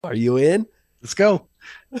Are you in? Let's go.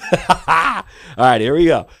 All right, here we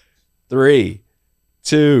go. Three,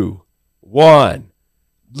 two, one.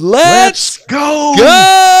 Let's Let's go.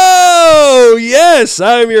 go! Yes,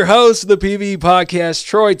 I'm your host of the PV podcast,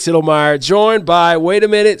 Troy Tittlemeyer, joined by, wait a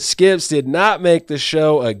minute, Skips did not make the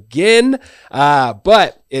show again,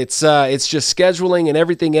 but it's just scheduling and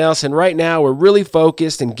everything else. And right now we're really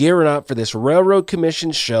focused and gearing up for this Railroad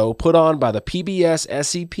Commission show put on by the PBS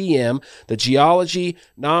SEPM, the Geology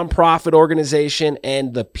Nonprofit Organization,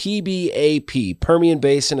 and the PBAP, Permian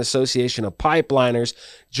Basin Association of Pipeliners,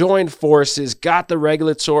 joined forces, got the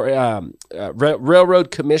regulatory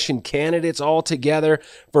Railroad Commission candidates all together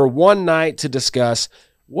for one night to discuss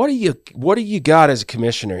what do you got as a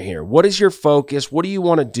commissioner here? What is your focus? What do you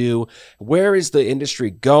want to do? Where is the industry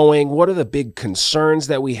going? What are the big concerns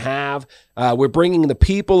that we have? We're bringing the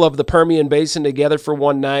people of the Permian Basin together for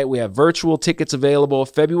one night. We have virtual tickets available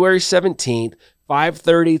February 17th.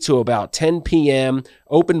 5:30 to about 10 p.m.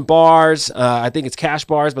 Open bars. I think it's cash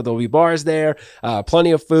bars, but there'll be bars there.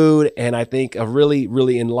 Plenty of food, and I think a really,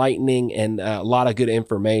 really enlightening and a lot of good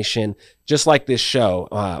information, just like this show.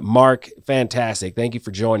 Mark, fantastic. Thank you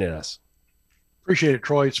for joining us. Appreciate it,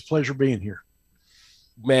 Troy. It's a pleasure being here.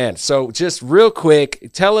 Man, so just real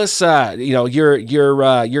quick, tell us,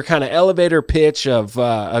 your kind of elevator pitch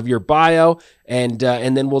of your bio, and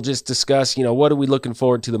then we'll just discuss, what are we looking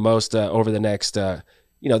forward to the most over the next,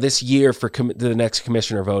 this year for the next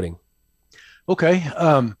commissioner voting. Okay.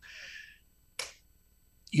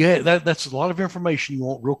 Yeah, that's a lot of information you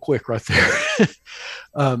want real quick right there.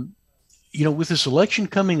 um, with this election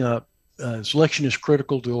coming up, this election is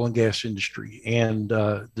critical to the oil and gas industry. And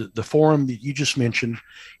the forum that you just mentioned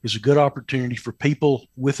is a good opportunity for people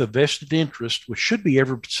with a vested interest, which should be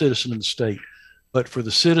every citizen in the state, but for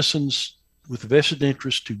the citizens with a vested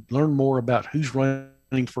interest to learn more about who's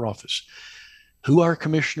running for office. Who our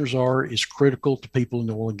commissioners are is critical to people in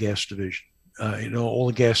the oil and gas division. Oil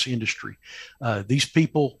and gas industry. These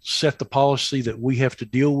people set the policy that we have to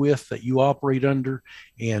deal with, that you operate under,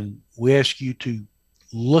 and we ask you to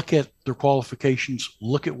look at their qualifications,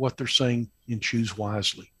 look at what they're saying, and choose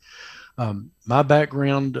wisely. My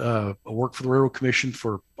background, I worked for the Railroad Commission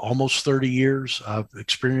for almost 30 years. I've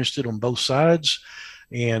experienced it on both sides,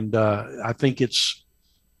 and I think this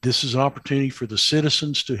is an opportunity for the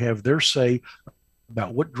citizens to have their say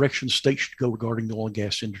about what direction the state should go regarding the oil and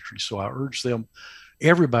gas industry. So I urge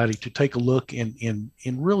everybody to take a look and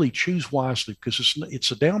really choose wisely, because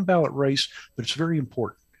it's a down ballot race, but it's very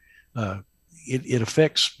important. It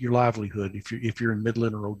affects your livelihood if you're in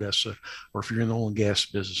Midland or Odessa, or if you're in the oil and gas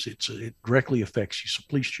business. It directly affects you. So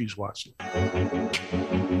please choose wisely.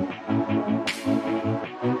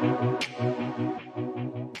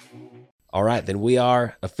 All right, then we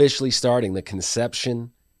are officially starting the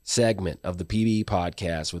conception segment of the PBE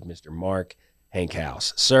podcast with Mr. Mark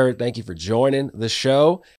Hankhouse. Sir, thank you for joining the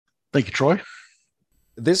show. Thank you, Troy.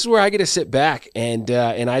 This is where I get to sit back and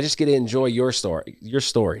I just get to enjoy your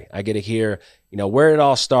story. I get to hear, where it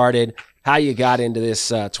all started, how you got into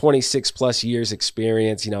this 26 plus years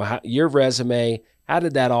experience, your resume, how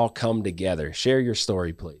did that all come together? Share your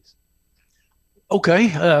story, please.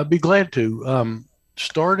 Okay, I'd be glad to.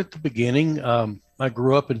 Start at the beginning. I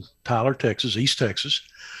grew up in Tyler, Texas, East Texas.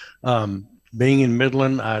 Being in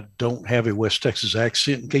Midland, I don't have a West Texas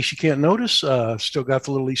accent. In case you can't notice, still got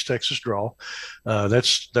the little East Texas drawl.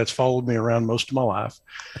 That's followed me around most of my life.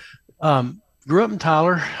 Grew up in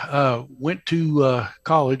Tyler. Went to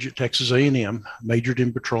college at Texas A&M. Majored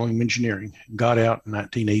in petroleum engineering. Got out in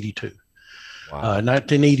 1982. Wow.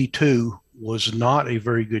 1982 was not a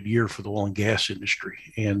very good year for the oil and gas industry,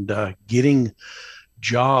 and getting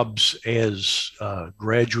jobs as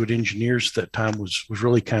graduate engineers at that time was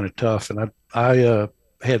really kind of tough. And I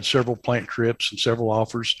had several plant trips and several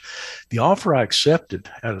offers. The offer I accepted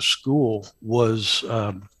out of school was,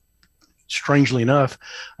 strangely enough,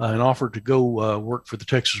 an offer to go work for the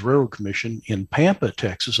Texas Railroad Commission in Pampa,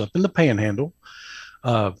 Texas, up in the Panhandle,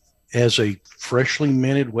 as a freshly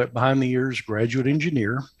minted, wet behind the ears graduate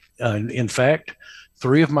engineer. In fact,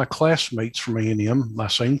 three of my classmates from A&M, my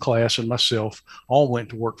same class and myself, all went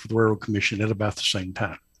to work for the Railroad Commission at about the same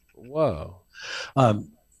time. Whoa.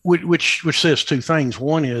 Which says two things.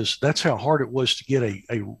 One is that's how hard it was to get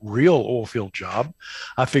a real oil field job.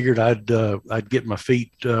 I figured I'd get my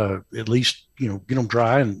feet at least get them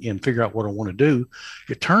dry and figure out what I want to do.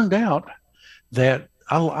 It turned out that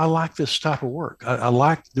I like this type of work. I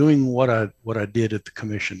like doing what I did at the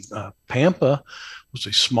commission. Pampa was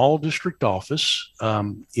a small district office.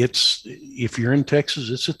 If you're in Texas,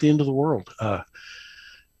 it's at the end of the world.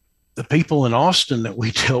 The people in Austin that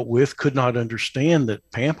we dealt with could not understand that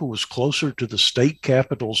Pampa was closer to the state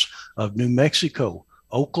capitals of New Mexico,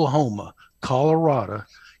 Oklahoma, Colorado,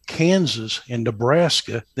 Kansas, and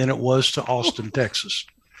Nebraska than it was to Austin, Texas.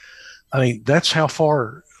 I mean, that's how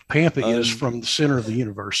far Pampa is from the center of the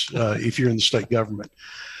universe if you're in the state government.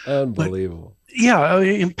 Unbelievable. But, yeah,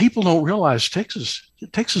 and people don't realize Texas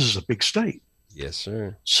is a big state. Yes,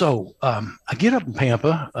 sir. So I get up in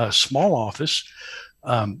Pampa, a small office.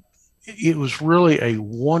 It was really a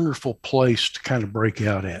wonderful place to kind of break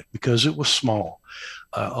out at because it was small.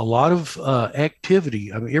 A lot of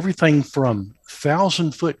activity. I mean, everything from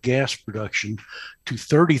 1,000-foot gas production to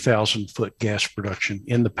 30,000-foot gas production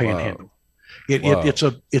in the Panhandle. Wow.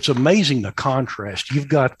 It's amazing the contrast. You've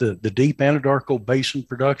got the deep Anadarko Basin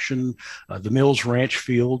production, the Mills Ranch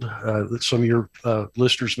field that some of your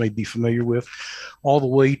listeners may be familiar with, all the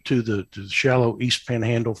way to the shallow East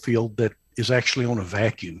Panhandle field that is actually on a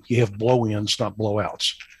vacuum. You have blow-ins, not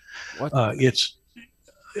blowouts. What?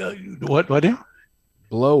 What now?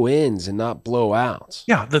 Blow-ins and not blowouts.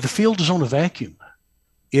 Yeah, the field is on a vacuum.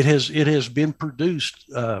 It has been produced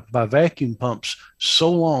by vacuum pumps so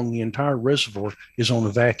long the entire reservoir is on a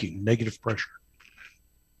vacuum, negative pressure.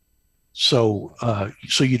 So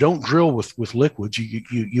you don't drill with liquids.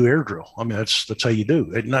 You air drill. I mean that's how you do.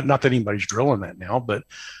 Not that anybody's drilling that now, but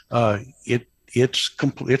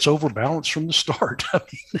it's overbalanced from the start. I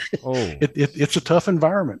mean, it's a tough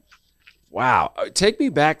environment. Wow. Take me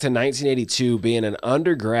back to 1982, being an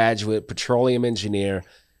undergraduate petroleum engineer.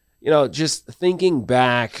 Just thinking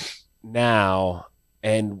back now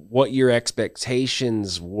and what your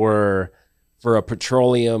expectations were for a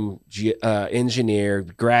petroleum engineer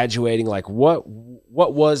graduating, like what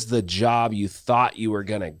was the job you thought you were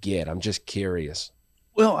going to get? I'm just curious.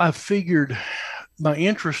 Well, I figured my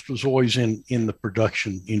interest was always in the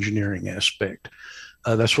production engineering aspect.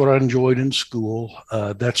 That's what I enjoyed in school.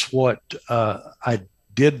 That's what I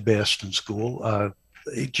did best in school.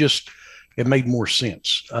 It made more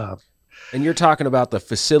sense. And you're talking about the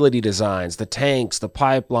facility designs, the tanks, the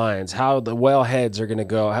pipelines, how the wellheads are going to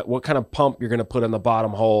go, what kind of pump you're going to put in the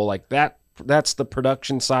bottom hole, like that. That's the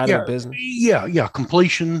production side of the business. Yeah.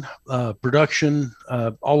 Completion, production,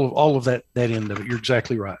 all of that end of it. You're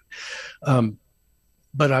exactly right.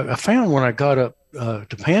 But I found when I got up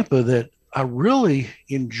to Pampa that I really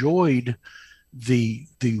enjoyed the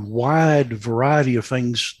wide variety of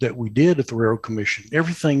things that we did at the Railroad Commission.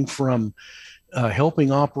 Everything from helping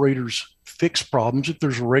operators fix problems. If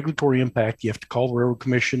there's a regulatory impact, you have to call the Railroad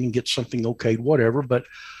Commission and get something okayed, whatever. But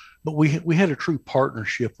we had a true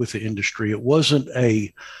partnership with the industry. It wasn't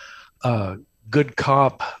a good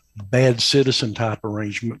cop, bad citizen type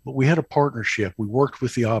arrangement, but we had a partnership. We worked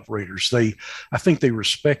with the operators. I think they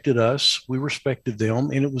respected us. We respected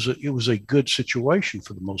them, and it was a good situation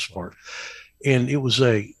for the most part. And it was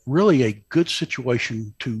really a good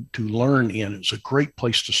situation to learn in. It was a great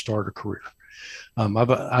place to start a career.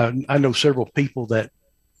 I know several people that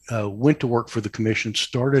went to work for the commission,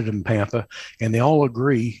 started in Pampa, and they all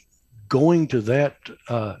agree going to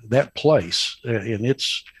that place, and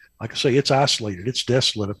it's, like I say, it's isolated, it's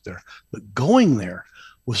desolate up there, but going there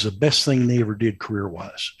was the best thing they ever did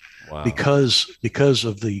career-wise. Wow. because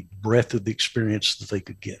of the breadth of the experience that they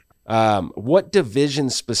could get. What division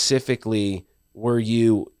specifically were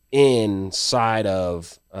you inside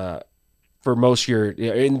of for most of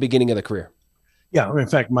in the beginning of the career? Yeah, in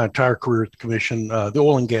fact, my entire career at the commission, the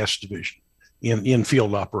oil and gas division in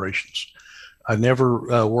field operations. I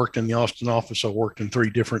never worked in the Austin office. I worked in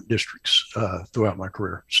 3 different districts throughout my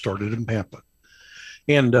career. Started in Pampa.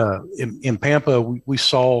 And in Pampa, we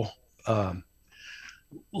saw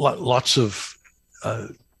lots of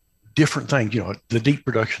different things, the deep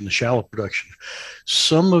production, the shallow production.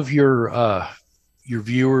 Some of your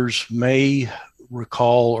viewers may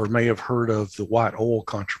recall or may have heard of the white oil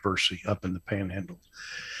controversy up in the Panhandle.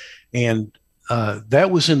 And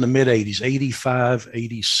that was in the mid-'80s, 85,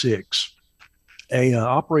 86. A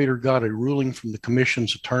operator got a ruling from the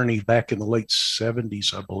commission's attorney back in the late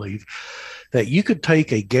 70s, I believe, that you could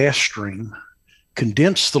take a gas stream,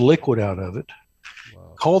 condense the liquid out of it,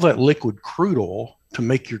 wow, call that liquid crude oil to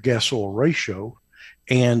make your gas oil ratio,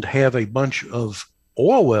 and have a bunch of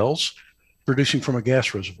oil wells producing from a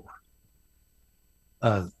gas reservoir.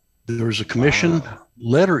 There was a commission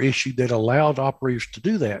letter issued that allowed operators to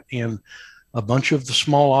do that. And a bunch of the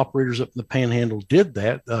small operators up in the Panhandle did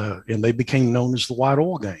that, and they became known as the White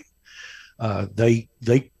Oil Gang. They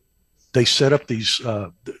set up these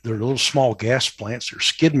their little small gas plants. They're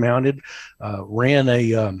skid mounted, ran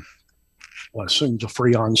a what I assume is a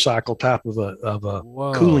Freon cycle type of a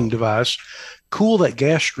Whoa. cooling device, cool that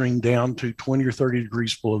gas stream down to 20 or 30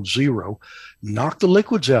 degrees below zero, knock the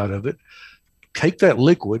liquids out of it, take that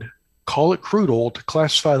liquid, call it crude oil to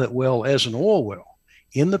classify that well as an oil well.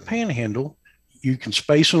 In the Panhandle, you can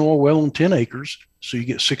space an oil well in 10 acres, so you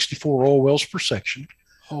get 64 oil wells per section.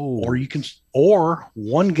 Oh. Or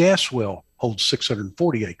one gas well holds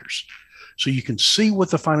 640 acres. So you can see what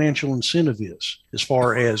the financial incentive is as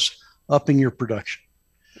far as upping your production.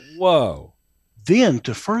 Whoa. Then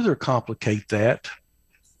to further complicate that,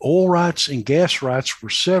 oil rights and gas rights were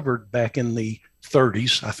severed back in the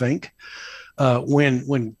 30s, I think,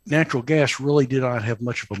 when natural gas really did not have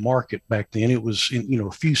much of a market back then. It was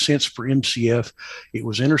a few cents per MCF. It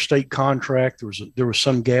was interstate contract. There was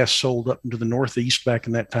some gas sold up into the Northeast back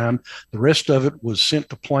in that time. The rest of it was sent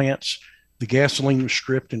to plants. The gasoline was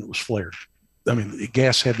stripped and it was flared. I mean, the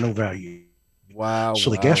gas had no value. Wow. So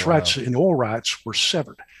the gas rights and oil rights were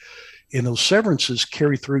severed. And those severances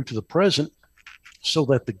carry through to the present, so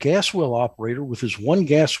that the gas well operator with his one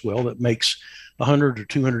gas well that makes 100 or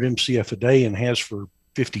 200 MCF a day and has for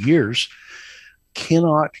 50 years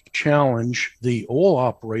cannot challenge the oil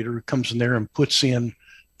operator who comes in there and puts in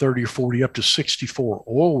 30 or 40 up to 64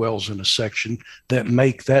 oil wells in a section that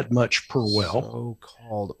make that much per well.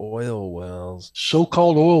 So-called oil wells.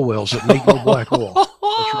 So-called oil wells that make no black oil.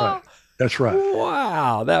 That's right. That's right.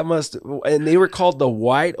 Wow, that must, and they were called the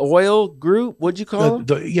White Oil Group. What'd you call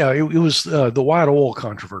them? It was the white oil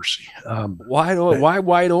controversy. White oil. Why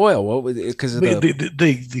white oil? What was it? Because of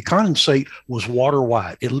the condensate was water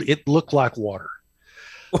white. It looked like water.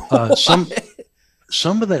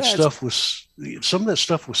 Some of that stuff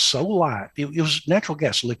was so light. It was natural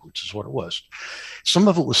gas liquids is what it was. Some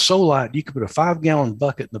of it was so light you could put a 5-gallon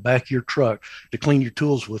bucket in the back of your truck to clean your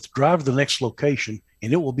tools with, drive to the next location,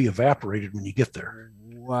 and it will be evaporated when you get there.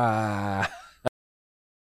 Wow.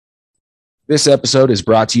 This episode is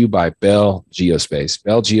brought to you by Bell Geospace.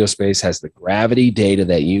 Bell Geospace has the gravity data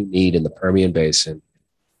that you need in the Permian Basin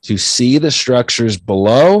to see the structures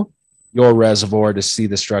below your reservoir, to see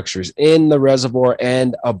the structures in the reservoir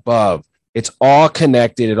and above. It's all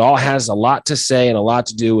connected. It all has a lot to say and a lot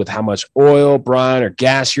to do with how much oil, brine, or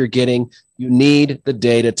gas you're getting. You need the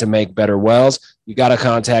data to make better wells. You got to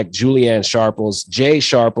contact Julianne Sharples, J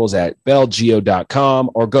Sharples at bellgeo.com,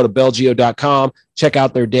 or go to bellgeo.com, check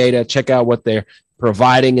out their data, check out what they're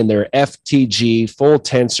providing in their FTG, full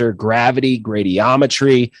tensor gravity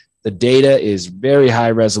gradiometry. The data is very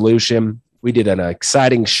high resolution. We did an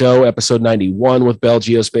exciting show, episode 91, with Bell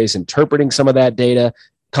Geospace, interpreting some of that data.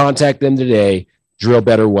 Contact them today. Drill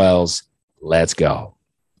better wells. Let's go.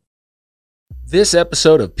 This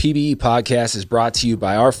episode of PBE Podcast is brought to you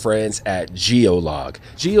by our friends at Geolog.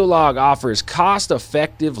 Geolog offers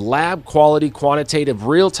cost-effective, lab-quality, quantitative,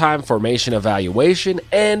 real-time formation evaluation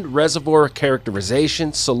and reservoir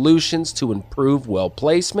characterization solutions to improve well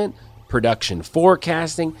placement, production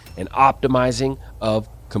forecasting, and optimizing of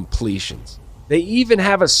completions. They even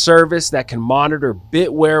have a service that can monitor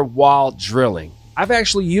bit wear while drilling. I've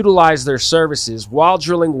actually utilized their services while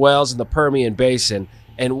drilling wells in the Permian Basin,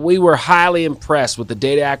 and we were highly impressed with the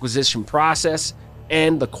data acquisition process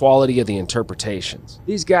and the quality of the interpretations.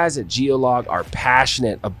 These guys at Geolog are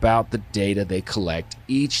passionate about the data they collect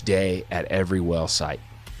each day at every well site.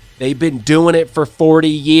 They've been doing it for 40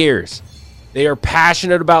 years. They are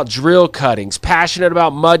passionate about drill cuttings, passionate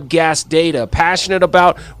about mud gas data, passionate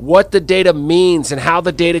about what the data means and how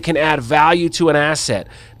the data can add value to an asset.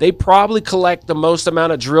 They probably collect the most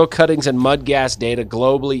amount of drill cuttings and mud gas data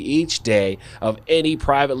globally each day of any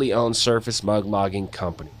privately owned surface mud logging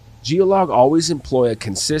company. Geolog always employ a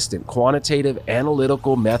consistent quantitative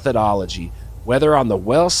analytical methodology, whether on the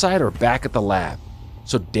well site or back at the lab.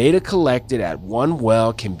 So data collected at one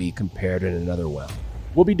well can be compared at another well.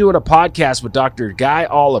 We'll be doing a podcast with Dr. Guy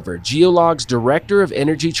Oliver, Geolog's Director of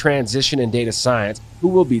Energy Transition and Data Science, who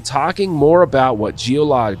will be talking more about what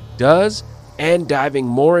Geolog does and diving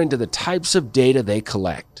more into the types of data they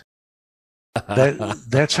collect.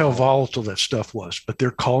 That's how volatile that stuff was. But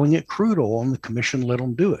they're calling it crude oil, and the commission let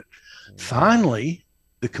them do it. Finally,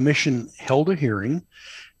 the commission held a hearing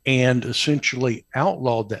and essentially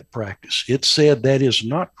outlawed that practice. It said that is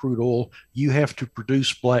not crude oil. You have to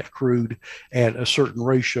produce black crude at a certain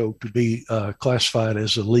ratio to be classified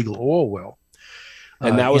as a legal oil well.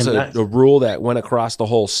 And that was a rule that went across the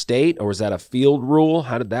whole state, or was that a field rule?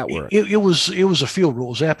 How did that work? It was a field rule. It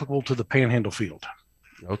was applicable to the Panhandle field.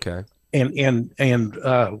 Okay. And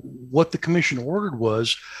what the commission ordered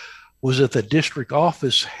was that the district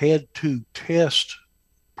office had to test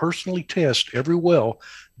personally test every well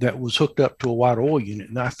that was hooked up to a white oil unit.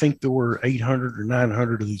 And I think there were 800 or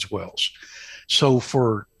 900 of these wells. So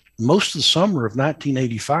for most of the summer of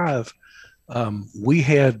 1985, we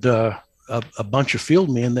had a bunch of field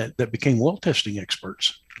men that became well testing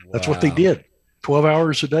experts. Wow. That's what they did. 12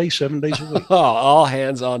 hours a day, 7 days a week. All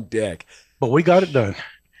hands on deck. But we got it done.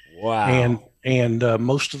 Wow. And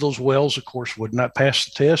most of those wells, of course, would not pass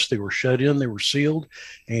the test. They were shut in, they were sealed,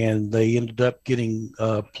 and they ended up getting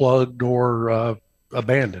plugged or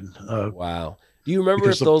abandoned. Wow. Do you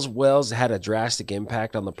remember if those wells had a drastic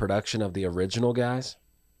impact on the production of the original guys?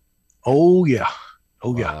 Oh, yeah.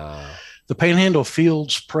 Oh, yeah. Wow. The Panhandle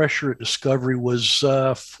Field's pressure at discovery was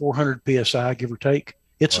 400 PSI, give or take.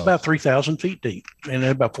 It's about 3,000 feet deep and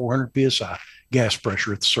about 400 PSI gas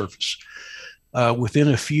pressure at the surface. Within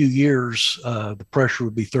a few years, the pressure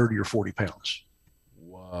would be 30 or 40 pounds.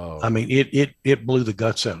 Whoa. I mean, it blew the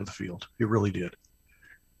guts out of the field. It really did.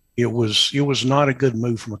 It was not a good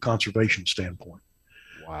move from a conservation standpoint.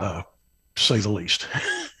 Wow. To say the least.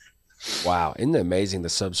 Wow. Isn't it amazing the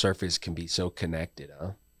subsurface can be so connected,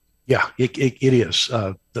 huh? Yeah, it is.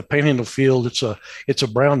 The Panhandle Field, it's a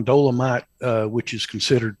brown dolomite, which is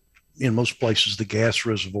considered in most places the gas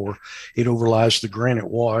reservoir. It overlies the granite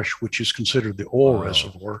wash, which is considered the oil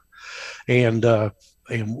reservoir. And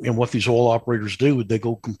what these oil operators do, they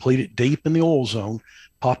go complete it deep in the oil zone,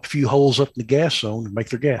 pop a few holes up in the gas zone, and make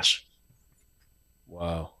their gas.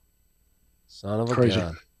 Wow. Son of a Crazy.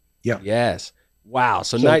 gun. Yeah. Yes. Wow.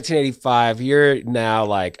 So 1985, you're now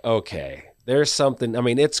like, okay, there's something. I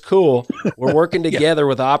mean, it's cool. We're working together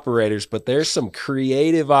with operators, but there's some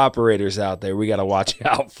creative operators out there we got to watch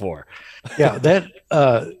out for. Yeah, that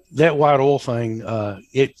white oil thing,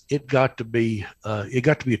 it got to be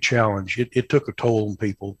a challenge. It took a toll on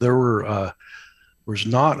people. There was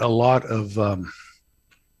not a lot of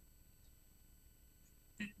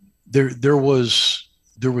there was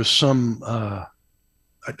some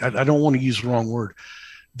I don't want to use the wrong word.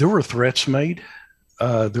 There were threats made.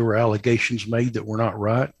 There were allegations made that were not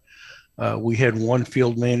right. We had one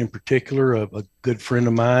field man in particular, a good friend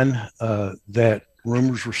of mine, that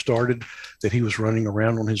rumors were started that he was running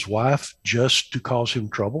around on his wife just to cause him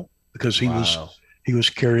trouble because he was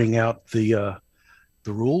carrying out the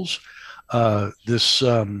rules. There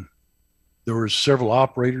were several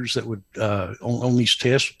operators that would on these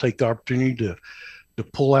tests would take the opportunity to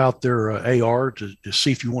pull out their AR to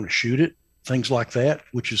see if you want to shoot it, things like that,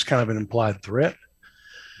 which is kind of an implied threat.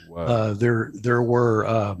 Wow. There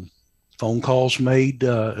were phone calls made,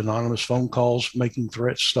 anonymous phone calls making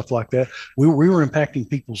threats, stuff like that. We were impacting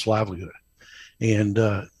people's livelihood, and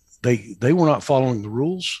they were not following the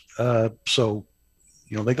rules. So,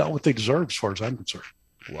 they got what they deserved as far as I'm concerned.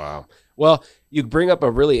 Wow. Well, you bring up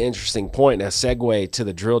a really interesting point, a segue to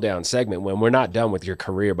the drill down segment when we're not done with your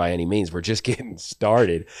career by any means. We're just getting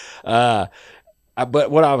started.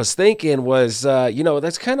 But what I was thinking was,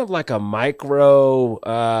 that's kind of like a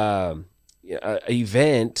micro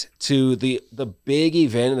event to the big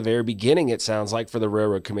event in the very beginning, it sounds like, for the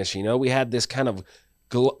Railroad Commission. We had this kind of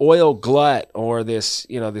oil glut or this,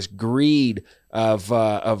 this greed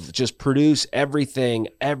of just produce everything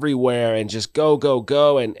everywhere and just go,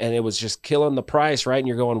 and it was just killing the price, right? And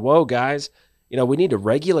you're going, whoa, guys, we need to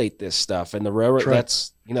regulate this stuff. And the railroad,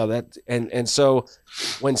 that's, and so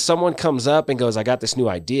when someone comes up and goes, I got this new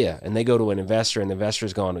idea, and they go to an investor, and the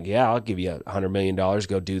investor's going, yeah, I'll give you $100 million,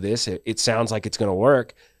 go do this. It sounds like it's going to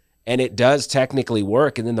work. And it does technically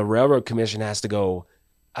work. And then the Railroad Commission has to go,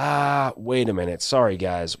 wait a minute. Sorry,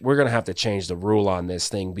 guys. We're going to have to change the rule on this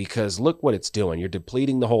thing because look what it's doing. You're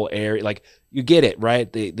depleting the whole area. Like, you get it, right?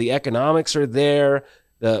 The economics are there.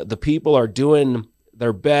 The people are doing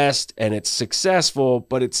their best and it's successful,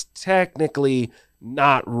 but it's technically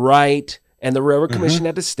not right. And the Railroad Commission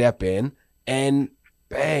had to step in, and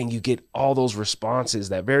bang, you get all those responses,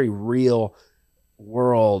 that very real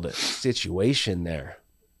world situation there.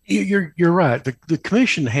 You're right. The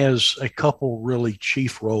commission has a couple really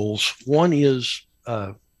chief roles. One is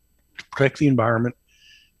to protect the environment.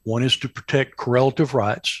 One is to protect correlative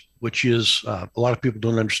rights, which is a lot of people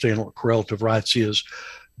don't understand what correlative rights is,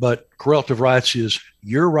 but correlative rights is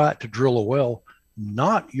your right to drill a well,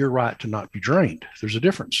 not your right to not be drained. There's a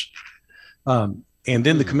difference. And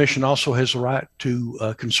then the commission also has the right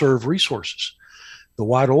to conserve resources. The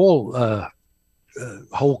white oil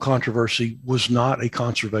whole controversy was not a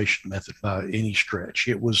conservation method by any stretch.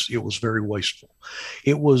 It was very wasteful.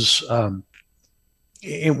 It was,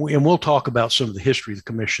 and we'll talk about some of the history of the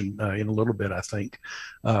commission in a little bit, I think.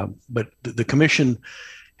 But the commission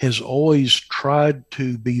has always tried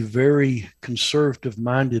to be very conservative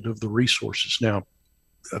minded of the resources. Now,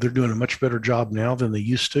 they're doing a much better job now than they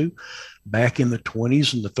used to. Back in the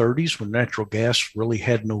 20s and the 30s, when natural gas really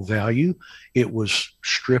had no value, it was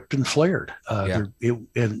stripped and flared. And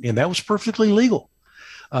that was perfectly legal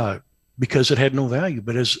because it had no value.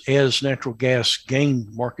 But as natural gas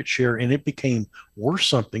gained market share and it became worth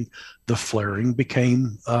something, the flaring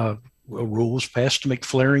became a rule was passed to make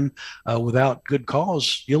flaring without good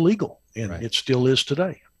cause illegal, and it still is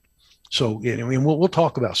today. So, I mean, we'll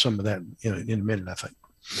talk about some of that in a minute, I think.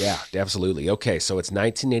 Yeah, absolutely. Okay, so it's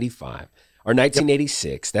 1985 or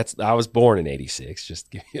 1986. Yep. I was born in 86.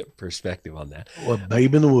 Just to give you a perspective on that. Well,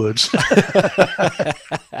 babe in the woods.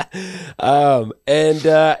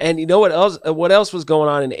 And you know what else? What else was going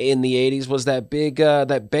on in the 80s was that big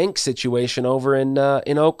that bank situation over in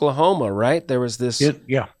Oklahoma, right? There was this.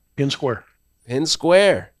 Penn Square. Penn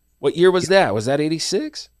Square. What year was that? Was that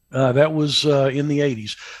 86? That was in the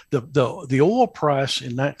 80s. The oil price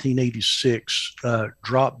in 1986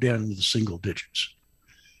 dropped down into the single digits,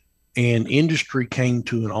 and industry came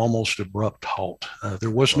to an almost abrupt halt.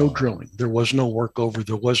 There was no drilling, there was no workover,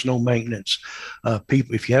 there was no maintenance.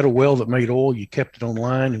 People, if you had a well that made oil, you kept it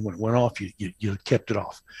online, and when it went off, you kept it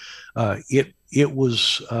off. It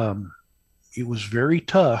was very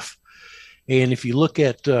tough. And if you look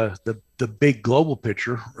at the big global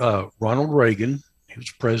picture, Ronald Reagan, he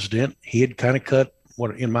was president. He had kind of cut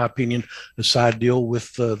what, in my opinion, a side deal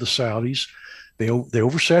with the Saudis. They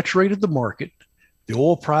oversaturated the market. The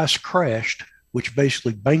oil price crashed, which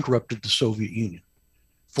basically bankrupted the Soviet Union.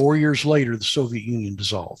 4 years later, the Soviet Union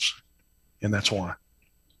dissolves, and that's why.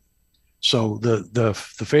 So the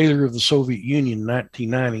failure of the Soviet Union in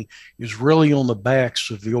 1990 is really on the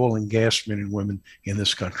backs of the oil and gas men and women in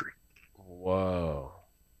this country. Whoa.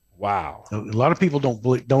 Wow. A lot of people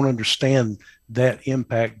don't understand that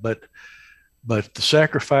impact, but the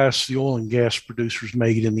sacrifice the oil and gas producers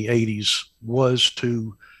made in the 80s was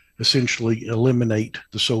to essentially eliminate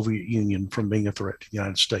the Soviet Union from being a threat to the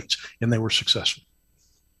United States, and they were successful.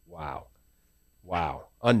 Wow.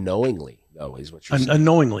 Unknowingly, though, is what you're saying.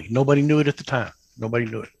 Unknowingly. Nobody knew it at the time. Nobody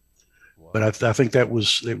knew it. But I think it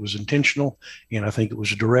was intentional, and I think it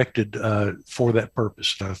was directed for that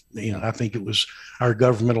purpose. I think it was our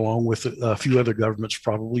government, along with a few other governments,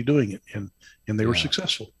 probably doing it, and they were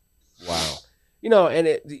successful. Wow. And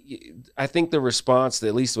I think the response,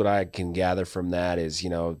 at least what I can gather from that, is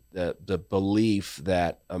the belief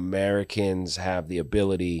that Americans have the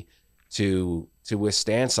ability to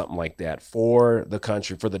withstand something like that for the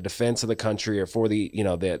country, for the defense of the country, or for the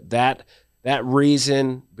that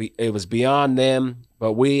reason. It was beyond them,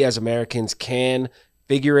 but we as Americans can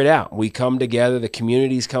figure it out. We come together, the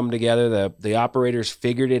communities come together, the operators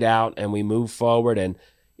figured it out, and we move forward, and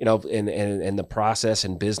and the process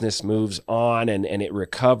and business moves on, and it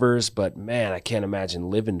recovers. But man, I can't imagine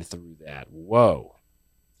living through that. Whoa.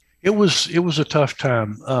 It was a tough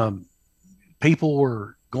time. People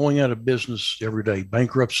were going out of business every day.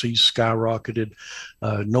 Bankruptcies skyrocketed.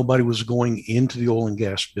 Nobody was going into the oil and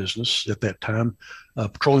gas business at that time.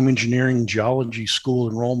 Petroleum engineering, geology school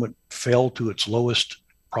enrollment fell to its lowest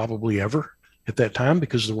probably ever at that time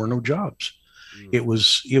because there were no jobs. It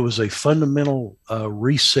was a fundamental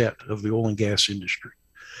reset of the oil and gas industry,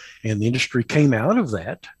 and the industry came out of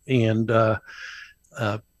that. And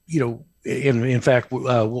in fact,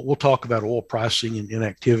 we'll talk about oil pricing and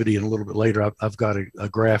activity in a little bit later. I've got a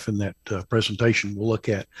graph in that presentation we'll look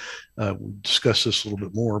at. We'll discuss this a little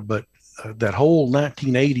bit more, but that whole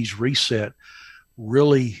 1980s reset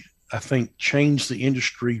really, I think, changed the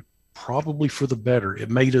industry probably for the better. It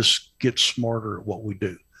made us get smarter at what we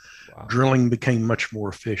do. Wow. Drilling became much more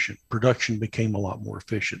efficient. Production became a lot more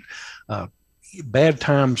efficient. Bad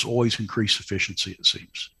times always increase efficiency, it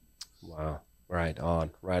seems. Wow. Right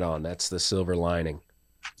on. That's the silver lining.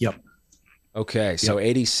 Yep. Okay, so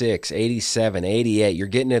 86, 87, 88, you're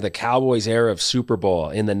getting to the Cowboys era of Super Bowl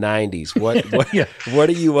in the 90s. What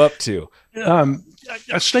are you up to?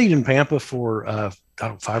 I stayed in Pampa for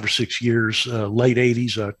 5 or 6 years. Late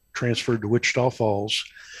 80s, I transferred to Wichita Falls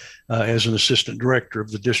as an assistant director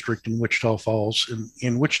of the district in Wichita Falls.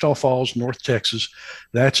 In Wichita Falls, North Texas,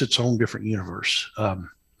 that's its own different universe.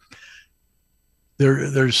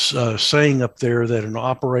 There's a saying up there that an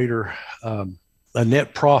operator, a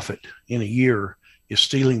net profit in a year is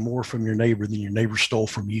stealing more from your neighbor than your neighbor stole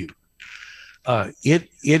from you. It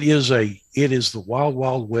is the wild,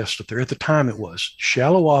 wild west up there. At the time it was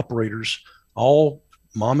shallow operators, all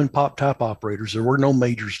mom and pop type operators. There were no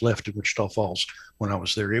majors left in Wichita Falls when I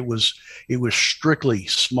was there. It was strictly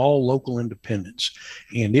small local independents,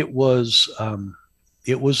 and it was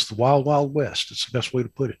the wild, wild west. It's the best way to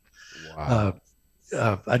put it. Wow.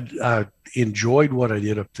 I enjoyed what I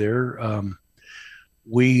did up there.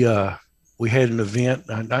 we had an event.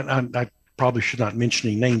 I probably should not mention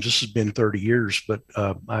any names. This has been 30 years, but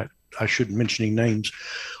I shouldn't mention any names.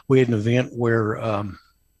 We had an event where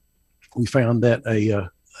we found that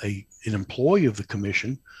an employee of the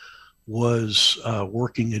commission was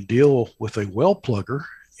working a deal with a well plugger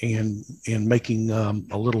and making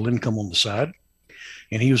a little income on the side.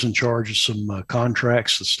 And he was in charge of some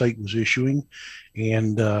contracts the state was issuing.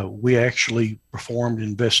 And we actually performed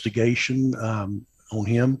investigation on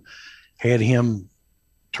him, had him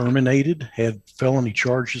terminated, had felony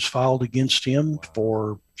charges filed against him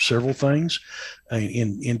for several things,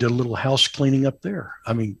 and did a little house cleaning up there.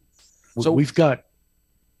 I mean, so we've got.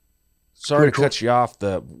 Sorry to cut you off.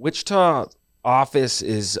 The Wichita office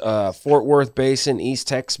is Fort Worth Basin, East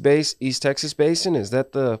Texas Basin. Is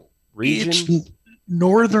that the region? It's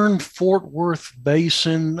northern Fort Worth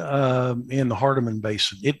Basin in the Hardeman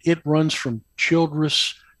Basin. It runs from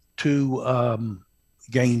Childress to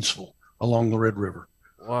Gainesville along the Red River.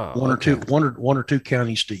 Wow. One or two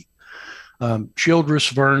counties deep. Childress,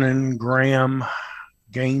 Vernon, Graham,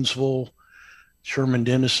 Gainesville, Sherman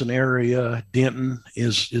Denison area, Denton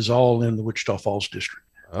is all in the Wichita Falls district.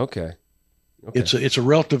 Okay. It's a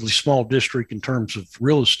relatively small district in terms of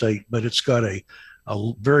real estate, but it's got a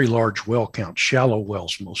very large well count, shallow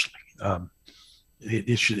wells mostly.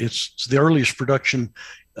 It's the earliest production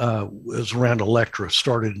was around Electra,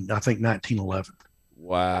 started in I think 1911.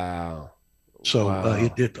 Wow. So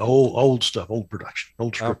it old stuff, old production,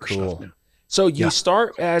 old stripper cool. stuff. Yeah. So you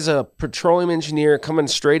start as a petroleum engineer, coming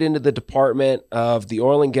straight into the Department of the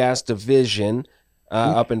Oil and Gas Division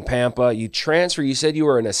up in Pampa. You transfer. You said you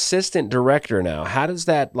were an assistant director now. How does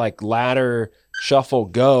that ladder shuffle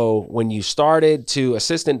go when you started to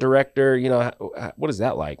assistant director? What is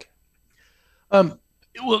that like? Well,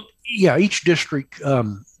 yeah, each district,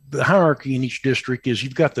 the hierarchy in each district is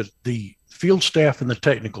you've got the field staff and the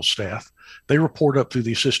technical staff. They report up through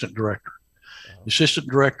the assistant director. The assistant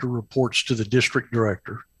director reports to the district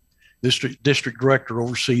director. District director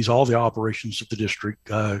oversees all the operations of the district,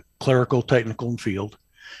 clerical, technical, and field,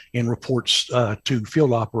 and reports to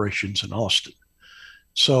field operations in Austin.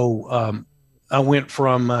 So I went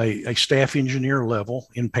from a staff engineer level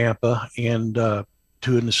in Pampa and to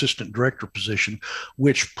an assistant director position,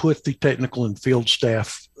 which put the technical and field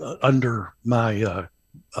staff under my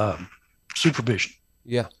supervision.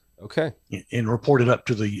 Yeah. Okay. And reported up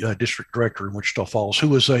to the district director in Wichita Falls, who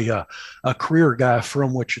was a career guy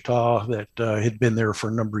from Wichita that had been there for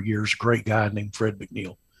a number of years. A great guy named Fred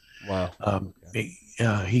McNeil. Wow.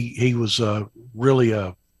 He was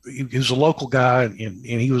really he was a local guy, and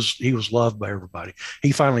he was loved by everybody.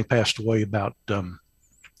 He finally passed away about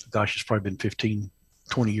it's probably been 15,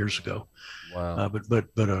 20 years ago. Wow. But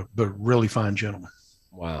a really fine gentleman.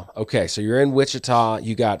 Wow. Okay. So you're in Wichita.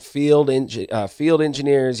 You got field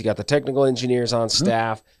engineers. You got the technical engineers on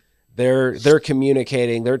staff. They're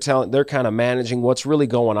communicating. They're kind of managing what's really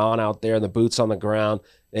going on out there. The boots on the ground.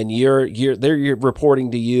 And you're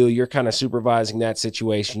reporting to you. You're kind of supervising that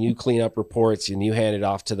situation. You clean up reports and you hand it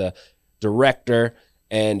off to the director.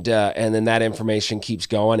 And then that information keeps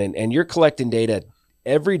going. And you're collecting data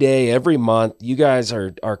every day, every month. You guys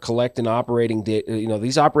are collecting operating data.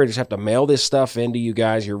 These operators have to mail this stuff into you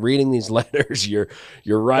guys. You're reading these letters. You're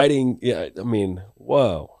writing. Yeah, I mean,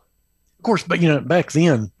 whoa. Of course, but back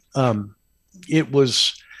then,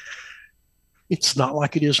 it's not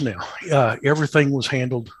like it is now. Everything was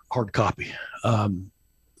handled hard copy. The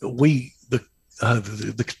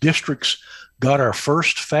districts got our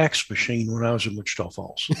first fax machine when I was in Wichita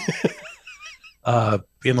Falls.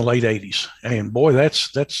 In the late 80s. And boy,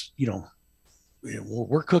 that's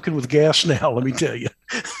we're cooking with gas now, let me tell you.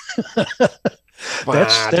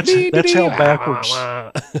 that's how backwards.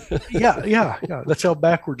 Yeah. That's how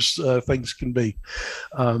backwards things can be.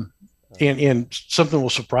 And something will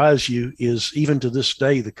surprise you is even to this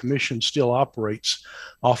day, the commission still operates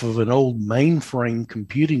off of an old mainframe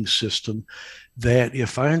computing system that,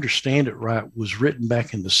 if I understand it right, was written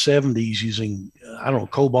back in the 70s using,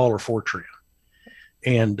 COBOL or Fortran.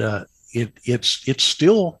 And it's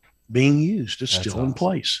still being used. It's still in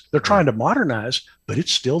place. They're trying to modernize, but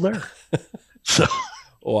it's still there. So,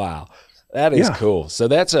 wow, that is cool. So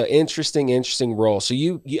that's an interesting role. So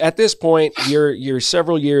you at this point, you're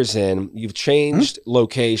several years in. You've changed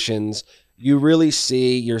locations. You really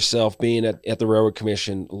see yourself being at the Railroad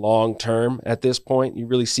Commission long term. At this point, you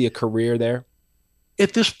really see a career there.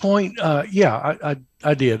 At this point, I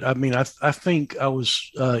did. I mean, I think I was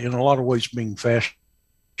in a lot of ways being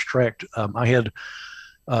fast-tracked. I had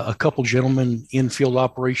a couple gentlemen in field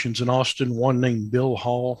operations in Austin, one named Bill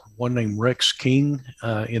Hall, one named Rex King.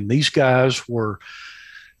 And these guys were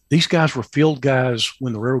These guys were field guys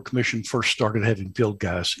when the Railroad Commission first started having field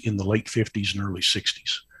guys in the late 50s and early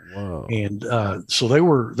 60s. Whoa. And so they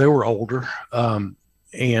were older,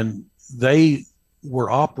 and they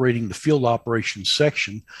were operating the field operations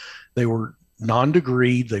section. They were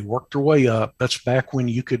non-degreed. They worked their way up. That's back when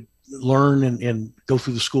you could learn and go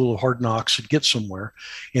through the school of hard knocks and get somewhere.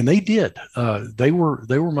 And they did. They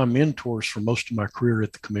were my mentors for most of my career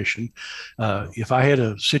at the commission. If I had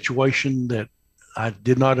a situation that I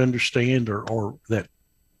did not understand or that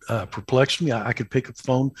perplexed me, I could pick up the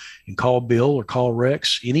phone and call Bill or call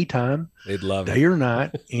Rex anytime, They'd love day it. or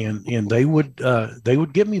night, and they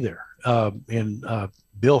would get me there.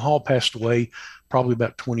 Bill Hall passed away probably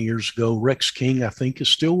about 20 years ago. Rex King, I think, is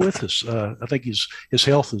still with us. I think his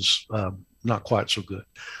health is not quite so good,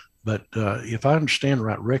 but if I understand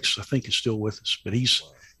right, Rex, I think, is still with us. But he's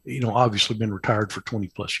obviously been retired for 20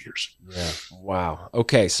 plus years. Yeah. Wow.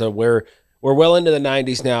 Okay, so we're well into the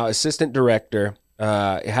 90s now. Assistant director.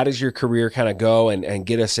 How does your career kind of go and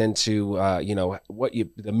get us into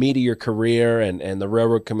the meat of your career and the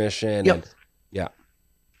Railroad Commission? Yep. And, yeah.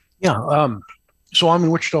 Yeah. So I'm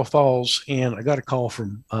in Wichita Falls, and I got a call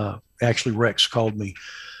from actually Rex called me,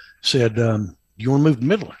 said, "Do you want to move to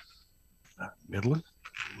Midland?" Midland?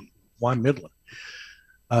 Why Midland?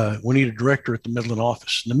 We need a director at the Midland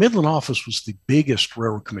office. And the Midland office was the biggest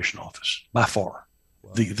Railroad Commission office by far,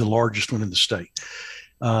 wow. the largest one in the state.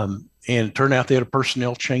 And it turned out they had a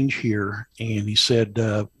personnel change here. And he said,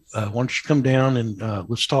 why don't you come down and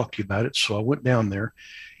let's talk to you about it. So I went down there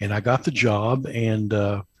and I got the job and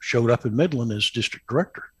showed up in Midland as district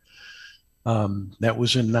director. That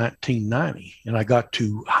was in 1990. And I got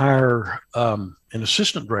to hire an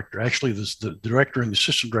assistant director. Actually, the director and the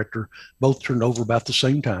assistant director both turned over about the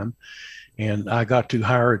same time. And I got to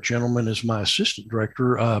hire a gentleman as my assistant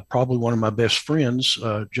director, probably one of my best friends,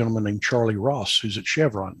 a gentleman named Charlie Ross, who's at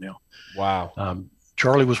Chevron now. Wow.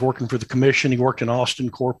 Charlie was working for the commission. He worked in Austin,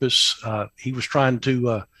 Corpus. He was trying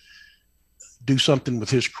to do something with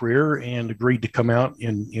his career and agreed to come out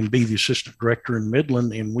and be the assistant director in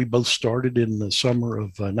Midland. And we both started in the summer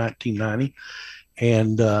of 1990.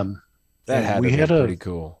 And that had to be pretty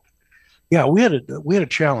cool. Yeah, we had a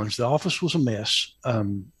challenge. The office was a mess.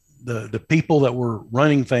 The people that were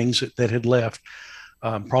running things that had left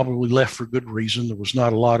probably left for good reason. There was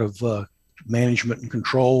not a lot of management and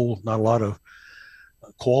control, not a lot of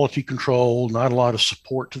quality control, not a lot of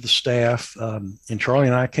support to the staff. And Charlie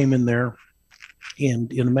and I came in there,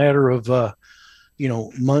 and in a matter of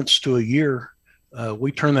months to a year,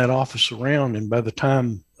 we turned that office around. And by the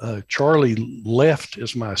time Charlie left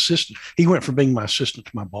as my assistant, he went from being my assistant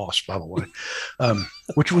to my boss, by the way,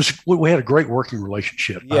 which was, we had a great working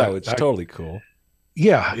relationship. Yeah, it's totally cool.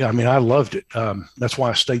 Yeah. I mean, I loved it. That's why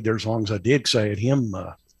I stayed there as long as I did, because I had him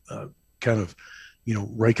kind of,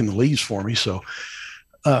 raking the leaves for me. So,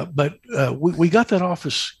 but we got that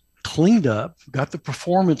office cleaned up, got the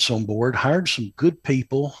performance on board, hired some good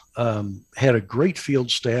people, had a great field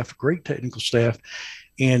staff, great technical staff.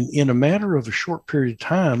 And in a matter of a short period of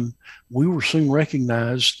time, we were soon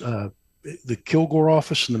recognized, the Kilgore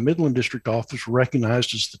office and the Midland District office were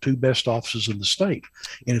recognized as the two best offices in the state.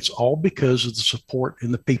 And it's all because of the support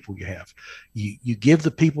and the people you have. You give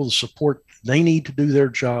the people the support they need to do their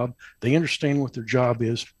job. They understand what their job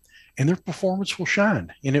is, and their performance will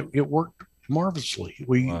shine. And it worked marvelously.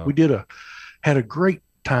 We had a great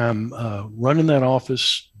time running that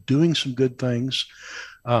office, doing some good things.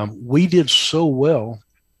 We did so well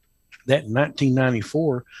that in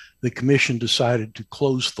 1994, the commission decided to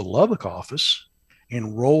close the Lubbock office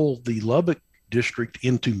and roll the Lubbock district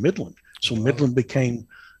into Midland. So Midland became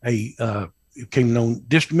known.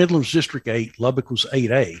 Midland was District 8. Lubbock was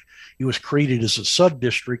 8A. It was created as a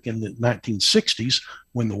sub-district in the 1960s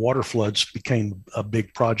when the water floods became a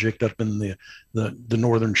big project up in the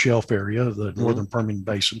northern shelf area, the northern Permian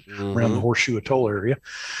Basin, around the Horseshoe Atoll area.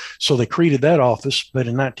 So they created that office, but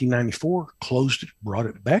in 1994 closed it, brought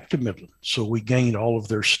it back to Midland. So we gained all of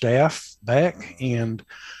their staff back and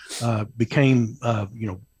became,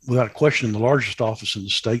 without question, the largest office in the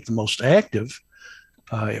state, the most active.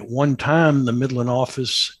 At one time, the Midland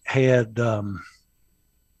office had, there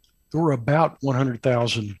were about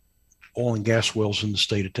 100,000 oil and gas wells in the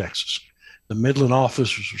state of Texas. The Midland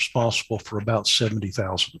office was responsible for about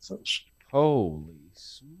 70,000 of those. Holy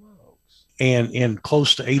smokes. And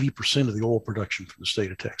close to 80% of the oil production from the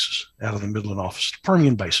state of Texas out of the Midland office, the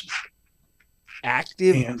Permian Basin.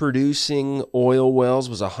 Active producing oil wells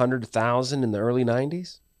was 100,000 in the early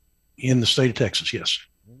 90s? In the state of Texas, yes.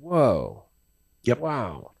 Whoa. Yep.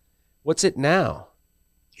 Wow. What's it now?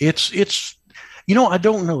 It's I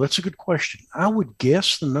don't know. That's a good question. I would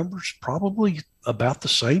guess the number's probably about the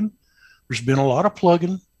same. There's been a lot of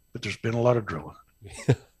plugging, but there's been a lot of drilling.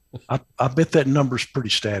 I bet that number's pretty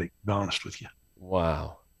static, to be honest with you.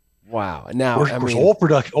 Wow. Now, of course, oil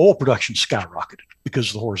production skyrocketed because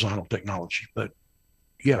of the horizontal technology, but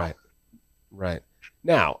yeah. Right.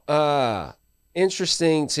 Now,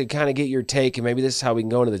 interesting to kind of get your take, and maybe this is how we can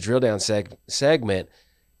go into the drill down segment.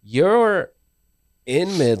 You're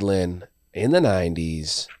in Midland in the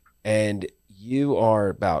 90s, and you are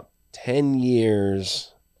about 10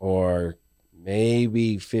 years or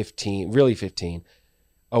maybe 15, really 15,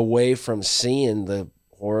 away from seeing the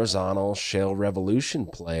horizontal shale revolution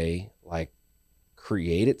play, like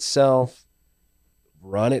create itself,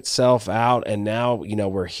 run itself out, and now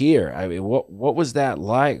we're here. I mean, what was that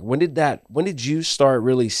like? When did you start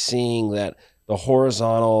really seeing that the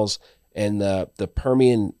horizontals and the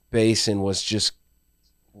Permian Basin was just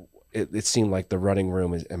it seemed like the running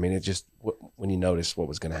room is, I mean, it just, when you noticed what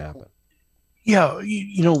was going to happen? Yeah,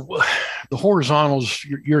 the horizontals,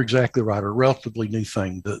 you're exactly right, are a relatively new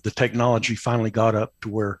thing. The technology finally got up to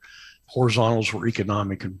where horizontals were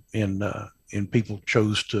economic, and people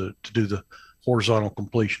chose to do the horizontal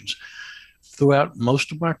completions. Throughout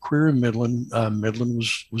most of my career in Midland, Midland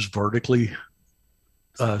was vertically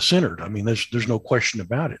centered. I mean, there's no question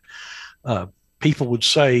about it. People would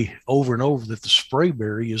say over and over that the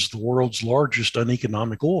Sprayberry is the world's largest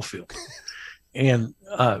uneconomic oil field. And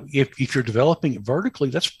if you're developing it vertically,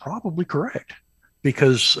 that's probably correct,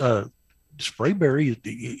 because Sprayberry,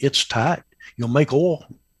 it's tight. You'll make oil,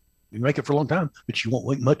 you make it for a long time, but you won't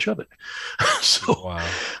make much of it. So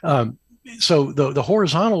the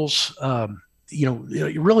horizontals,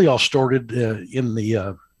 it really all started in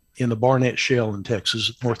the Barnett Shale in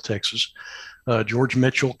Texas, North Texas. George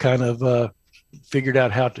Mitchell kind of figured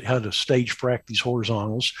out how to stage frac these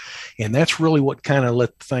horizontals, and that's really what kind of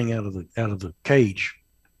let the thing out of the cage.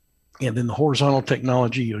 And then the horizontal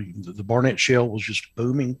technology, the Barnett Shale was just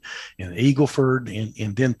booming, and the Eagle Ford,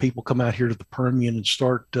 and then people come out here to the Permian and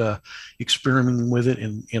start experimenting with it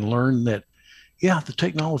and learn that, yeah, the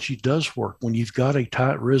technology does work. When you've got a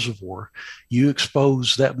tight reservoir, you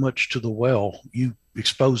expose that much to the well, you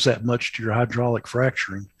expose that much to your hydraulic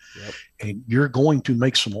fracturing, and you're going to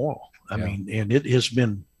make some oil. I mean, and it has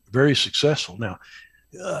been very successful. Now,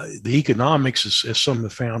 the economics, as some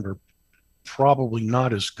have found, are probably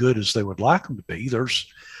not as good as they would like them to be.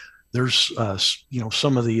 There's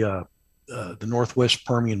some of the Northwest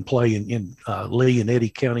Permian play in Lee and Eddy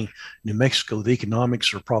County, New Mexico. The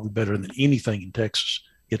economics are probably better than anything in Texas.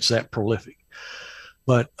 It's that prolific.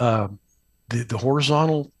 But the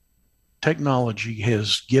horizontal technology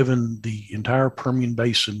has given the entire Permian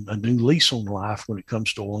Basin a new lease on life when it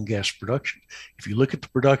comes to oil and gas production. If you look at the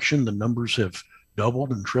production, the numbers have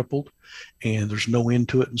doubled and tripled, and there's no end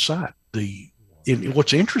to it in sight.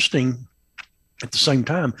 What's interesting at the same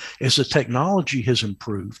time, as the technology has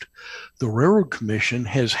improved, the Railroad Commission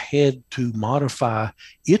has had to modify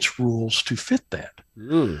its rules to fit that.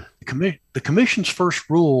 The commission's first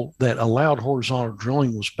rule that allowed horizontal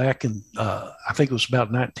drilling was back in, I think it was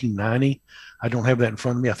about 1990. I don't have that in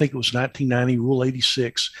front of me. I think it was 1990, Rule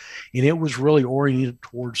 86, and it was really oriented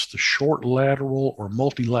towards the short lateral or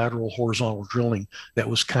multilateral horizontal drilling that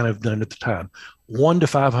was kind of done at the time, 1 to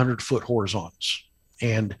 500 foot horizontals.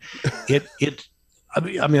 And that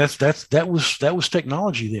was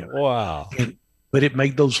technology then. Wow. But it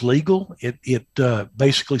made those legal. It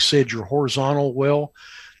basically said your horizontal well,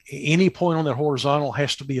 any point on that horizontal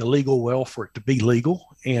has to be a legal well for it to be legal,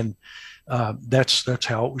 and that's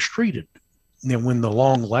how it was treated. And then when the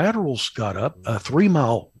long laterals got up, 3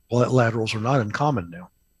 mile laterals are not uncommon now.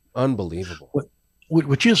 Unbelievable.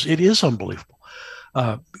 Which is unbelievable.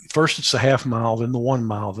 First it's the half mile, then the 1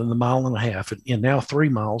 mile, then the mile and a half, and now 3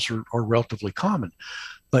 miles are relatively common.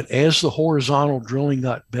 But as the horizontal drilling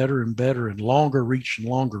got better and better and longer reach,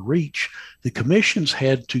 the commissions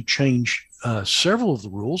had to change several of the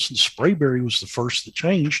rules. And Sprayberry was the first that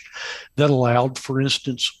changed, that allowed, for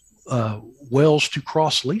instance, wells to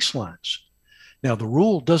cross lease lines. Now, the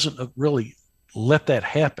rule doesn't really let that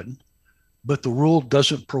happen, but the rule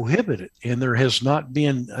doesn't prohibit it. And there has not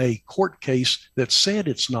been a court case that said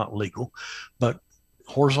it's not legal, but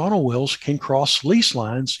horizontal wells can cross lease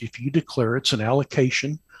lines if you declare it's an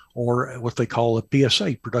allocation or what they call a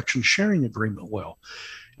PSA, production sharing agreement well.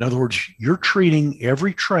 In other words, you're treating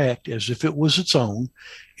every tract as if it was its own,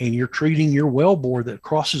 and you're treating your wellbore that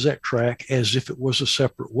crosses that tract as if it was a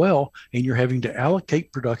separate well, and you're having to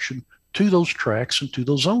allocate production to those tracts and to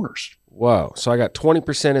those owners. Whoa. So I got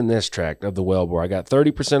 20% in this tract of the wellbore. I got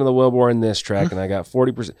 30% of the wellbore in this tract, and I got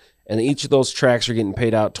 40%. And each of those tracts are getting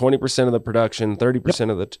paid out 20% of the production, 30%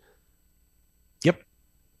 of the... Yep.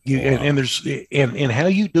 And how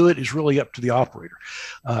you do it is really up to the operator.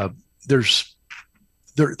 There's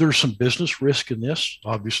some business risk in this,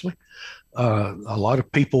 obviously. A lot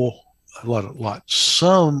of people,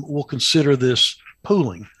 some will consider this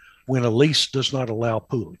pooling when a lease does not allow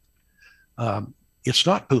pooling. It's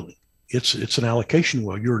not pooling. It's an allocation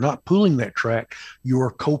well. You're not pooling that track. You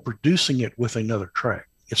are co-producing it with another track.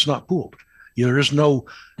 It's not pooled. There is no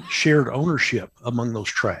shared ownership among those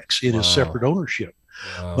tracks. It is separate ownership.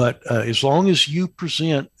 Wow. But as long as you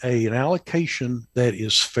present an allocation that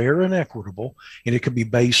is fair and equitable, and it can be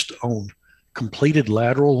based on completed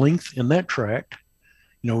lateral length in that tract.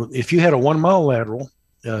 If you had a 1 mile lateral,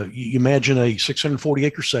 you imagine a 640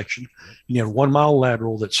 acre section, and you have 1 mile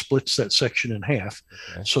lateral that splits that section in half.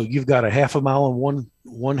 Okay. So you've got a half a mile on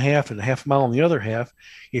one half and a half mile on the other half.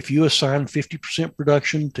 If you assign 50%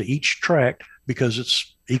 production to each tract because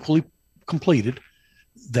it's equally completed,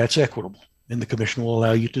 that's equitable, and the commission will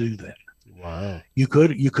allow you to do that. Wow. You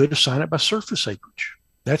could assign it by surface acreage.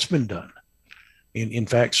 That's been done. In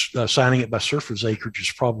fact, signing it by surface acreage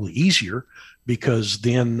is probably easier because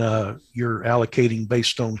then you're allocating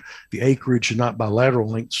based on the acreage and not by lateral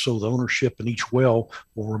length, so the ownership in each well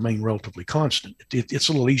will remain relatively constant. It's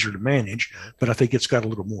a little easier to manage, but I think it's got a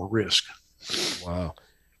little more risk. Wow.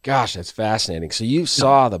 Gosh, that's fascinating. So you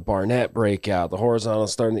saw the Barnett breakout, the horizontal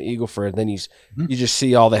starting the Eagle Ford, and then you just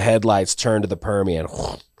see all the headlights turn to the Permian.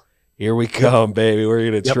 Here we come, baby. We're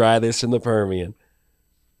going to try this in the Permian.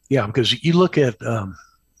 Yeah, because you look at the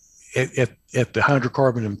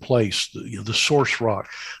hydrocarbon in place, the source rock.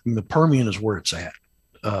 I mean, the Permian is where it's at.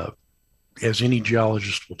 As any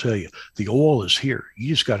geologist will tell you, the oil is here. You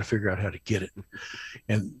just got to figure out how to get it.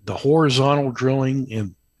 And the horizontal drilling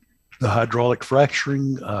and the hydraulic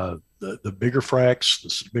fracturing, the bigger fracs,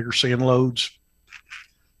 the bigger sand loads,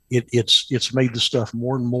 it's made the stuff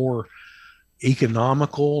more and more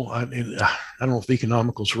economical. I don't know if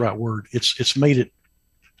economical is the right word. It's made it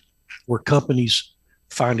where companies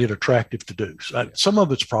find it attractive to do. So some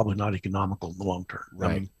of it's probably not economical in the long term. Right.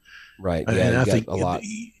 I mean, right. Yeah, and I think a lot.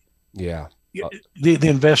 The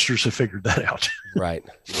investors have figured that out. Right.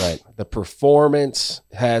 The performance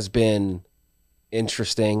has been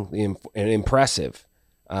interesting and impressive,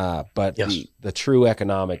 but the true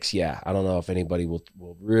economics, I don't know if anybody will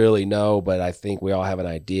really know, but I think we all have an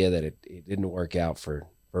idea that it didn't work out for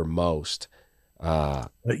most.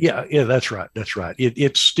 That's right.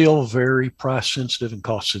 It's still very price sensitive and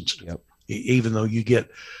cost sensitive. Even though you get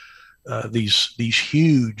these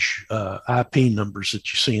huge IP numbers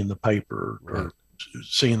that you see in the paper or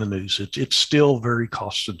see in the news, it's still very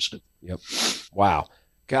cost sensitive. Wow.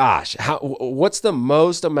 Gosh, what's the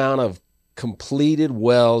most amount of completed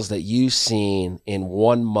wells that you've seen in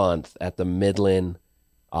 1 month at the Midland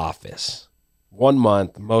office? 1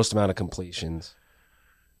 month, most amount of completions.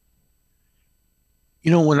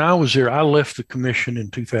 When I was there, I left the commission in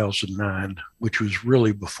 2009, which was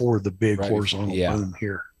really before the big horizontal boom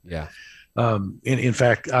here. Yeah. In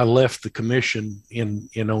fact, I left the commission in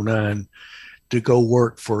 2009 to go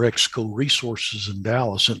work for Exco Resources in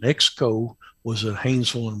Dallas, and Exco was a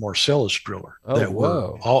Haynesville and Marcellus driller they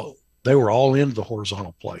were all into the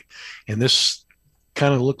horizontal play, and this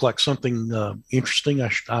kind of looked like something interesting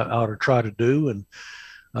I ought to try to do. And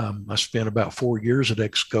I spent about 4 years at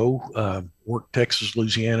Exco, worked Texas,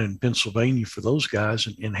 Louisiana, and Pennsylvania for those guys,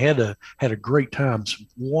 and had a great time. Some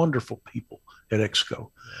wonderful people at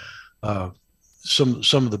Exco.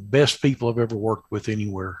 Some of the best people I've ever worked with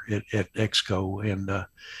anywhere at Exco. And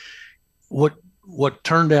what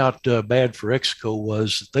turned out bad for Exco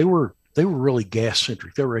was they were really gas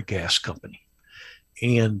centric. They were a gas company,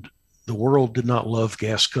 and the world did not love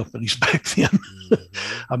gas companies back then.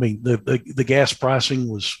 I mean, the gas pricing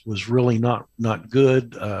was really not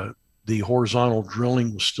good. The horizontal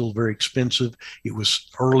drilling was still very expensive. It was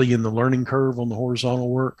early in the learning curve on the horizontal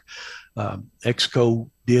work. Exco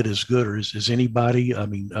did as good as anybody. I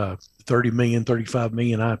mean, 30 million, 35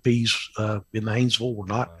 million IPs in the Haynesville were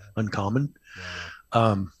not uncommon.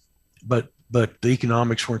 But the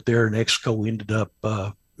economics weren't there, and Exco ended up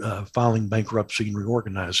filing bankruptcy and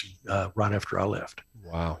reorganizing right after I left.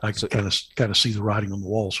 Wow. I could kind of see the writing on the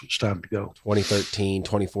wall, so it's time to go. 2013,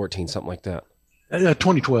 2014, something like that.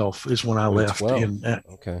 2012 is when I left. And,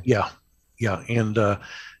 okay. Yeah. And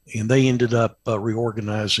they ended up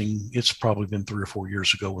reorganizing. It's probably been 3 or 4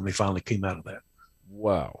 years ago when they finally came out of that.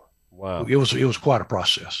 Wow. It was quite a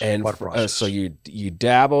process. And so you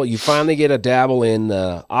dabble. You finally get a dabble in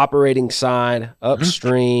the operating side,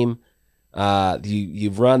 upstream.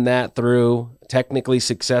 You've run that through. Technically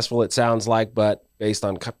successful, it sounds like, but based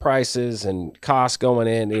on prices and costs going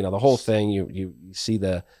in, the whole thing, you see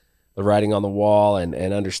the the writing on the wall and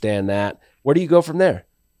understand that. Where do you go from there?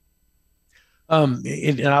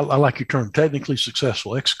 And I like your term, technically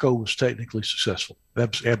successful. Exco was technically successful.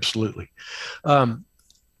 Absolutely. When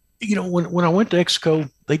I went to Exco,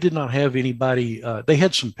 they did not have anybody. They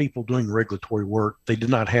had some people doing regulatory work. They did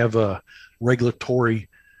not have a regulatory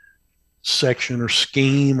section or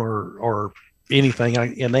scheme or anything.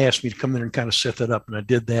 And they asked me to come in and kind of set that up, and I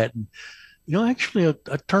did that. And actually,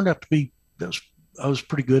 I turned out to be I was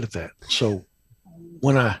pretty good at that. So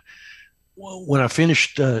when I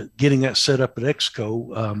finished getting that set up at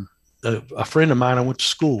Exco, a friend of mine I went to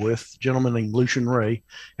school with, a gentleman named Lucian Ray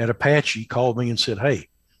at Apache, called me and said, "Hey,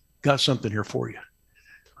 got something here for you."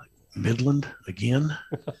 Midland again?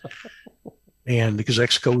 And because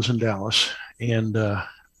Exco was in Dallas, and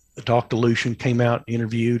talked to Lucian, came out,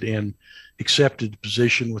 interviewed, and accepted the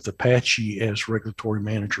position with Apache as regulatory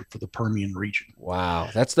manager for the Permian region. Wow,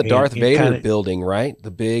 that's the Darth Vader building, right? The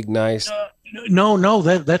big, nice. No,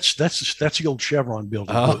 that's the old Chevron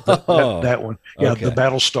building. That one, yeah, okay. The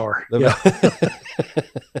Battle Star.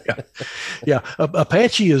 Yeah.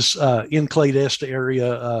 Apache is in Claytesta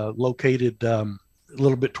area, located a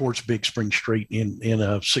little bit towards Big Spring Street in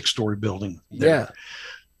a 6-story building. There. Yeah,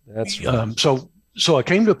 that's right. So I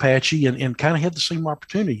came to Apache and kind of had the same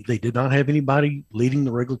opportunity. They did not have anybody leading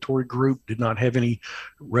the regulatory group, did not have any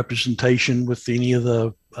representation with any of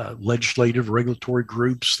the legislative regulatory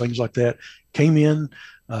groups, things like that. Came in,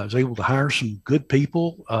 was able to hire some good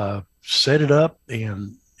people, set it up,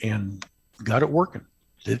 and got it working.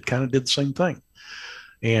 Did the same thing.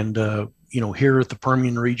 And, here at the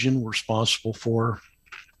Permian region, we're responsible for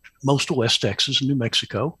most of West Texas and New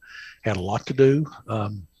Mexico. Had a lot to do.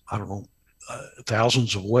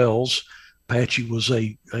 Thousands of wells. Apache was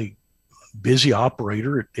a busy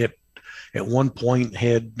operator. At one point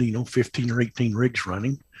had 15 or 18 rigs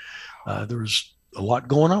running. There was a lot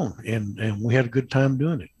going on, and we had a good time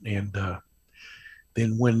doing it. And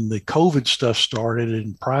then when the COVID stuff started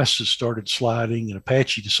and prices started sliding and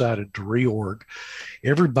Apache decided to reorg,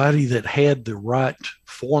 everybody that had the right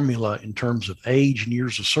formula in terms of age and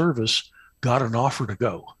years of service got an offer to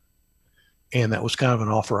go. And that was kind of an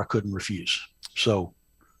offer I couldn't refuse. So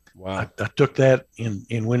wow. I took that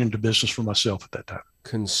and went into business for myself at that time.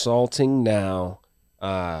 Consulting now,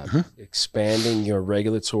 expanding your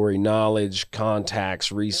regulatory knowledge,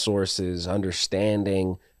 contacts, resources,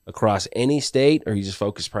 understanding across any state, or you just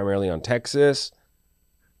focus primarily on Texas?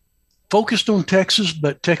 Focused on Texas,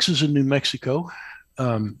 but Texas and New Mexico.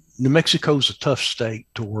 New Mexico is a tough state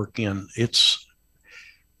to work in. It's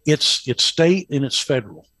state and it's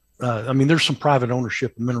federal. There's some private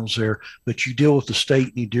ownership of minerals there, but you deal with the state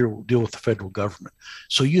and you deal with the federal government.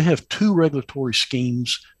 So you have two regulatory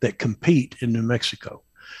schemes that compete in New Mexico.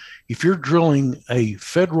 If you're drilling a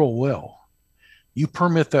federal well, you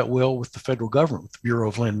permit that well with the federal government, with the Bureau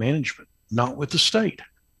of Land Management, not with the state.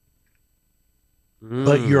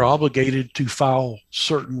 But you're obligated to file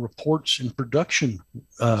certain reports and production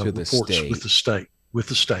reports with the state. With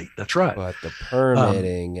the state, that's right. But the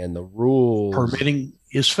permitting and the rules. Permitting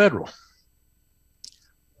is federal.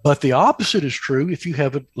 But the opposite is true if you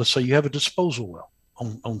have let's say you have a disposal well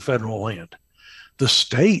on federal land. The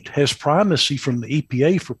state has primacy from the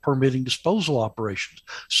EPA for permitting disposal operations.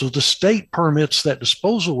 So the state permits that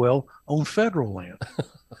disposal well on federal land.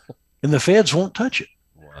 And the feds won't touch it.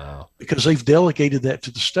 Wow. Because they've delegated that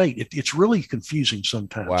to the state. It's really confusing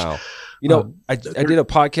sometimes. Wow. I did a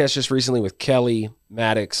podcast just recently with Kelly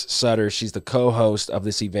Maddox Sutter. She's the co-host of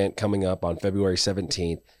this event coming up on February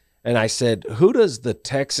 17th. And I said, who does the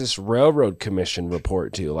Texas Railroad Commission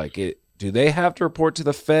report to? Do they have to report to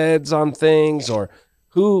the feds on things, or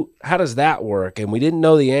how does that work? And we didn't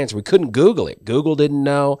know the answer. We couldn't Google it. Google didn't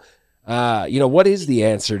know. What is the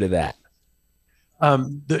answer to that?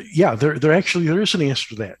 There is an answer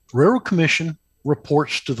to that. Railroad Commission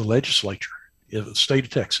reports to the legislature of the state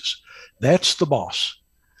of Texas. That's the boss.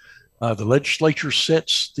 The legislature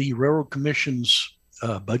sets the Railroad Commission's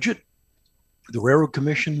budget. The Railroad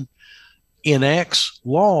Commission enacts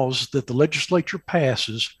laws that the legislature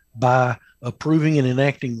passes by approving and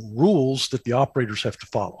enacting rules that the operators have to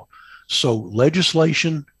follow. So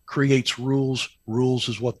legislation creates rules. Rules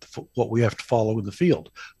is what we have to follow in the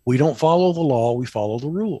field. We don't follow the law, we follow the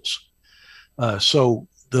rules. So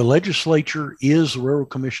the legislature is the Railroad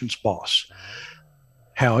Commission's boss.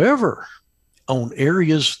 However, on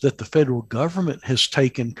areas that the federal government has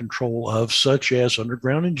taken control of, such as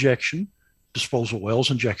underground injection, disposal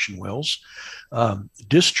wells, injection wells,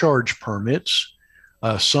 discharge permits,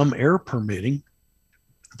 some air permitting,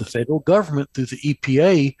 the federal government through the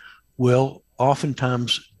EPA will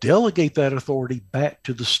oftentimes delegate that authority back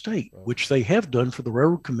to the state, which they have done for the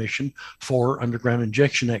Railroad Commission for underground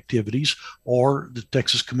injection activities, or the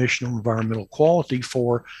Texas Commission on Environmental Quality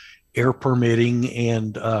for air permitting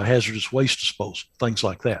and hazardous waste disposal, things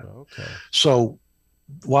like that. Okay. So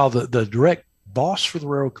while the direct boss for the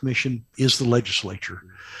Railroad Commission is the legislature,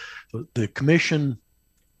 the commission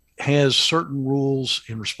has certain rules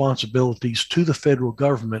and responsibilities to the federal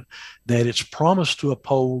government that it's promised to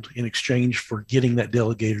uphold in exchange for getting that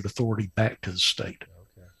delegated authority back to the state.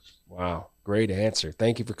 Okay. Wow. Great answer.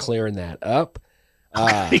 Thank you for clearing that up.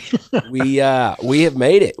 Okay. We have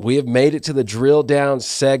made it. We have made it to the drill down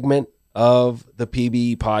segment of the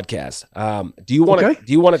PBE podcast. Do you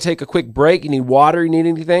want to take a quick break? You need water? You need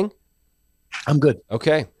anything? I'm good.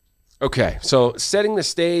 Okay, so setting the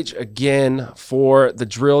stage again for the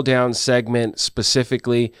drill down segment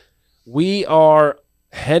specifically, we are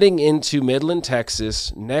heading into Midland,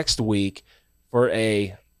 Texas next week for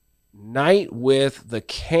a night with the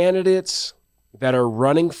candidates that are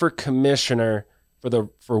running for commissioner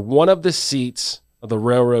for one of the seats of the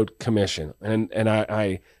Railroad Commission. And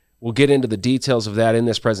I will get into the details of that in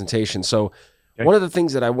this presentation. So One of the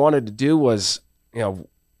things that I wanted to do was,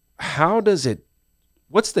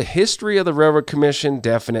 what's the history of the Railroad Commission?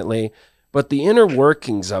 Definitely. But the inner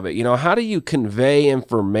workings of it, how do you convey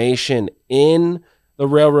information in the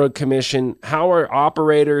Railroad Commission? How are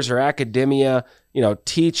operators or academia,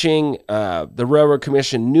 teaching the Railroad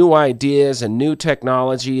Commission new ideas and new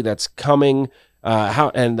technology that's coming?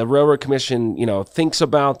 And the Railroad Commission, thinks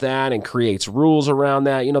about that and creates rules around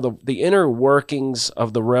that. The inner workings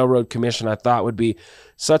of the Railroad Commission, I thought would be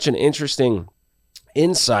such an interesting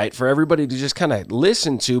insight for everybody to just kind of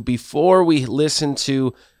listen to before we listen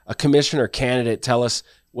to a commissioner candidate tell us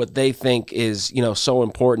what they think is, so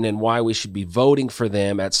important and why we should be voting for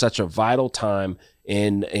them at such a vital time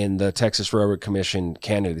in the Texas Railroad Commission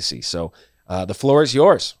candidacy. So the floor is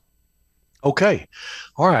yours. Okay.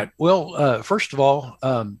 All right. Well, first of all,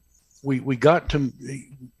 we got to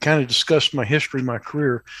kind of discuss my history, my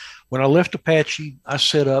career. When I left Apache, I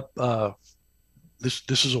set up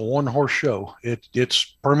this is a one-horse show.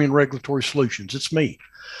 It's Permian Regulatory Solutions. It's me.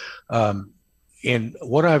 And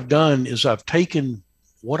what I've done is I've taken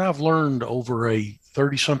what I've learned over a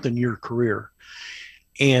 30-something year career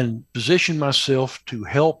and positioned myself to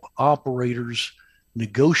help operators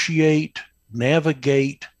negotiate,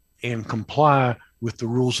 navigate, and comply with the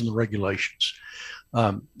rules and the regulations.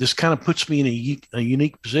 This kind of puts me in a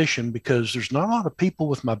unique position because there's not a lot of people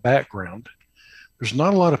with my background. There's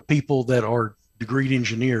not a lot of people that are degreed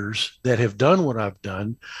engineers that have done what I've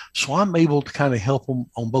done. So I'm able to kind of help them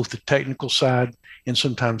on both the technical side and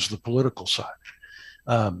sometimes the political side.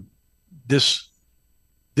 This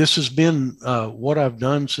has been what I've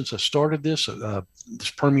done since I started this.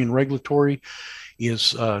 This Permian Regulatory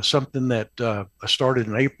is something that I started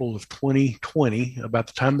in April of 2020, about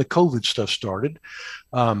the time the COVID stuff started.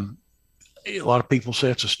 A lot of people say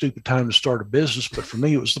it's a stupid time to start a business, but for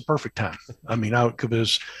me, it was the perfect time. I mean,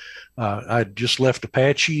 because I just left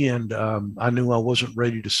Apache and I knew I wasn't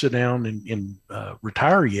ready to sit down and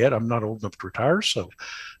retire yet. I'm not old enough to retire. So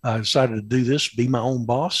I decided to do this, be my own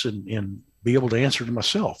boss and be able to answer to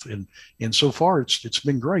myself. And so far it's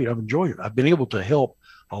been great. I've enjoyed it. I've been able to help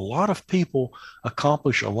a lot of people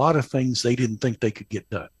accomplish a lot of things they didn't think they could get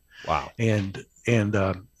done. Wow. And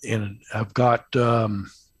I've got,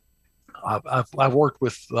 I've worked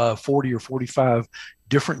with 40 or 45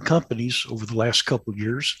 different companies over the last couple of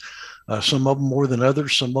years. Some of them more than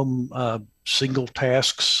others, some of them single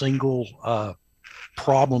tasks, single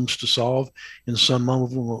problems to solve, and some of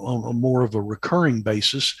them on a more of a recurring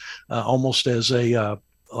basis, almost as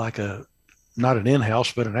not an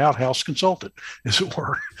in-house, but an out-house consultant, as it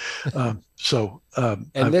were. I've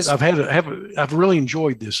really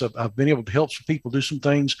enjoyed this. I've been able to help some people do some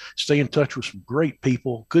things, stay in touch with some great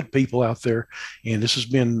people, good people out there. And this has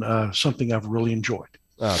been something I've really enjoyed.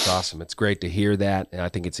 Oh, it's awesome. It's great to hear that. And I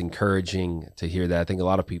think it's encouraging to hear that. I think a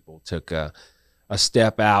lot of people took a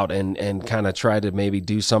step out and kind of tried to maybe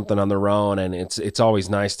do something on their own. And it's always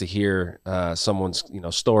nice to hear someone's,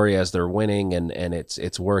 story as they're winning and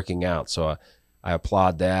it's working out. So I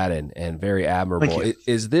applaud that and very admirable.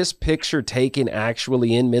 Is this picture taken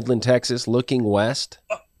actually in Midland, Texas, looking west?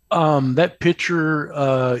 That picture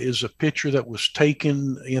is a picture that was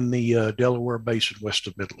taken in the Delaware Basin west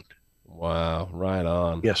of Midland. Wow. Right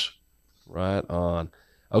on. Yes. Right on.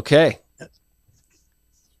 Okay.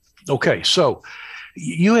 Okay. So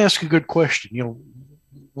you ask a good question.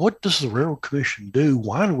 What does the Railroad Commission do?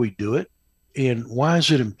 Why do we do it? And why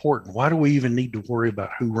is it important? Why do we even need to worry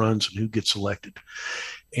about who runs and who gets elected?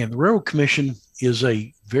 And the Railroad Commission is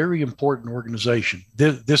a very important organization.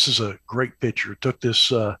 This is a great picture. It took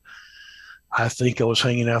this, I think I was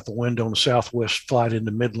hanging out the window on the Southwest flight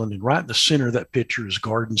into Midland, and right in the center of that picture is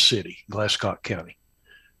Garden City, Glasscock County.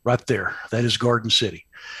 Right there, that is Garden City.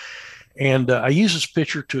 And I use this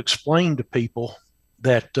picture to explain to people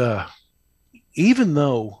that even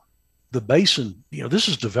though the basin, this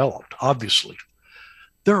is developed, obviously,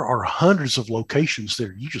 there are hundreds of locations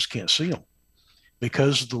there. You just can't see them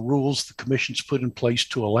because of the rules the commission's put in place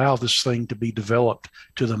to allow this thing to be developed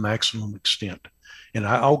to the maximum extent. And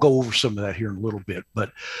I'll go over some of that here in a little bit,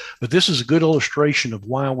 but this is a good illustration of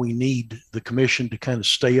why we need the commission to kind of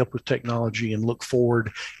stay up with technology and look forward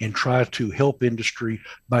and try to help industry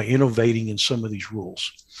by innovating in some of these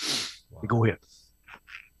rules. Wow. Go ahead.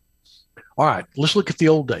 All right, let's look at the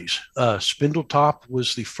old days. Spindletop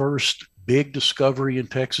was the first big discovery in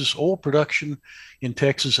Texas. Oil production in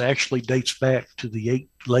Texas actually dates back to the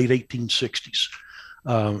late 1860s.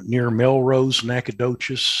 Near Melrose,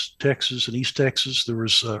 Nacogdoches, Texas, and East Texas, there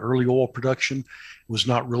was early oil production. It was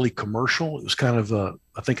not really commercial. It was kind of,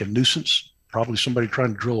 I think, a nuisance, probably somebody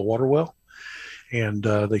trying to drill a water well, and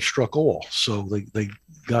they struck oil. So they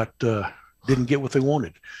got didn't get what they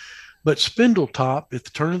wanted. But Spindletop, at the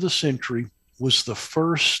turn of the century, was the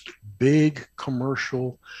first big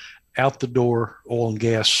commercial out-the-door oil and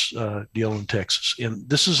gas deal in Texas. And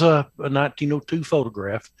this is a 1902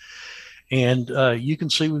 photograph. And you can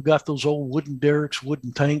see we've got those old wooden derricks,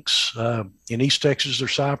 wooden tanks. In East Texas, they're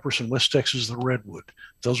cypress, and West Texas, they're redwood.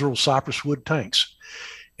 Those are old cypress wood tanks.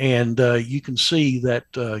 And you can see that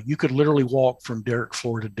you could literally walk from derrick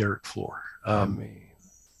floor to derrick floor.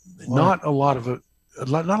 Not a lot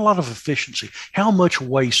of efficiency. How much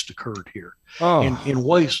waste occurred here? Oh. And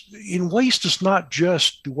waste is not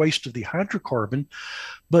just the waste of the hydrocarbon,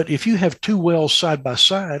 but if you have two wells side by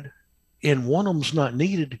side, and one of them's not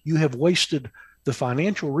needed, you have wasted the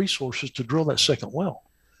financial resources to drill that second well.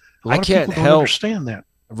 I can't help understand that.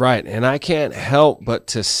 Right. And I can't help but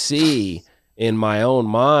to see in my own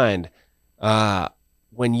mind,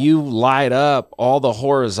 when you light up all the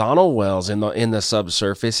horizontal wells in the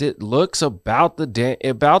subsurface, it looks about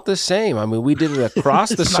the same. I mean, we did it across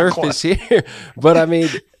the surface here, but I mean,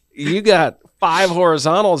 you got 5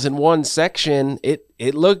 horizontals in one section.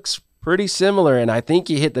 It looks pretty similar, and I think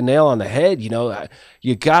you hit the nail on the head.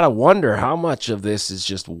 You got to wonder how much of this is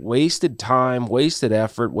just wasted time, wasted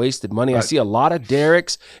effort, wasted money. Right. I see a lot of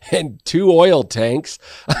derricks and 2 oil tanks.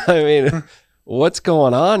 I mean, what's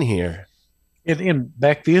going on here? And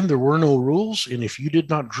back then, there were no rules, and if you did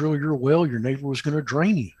not drill your well, your neighbor was going to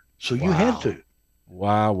drain you. So you had to.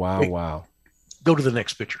 Wow. Go to the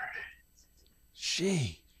next picture.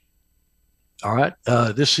 Gee. All right.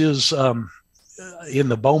 This is in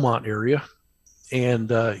the Beaumont area,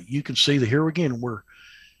 and you can see that here again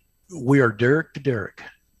we are derrick to derrick.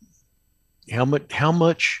 How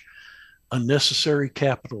much unnecessary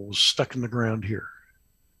capital was stuck in the ground here?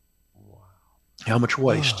 Wow. How much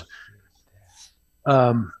waste?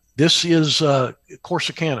 This is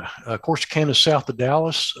Corsicana. Corsicana, south of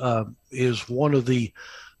Dallas, is one of the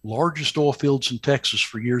largest oil fields in Texas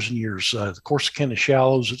for years and years. The Corsicana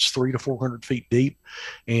Shallows, it's 300 to 400 feet deep,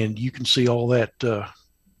 and you can see all that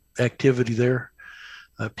activity there.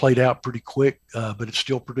 Played out pretty quick, but it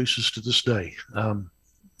still produces to this day.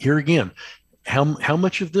 Here again, how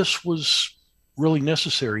much of this was really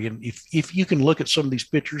necessary? And if you can look at some of these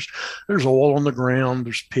pictures, there's oil on the ground,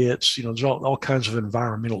 there's pits, there's all kinds of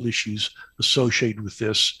environmental issues associated with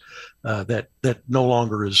this that no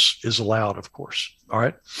longer is allowed, of course. All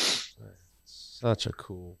right. Such a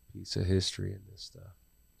cool piece of history in this stuff.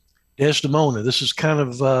 Desdemona, this is kind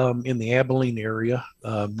of in the Abilene area,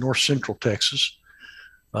 north central Texas.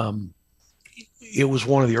 It was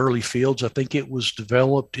one of the early fields. I think it was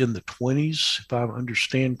developed in the 20s, if I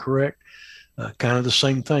understand correct. Kind of the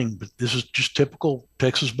same thing, but this is just typical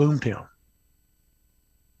Texas boomtown.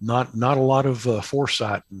 Not a lot of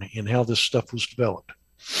foresight in how this stuff was developed.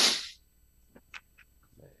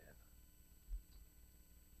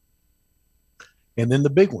 And then the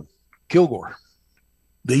big one, Kilgore,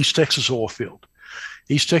 the East Texas oil field.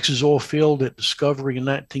 East Texas oil field at discovery in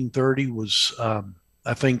 1930 was,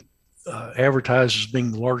 I think, advertised as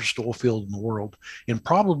being the largest oil field in the world, and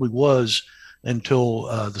probably was until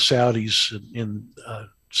the Saudis and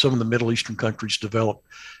some of the Middle Eastern countries developed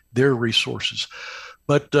their resources.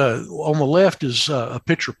 But on the left is a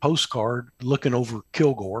picture postcard looking over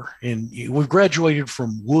Kilgore, and we've graduated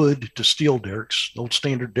from wood to steel derricks, old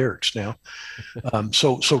standard derricks now.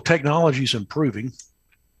 So technology is improving.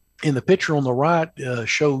 And the picture on the right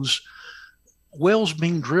shows wells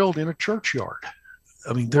being drilled in a churchyard.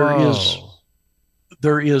 I mean, there is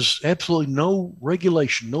There is absolutely no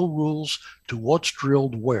regulation, no rules to what's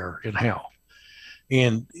drilled where and how.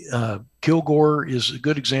 And Kilgore is a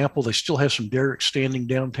good example. They still have some derricks standing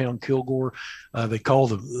downtown Kilgore. They call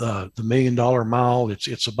the $1 Million Mile.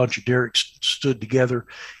 It's a bunch of derricks stood together,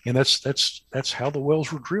 and that's how the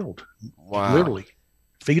wells were drilled. Wow. Literally,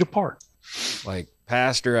 feet apart. Like,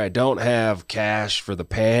 Pastor, I don't have cash for the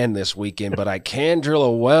pan this weekend, but I can drill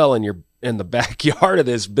a well in the backyard of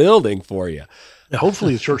this building for you. Now,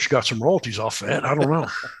 hopefully, the church got some royalties off that. I don't know.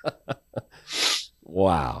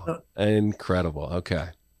 Wow. Incredible. Okay.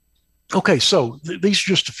 Okay. So these are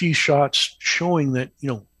just a few shots showing that,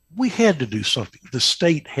 we had to do something. The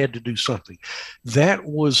state had to do something. That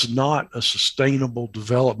was not a sustainable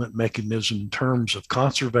development mechanism in terms of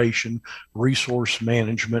conservation, resource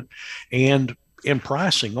management, and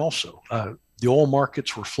pricing also. The oil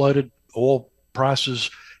markets were flooded. Oil prices,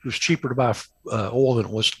 it was cheaper to buy oil than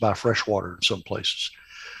it was to buy fresh water in some places.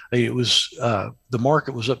 It was, the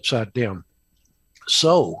market was upside down.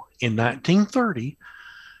 So in 1930,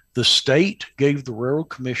 the state gave the Railroad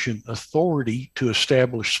Commission authority to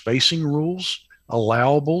establish spacing rules,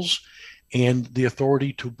 allowables, and the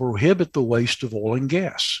authority to prohibit the waste of oil and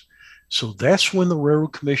gas. So that's when the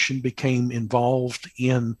Railroad Commission became involved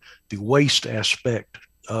in the waste aspect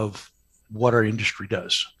of what our industry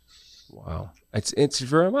does. Wow. It's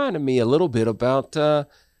reminding me a little bit about,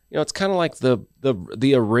 it's kind of like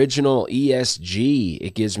the original ESG.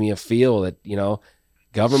 It gives me a feel that,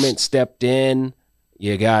 government stepped in,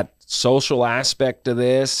 you got social aspect to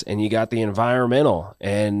this, and you got the environmental,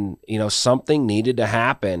 and, something needed to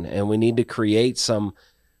happen, and we need to create some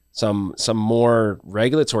more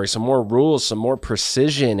regulatory, some more rules, some more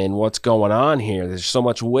precision in what's going on here. There's so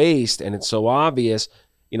much waste, and it's so obvious,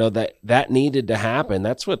 that needed to happen.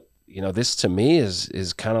 That's what, this to me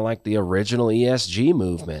is kind of like the original ESG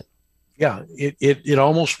movement. Yeah, it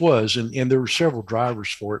almost was, and there were several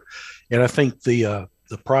drivers for it, and I think the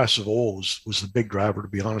price of oil was the big driver. To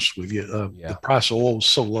be honest with you, The price of oil was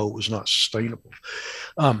so low it was not sustainable.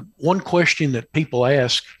 One question that people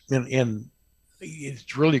ask, and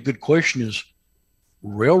it's really a good question, is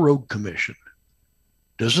Railroad Commission.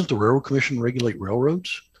 Doesn't the Railroad Commission regulate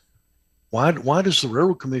railroads? Why does the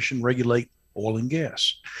Railroad Commission regulate oil and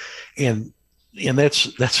gas? And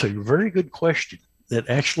that's a very good question that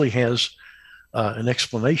actually has an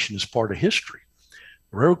explanation as part of history.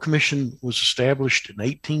 The Railroad Commission was established in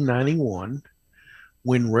 1891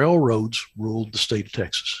 when railroads ruled the state of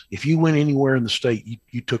Texas. If you went anywhere in the state,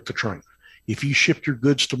 you took the train. If you shipped your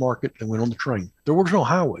goods to market, they went on the train. There were no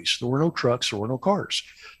highways. There were no trucks. There were no cars.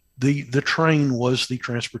 The train was the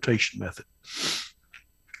transportation method.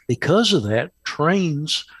 Because of that,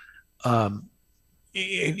 trains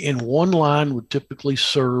in one line would typically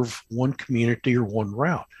serve one community or one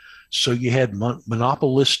route. So you had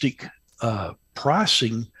monopolistic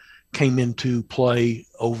pricing came into play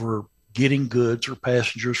over getting goods or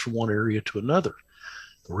passengers from one area to another.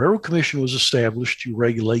 The Railroad Commission was established to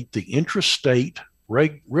regulate the intrastate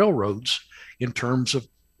railroads in terms of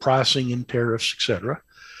pricing and tariffs, etc.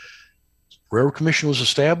 Railroad Commission was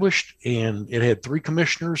established, and it had 3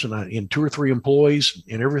 commissioners and 2 or 3 employees,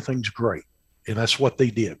 and everything's great. And that's what they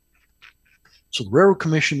did. So the Railroad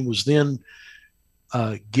Commission was then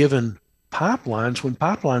given pipelines when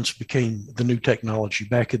pipelines became the new technology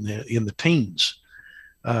back in the teens.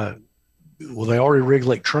 Well, they already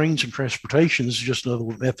regulate trains and transportation. This is just another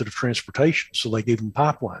method of transportation. So they gave them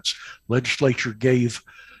pipelines. Legislature gave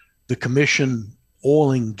the commission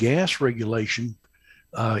oil and gas regulation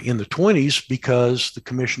in the 20s because the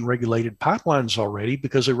commission regulated pipelines already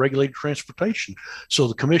because they regulated transportation. So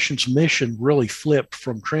the commission's mission really flipped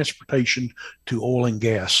from transportation to oil and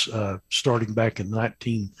gas starting back in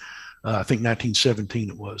I think 1917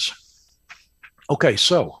 it was. Okay,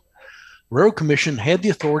 so Railroad Commission had the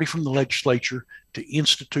authority from the legislature to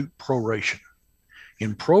institute proration.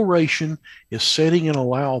 And proration is setting an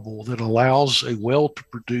allowable that allows a well to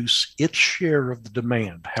produce its share of the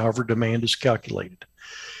demand, however demand is calculated.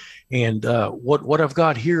 And what I've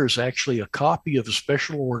got here is actually a copy of a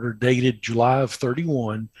special order dated July of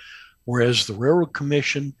 31, whereas the Railroad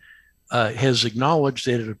Commission has acknowledged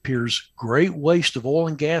that it appears great waste of oil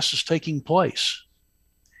and gas is taking place,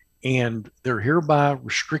 and they're hereby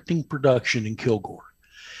restricting production in Kilgore.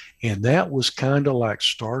 And that was kind of like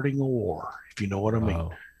starting a war, if you know what I mean.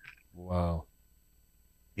 Wow.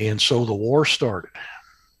 And so the war started.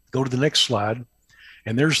 Go to the next slide.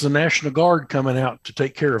 And there's the National Guard coming out to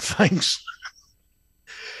take care of things.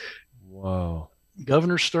 Wow.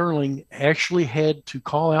 Governor Sterling actually had to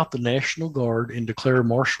call out the National Guard and declare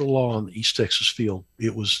martial law on the East Texas field.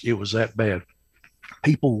 It was that bad.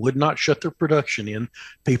 People would not shut their production in.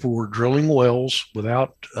 People were drilling wells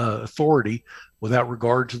without authority, without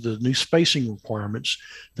regard to the new spacing requirements.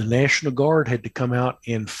 The National Guard had to come out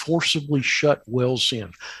and forcibly shut wells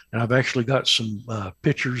in. And I've actually got some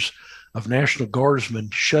pictures of National Guardsmen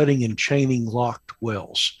shutting and chaining locked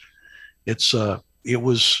wells. It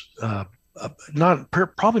was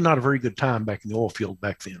probably not a very good time back in the oil field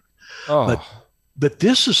back then. Oh. But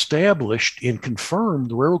this established and confirmed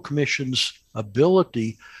the Railroad Commission's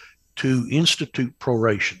ability to institute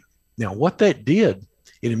proration. Now, what that did,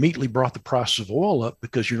 it immediately brought the price of oil up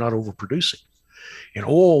because you're not overproducing. And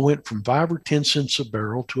oil went from 5 or 10 cents a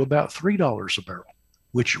barrel to about $3 a barrel,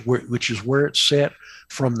 which is where it sat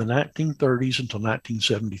from the 1930s until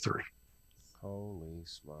 1973. Holy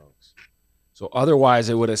smokes. So otherwise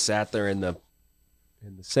it would have sat there in the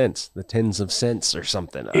cents, the tens of cents or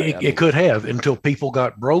something. It could have, until people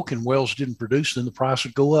got broke and wells didn't produce, then the price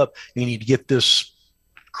would go up and you'd get this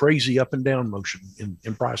crazy up and down motion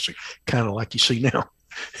in pricing, kind of like you see now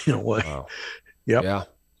in a way. Wow. Yep. Yeah.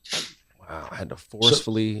 Wow. I had to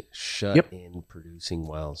forcefully shut in producing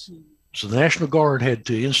wells. So the National Guard had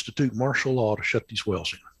to institute martial law to shut these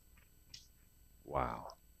wells in. Wow.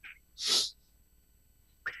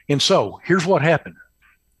 And so here's what happened.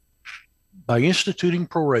 By instituting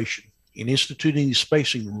proration and instituting these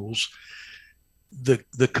spacing rules,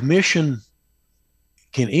 the commission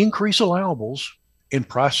can increase allowables and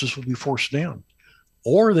prices will be forced down.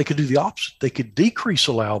 Or they could do the opposite. They could decrease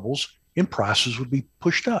allowables and prices would be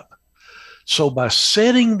pushed up. So by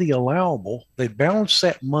setting the allowable, they balance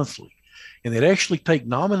that monthly. And they'd actually take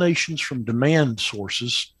nominations from demand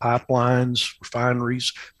sources, pipelines,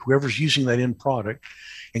 refineries, whoever's using that end product,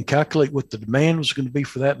 and calculate what the demand was going to be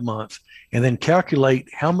for that month, and then calculate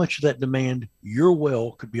how much of that demand your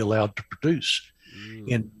well could be allowed to produce.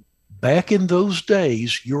 And back in those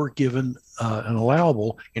days, you were given an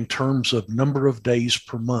allowable in terms of number of days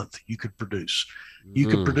per month you could produce. You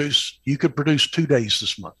could produce 2 days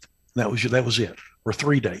this month. That was it, or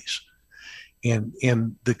 3 days.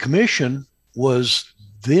 And the commission was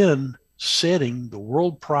then setting the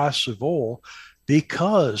world price of oil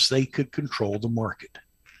because they could control the market.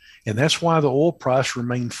 And that's why the oil price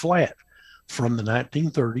remained flat from the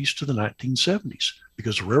 1930s to the 1970s,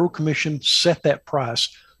 because the Railroad Commission set that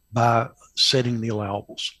price by setting the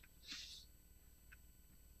allowables.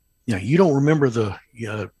 Now, you don't remember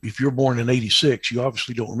if you're born in 86, you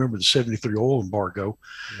obviously don't remember the 73 oil embargo,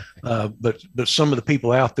 but some of the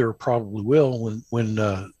people out there probably will. When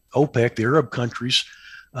OPEC, the Arab countries,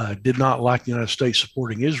 did not like the United States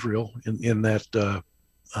supporting Israel in that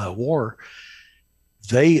war,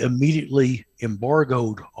 they immediately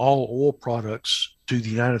embargoed all oil products to the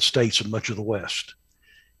United States and much of the West.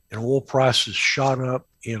 And oil prices shot up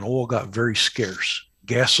and oil got very scarce.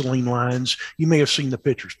 Gasoline lines, you may have seen the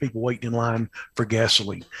pictures, people waiting in line for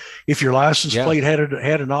gasoline. If your license plate had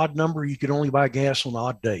an odd number, you could only buy gas on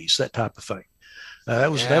odd days, that type of thing.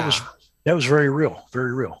 That was very real,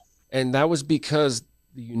 very real. And that was because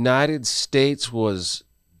the United States was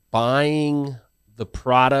buying the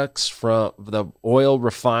products from the oil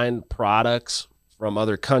refined products from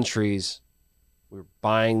other countries. We're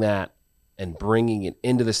buying that and bringing it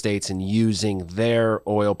into the States and using their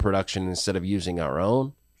oil production instead of using our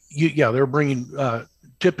own. They're bringing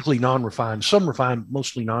typically non-refined, some refined,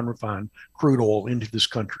 mostly non-refined crude oil into this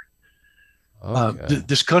country. Okay.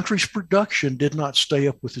 This country's production did not stay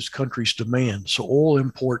up with this country's demand, so oil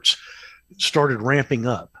imports started ramping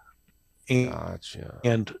up,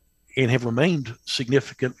 and have remained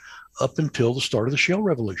significant up until the start of the shale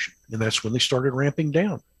revolution, and that's when they started ramping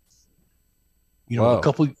down. Whoa.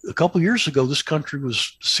 a couple years ago, this country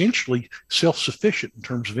was essentially self-sufficient in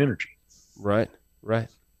terms of energy. Right.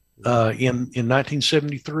 In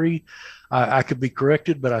 1973, I could be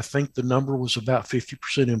corrected, but I think the number was about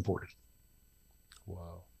 50% imported.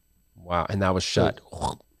 Wow. And that was shut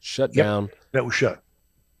down. That was shut.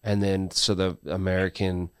 And then, so the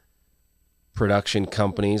American production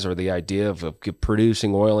companies, or the idea of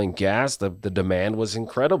producing oil and gas, the demand was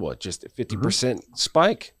incredible. It just a 50%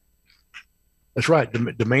 spike. That's right.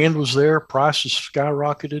 Demand was there. Prices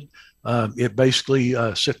skyrocketed. It basically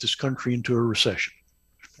set this country into a recession.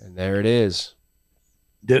 And there it is.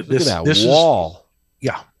 Look at that wall.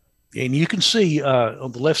 And you can see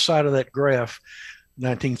on the left side of that graph,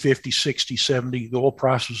 1950, 60, 70, the oil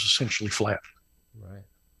price was essentially flat. Right.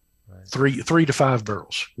 $3 to $5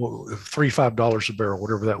 barrels, $5 a barrel,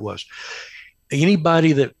 whatever that was.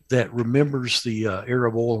 Anybody that remembers the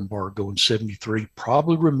Arab oil embargo in 73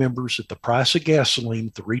 probably remembers that the price of gasoline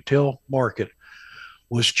at the retail market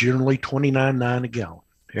was generally $29.9 a gallon.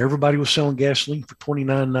 Everybody was selling gasoline for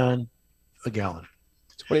 $29.9 a gallon.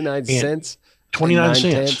 29 and cents. 29 9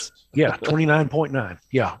 cents. tenths. Yeah, 29.9.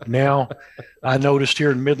 Yeah. Now I noticed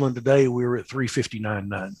here in Midland today we were at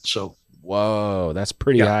 359.9. So Whoa, that's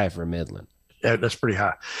pretty yeah, high for Midland. that's pretty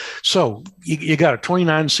high. So you got a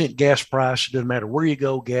 29-cent gas price. It doesn't matter where you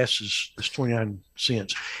go, gas is 29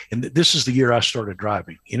 cents. And this is the year I started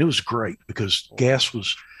driving, and it was great because gas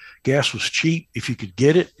was cheap. If you could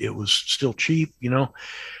get it, it was still cheap,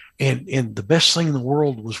 And the best thing in the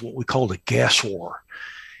world was what we called a gas war.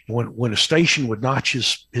 When a station would notch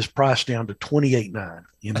his price down to 28.9,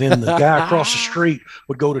 and then the guy across the street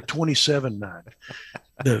would go to 27.9.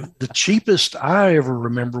 The cheapest I ever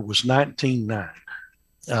remember was 19.9.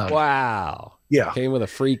 Wow. Yeah, Came with a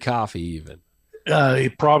free coffee even.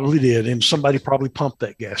 it probably did, and somebody probably pumped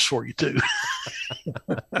that gas for you too.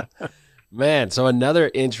 Man, so another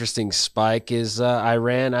interesting spike is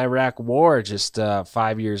Iran-Iraq war just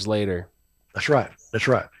 5 years later. That's right. That's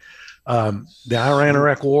right. The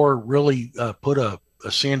Iran-Iraq war really put a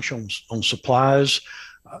cinch on supplies.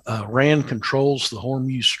 Iran controls the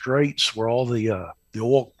Hormuz Straits, where all the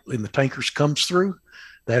oil in the tankers comes through.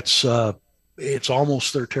 That's it's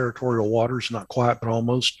almost their territorial waters, not quite, but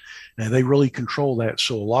almost. And they really control that.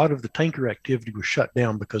 So a lot of the tanker activity was shut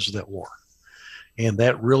down because of that war, and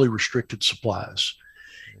that really restricted supplies.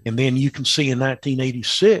 And then you can see in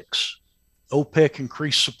 1986. OPEC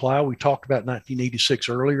increased supply. We talked about 1986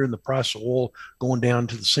 earlier, and the price of oil going down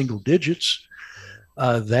to the single digits.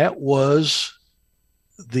 That was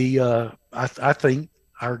I think,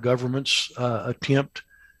 our government's attempt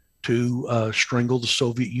to strangle the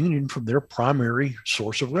Soviet Union from their primary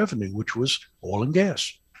source of revenue, which was oil and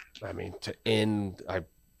gas. I mean, to end, I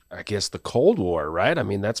guess, the Cold War, right? I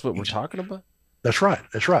mean, that's what we're talking about. That's right.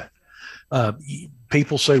 That's right.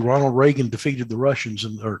 People say Ronald Reagan defeated the Russians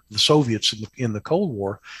or the Soviets in the Cold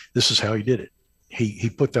War. This is how he did it.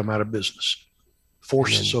 He put them out of business,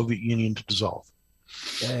 forced the Soviet Union to dissolve.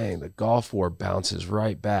 Dang, the Gulf War bounces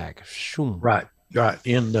right back. Shoom. Right.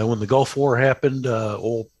 And when the Gulf War happened,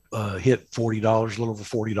 oil hit $40, a little over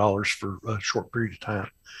 $40 for a short period of time.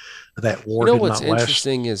 That war did not last. What's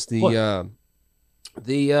interesting is the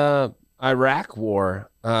Iraq War,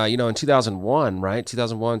 in 2001, right?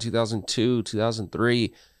 2001, 2002,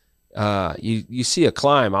 2003, you see a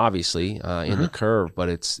climb, obviously, in the curve, but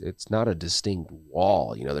it's not a distinct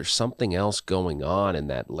wall. There's something else going on in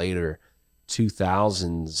that later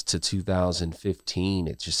 2000s to 2015.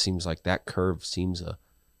 It just seems like that curve seems a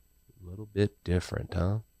little bit different,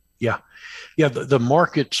 huh? Yeah. The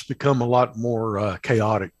market's become a lot more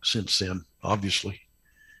chaotic since then, obviously.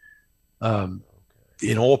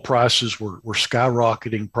 Oil prices were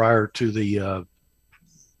skyrocketing prior to the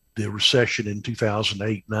recession in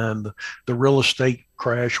 2008-9, the real estate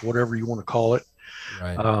crash, whatever you want to call it.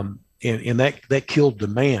 Right. And that killed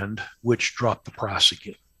demand, which dropped the price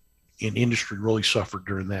again. And industry really suffered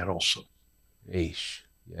during that also. Eesh.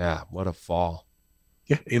 Yeah, what a fall.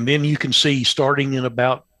 Yeah, and then you can see starting in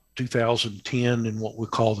about 2010 and what we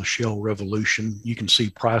call the shale revolution, you can see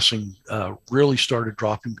pricing really started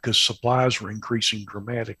dropping because supplies were increasing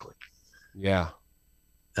dramatically. Yeah.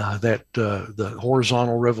 The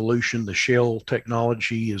horizontal revolution, the shale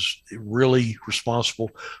technology is really responsible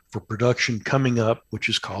for production coming up, which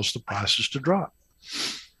has caused the prices to drop.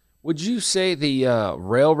 Would you say the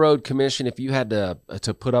Railroad Commission, if you had to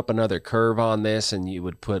put up another curve on this, and you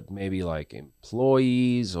would put maybe like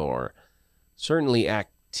employees or certainly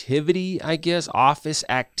activity, I guess, office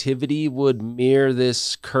activity would mirror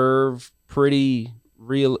this curve pretty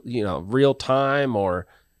real time, or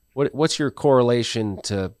what's your correlation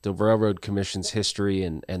to the Railroad Commission's history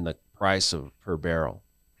and the price per barrel?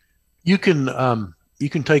 You can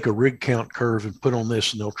take a rig count curve and put on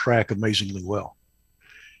this, and they'll track amazingly well.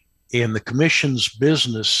 And the commission's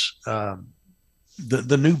business,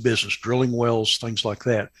 the new business, drilling wells, things like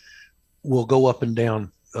that, will go up and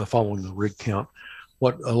down following the rig count.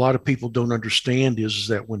 What a lot of people don't understand is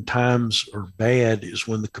that when times are bad is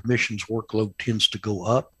when the commission's workload tends to go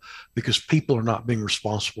up, because people are not being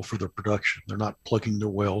responsible for their production. They're not plugging their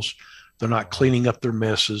wells. They're not cleaning up their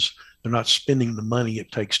messes. They're not spending the money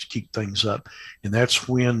it takes to keep things up. And that's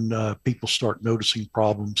when people start noticing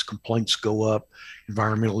problems, complaints go up,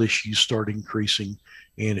 environmental issues start increasing,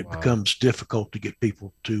 and it becomes difficult to get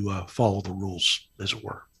people to follow the rules, as it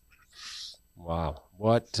were. Wow.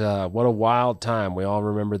 What a wild time. We all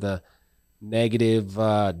remember the negative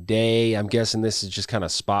day. I'm guessing this is just kind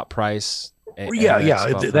of spot price.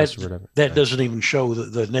 That doesn't even show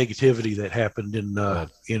the negativity that happened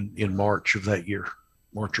in March of that year,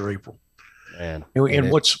 March or April. Man.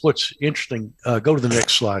 And what's interesting, go to the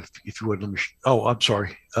next slide if you would. I'm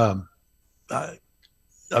sorry.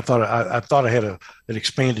 I thought I had an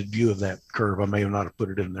expanded view of that curve. I may have not have put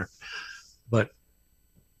it in there, but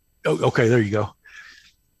okay, there you go.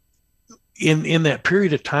 In that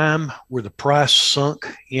period of time where the price sunk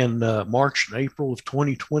in March and April of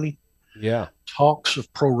 2020, Yeah. talks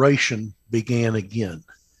of proration began again.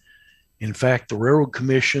 In fact, the Railroad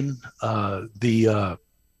Commission, the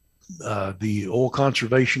Oil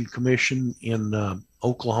Conservation Commission in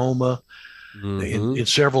Oklahoma, in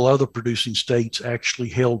several other producing states actually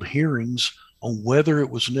held hearings on whether it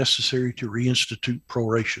was necessary to reinstitute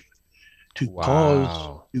proration to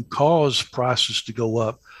cause prices to go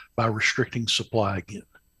up by restricting supply again.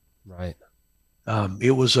 Right.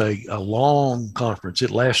 It was a long conference.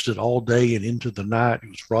 It lasted all day and into the night. It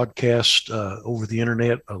was broadcast over the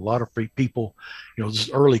internet. A lot of people, this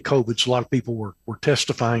is early COVID, so a lot of people were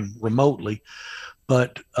testifying remotely.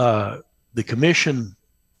 But the commission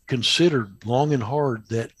considered long and hard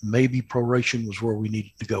that maybe proration was where we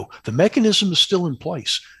needed to go. The mechanism is still in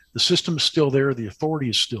place. The system is still there. The authority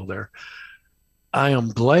is still there. I am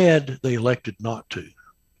glad they elected not to,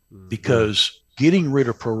 because getting rid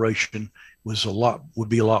of proration would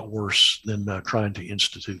be a lot worse than trying to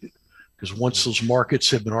institute it. Because once those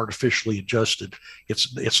markets have been artificially adjusted,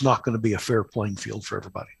 it's not going to be a fair playing field for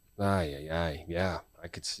everybody. Yeah, I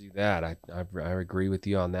could see that. I agree with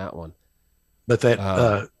you on that one. But that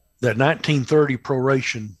 1930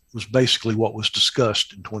 proration was basically what was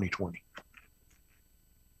discussed in 2020,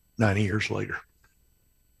 90 years later.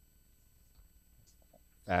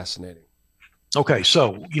 Fascinating. Okay,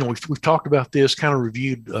 so we've talked about this, kind of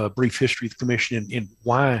reviewed a brief history of the commission, and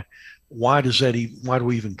why do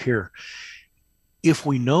we even care? If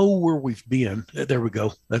we know where we've been, there we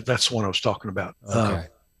go. That's the one I was talking about. Okay.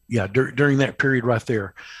 During that period right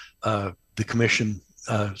there, the commission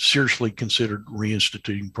seriously considered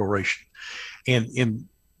reinstituting proration, and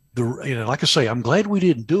like I say, I'm glad we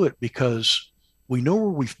didn't do it, because we know where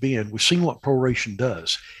we've been. We've seen what proration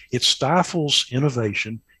does. It stifles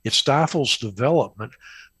innovation. It stifles development,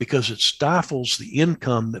 because it stifles the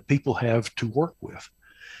income that people have to work with.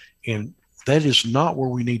 And that is not where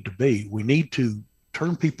we need to be. We need to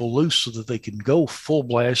turn people loose so that they can go full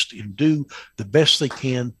blast and do the best they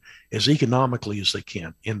can as economically as they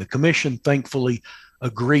can. And the commission thankfully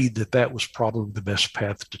agreed that that was probably the best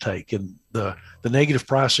path to take. And the negative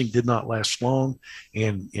pricing did not last long.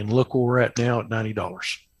 And look where we're at now at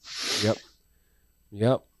 $90.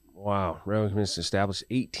 Yep. Wow. Railroad Commission established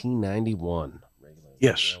 1891.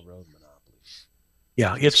 Yes. Railroad monopoly.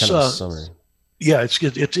 Yeah, it's kind of a summary. Yeah,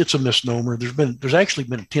 it's a misnomer. There's actually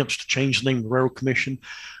been attempts to change the name of the Railroad Commission,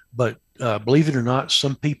 but believe it or not,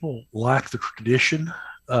 some people like the tradition.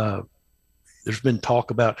 There's been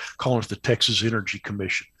talk about calling it the Texas Energy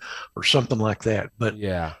Commission or something like that. But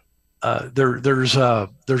yeah, there's a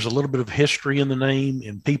little bit of history in the name,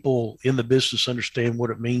 and people in the business understand what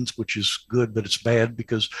it means, which is good, but it's bad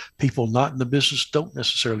because people not in the business don't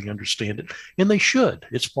necessarily understand it, and they should.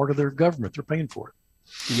 It's part of their government. They're paying for it.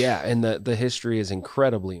 Yeah, and the history is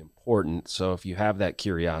incredibly important. So if you have that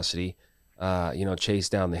curiosity, chase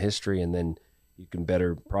down the history, and then you can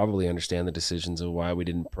better probably understand the decisions of why we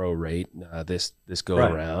didn't prorate this go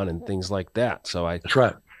around and things like that. So that's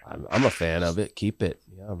right. I'm a fan of it. Keep it.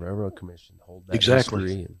 Yeah, Railroad Commission, hold that exactly.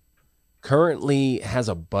 history. And currently has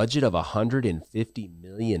a budget of $150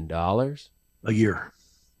 million a year.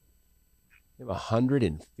 They have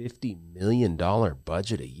 $150 million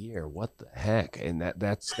budget a year. What the heck? And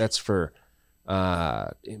that's for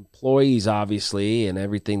employees, obviously, and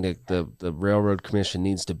everything that the Railroad Commission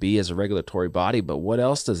needs to be as a regulatory body. But what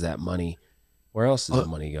else does that money? Where else does that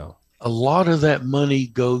money go? A lot of that money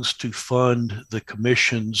goes to fund the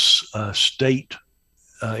commission's state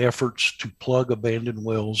efforts to plug abandoned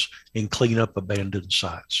wells and clean up abandoned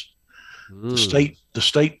sites. The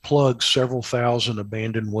state plugs several thousand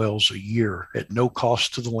abandoned wells a year at no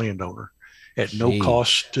cost to the landowner, at no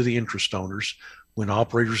cost to the interest owners, when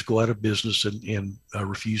operators go out of business and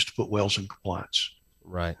refuse to put wells in compliance.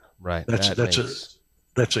 Right.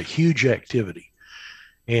 That's a huge activity,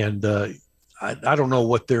 and I don't know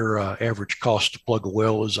what their average cost to plug a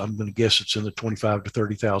well is. I'm going to guess it's in the $25,000 to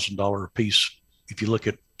 $30,000 a piece if you look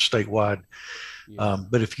at statewide. Yeah.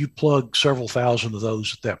 But if you plug several thousand of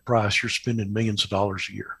those at that price, you're spending millions of dollars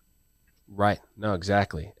a year. Right. No,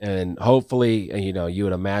 exactly. And hopefully, you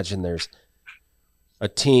would imagine there's a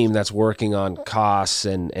team that's working on costs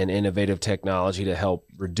and innovative technology to help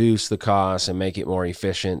reduce the costs and make it more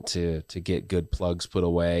efficient to get good plugs put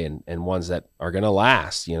away and ones that are going to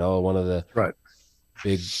last. One of the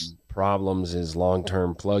big problems is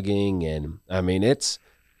long-term plugging. And I mean, it's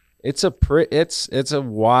It's a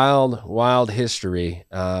wild history,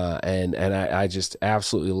 and I just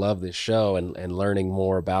absolutely love this show, and learning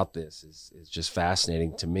more about this is just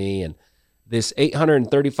fascinating to me. And this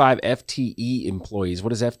 835 FTE employees, what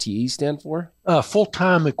does FTE stand for?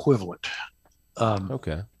 Full-time equivalent.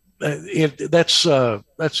 Okay. That's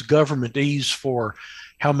governmentese for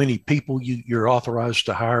how many people you're authorized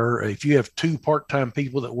to hire. If you have 2 part-time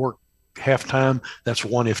people that work half-time, that's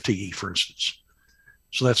 1 FTE, for instance.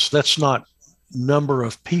 So that's not number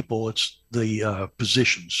of people; it's the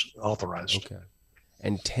positions authorized. Okay.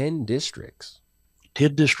 And 10 districts.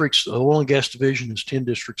 10 districts. The oil and gas division is 10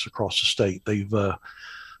 districts across the state. They've a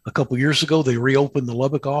couple of years ago they reopened the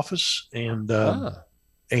Lubbock office, and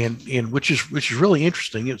which is really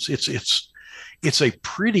interesting. It's a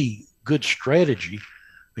pretty good strategy.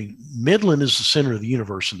 I mean, Midland is the center of the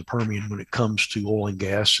universe in the Permian when it comes to oil and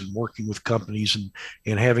gas and working with companies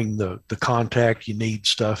and having the contact you need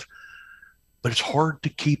stuff. But it's hard to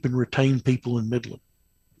keep and retain people in Midland.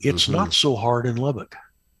 It's not so hard in Lubbock.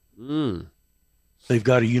 They've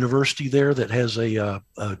got a university there that has a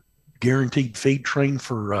guaranteed feed train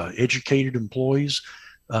for educated employees.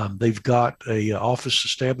 They've got a office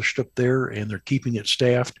established up there, and they're keeping it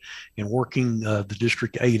staffed and working the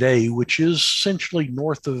District 8A, which is essentially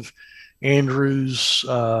north of Andrews,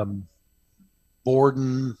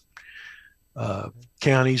 Borden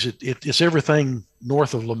counties. It's everything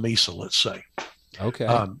north of La Mesa, let's say. Okay.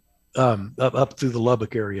 Up through the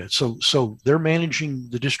Lubbock area. So they're managing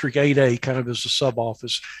the District 8A kind of as a sub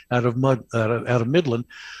office out of Midland.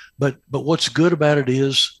 But what's good about it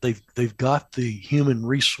is they've got the human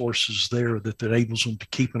resources there that enables them to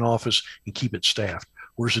keep an office and keep it staffed.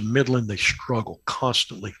 Whereas in Midland, they struggle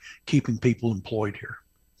constantly keeping people employed here.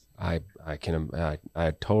 I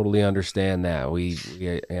totally understand that.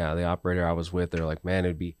 The operator I was with, they're like, man,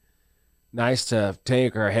 it'd be nice to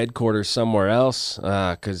take our headquarters somewhere else.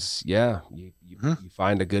 Cause you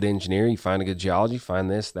find a good engineer, you find a good geology,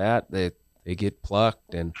 find this, that, they get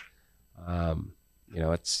plucked. And,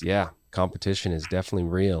 competition is definitely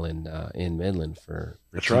real in Midland for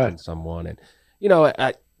keeping someone. And,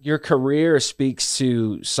 your career speaks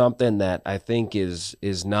to something that I think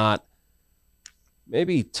is not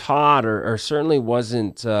maybe taught or certainly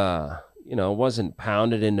wasn't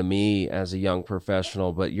pounded into me as a young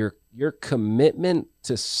professional, but your commitment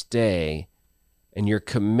to stay and your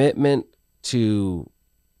commitment to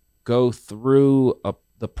go through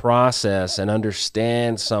the process and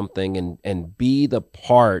understand something and be the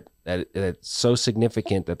part that's so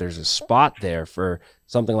significant that there's a spot there for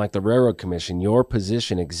something like the Railroad Commission. Your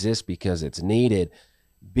position exists because it's needed.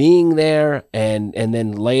 Being there and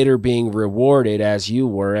then later being rewarded as you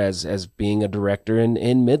were as being a director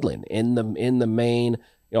in Midland, in the main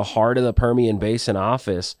heart of the Permian Basin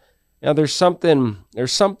office. There's something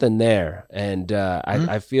there, and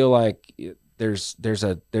I feel like there's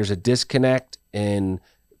a disconnect in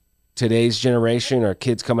today's generation or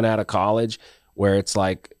kids coming out of college where it's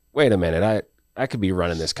like, wait a minute, I could be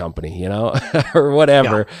running this company, or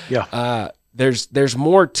whatever. Yeah. There's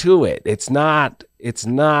more to it. It's not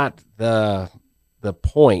the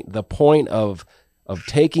point. The point of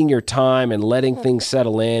taking your time and letting things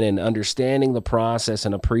settle in and understanding the process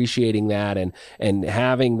and appreciating that and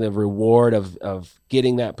having the reward of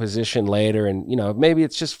getting that position later. And, maybe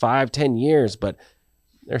it's just 5-10 years, but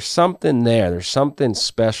there's something there. There's something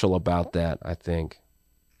special about that, I think.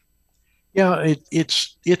 Yeah,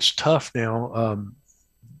 it's tough now.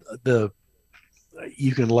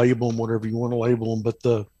 You can label them whatever you want to label them, but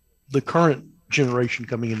the current generation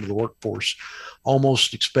coming into the workforce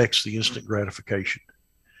almost expects the instant gratification.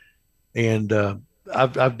 And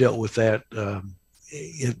I've dealt with that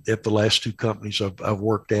at the last 2 companies I've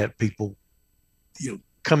worked at. People,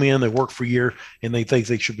 come in, they work for a year, and they think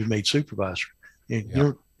they should be made supervisor.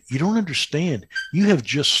 And you don't understand. You have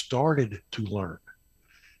just started to learn.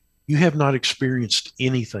 You have not experienced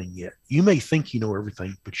anything yet. You may think you know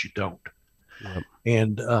everything, but you don't. Yep.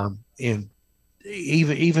 And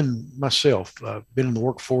even myself, been in the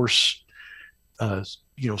workforce,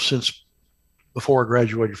 since before I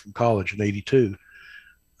graduated from college in '82.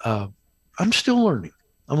 I'm still learning.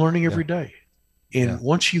 I'm learning every day. And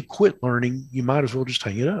once you quit learning, you might as well just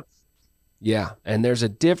hang it up. Yeah, and there's a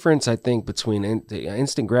difference, I think, between the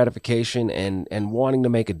instant gratification and wanting to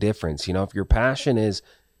make a difference. If your passion is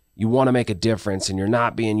you want to make a difference and you're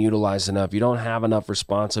not being utilized enough, you don't have enough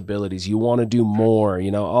responsibilities, you want to do more,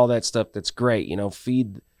 all that stuff, that's great.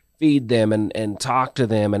 Feed them and talk to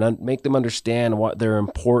them and make them understand what their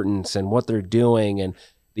importance and what they're doing and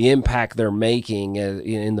the impact they're making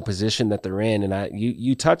in the position that they're in. And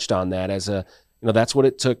you touched on that as a that's what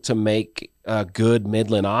it took to make a good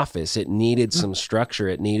Midland office. It needed some structure.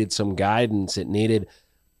 It needed some guidance. It needed,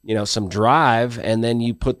 some drive. And then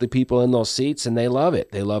you put the people in those seats and they love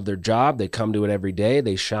it. They love their job. They come to it every day.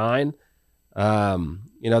 They shine.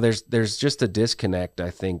 There's just a disconnect, I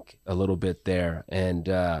think, a little bit there. And,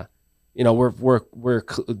 the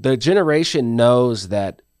generation knows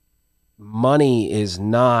that money is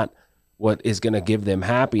not what is going to give them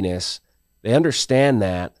happiness. They understand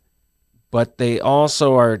that. But they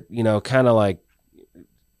also are, kind of like,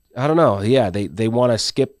 I don't know. Yeah, they want to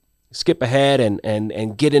skip ahead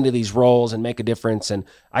and get into these roles and make a difference. And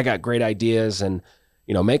I got great ideas and,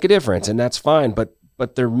 make a difference. And that's fine.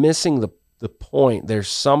 But they're missing the point. There's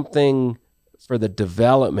something for the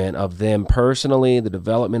development of them personally, the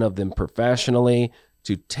development of them professionally,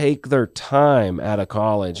 to take their time out of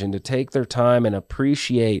college and to take their time and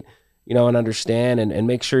appreciate and understand and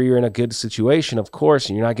make sure you're in a good situation, of course,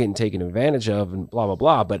 and you're not getting taken advantage of and blah, blah,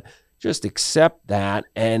 blah, but just accept that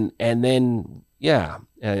and then, and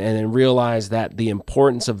then realize that the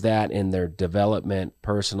importance of that in their development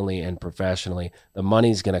personally and professionally. The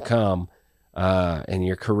money's going to come and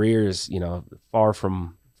your career is, far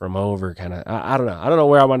from over kind of. I don't know. I don't know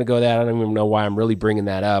where I want to go with that. I don't even know why I'm really bringing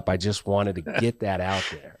that up. I just wanted to get that out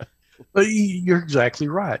there. But you're exactly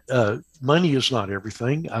right. Money is not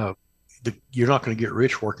everything. You're not going to get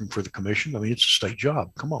rich working for the commission. I mean, it's a state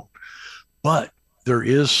job. Come on. But there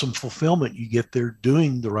is some fulfillment. You get there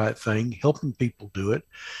doing the right thing, helping people do it,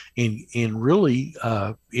 and really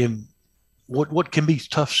in what can be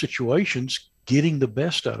tough situations, getting the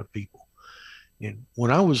best out of people. And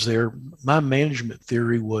when I was there, my management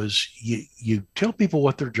theory was you tell people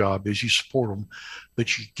what their job is, you support them,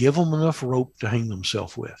 but you give them enough rope to hang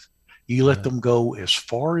themselves with. You let them go as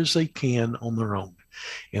far as they can on their own.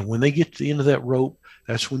 And when they get to the end of that rope,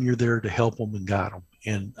 that's when you're there to help them and guide them.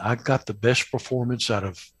 And I got the best performance out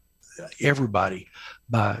of everybody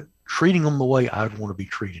by treating them the way I'd want to be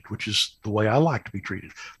treated, which is the way I like to be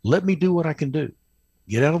treated. Let me do what I can do.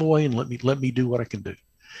 Get out of the way and let me do what I can do.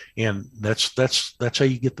 And that's how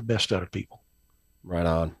you get the best out of people. Right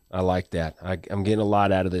on. I like that. I'm getting a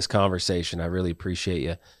lot out of this conversation. I really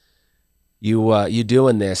appreciate you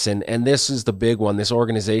doing this, and this is the big one, this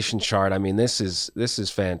organization chart. I mean, this is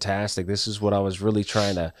fantastic. This is what I was really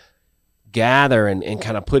trying to gather and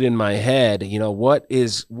kind of put in my head.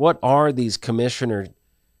 What are these commissioner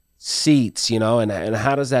seats, and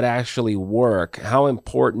how does that actually work? How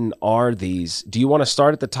important are these? Do you want to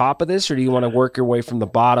start at the top of this, or do you want to work your way from the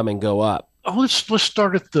bottom and go up? Oh, let's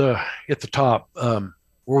start at the top, where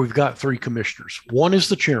we've got three commissioners. One is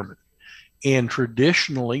the chairman, and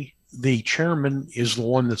traditionally the chairman is the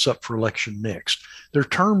one that's up for election next. Their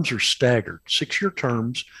terms are staggered, 6-year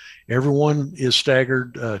terms. Everyone is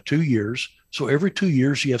staggered 2 years. So every 2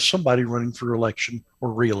 years you have somebody running for election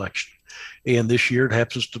or re-election. And this year it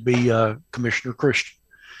happens to be Commissioner Christian.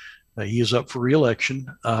 He is up for re-election.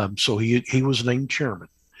 So he was named chairman.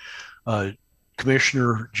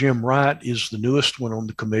 Commissioner Jim Wright is the newest one on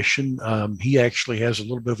the commission. He actually has a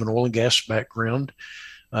little bit of an oil and gas background.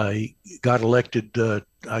 He got elected,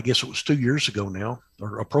 I guess it was 2 years ago now,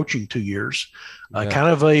 or approaching 2 years. Kind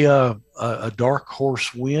of a dark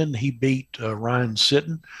horse win. He beat Ryan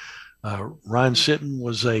Sitton. Ryan Sitton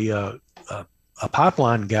was a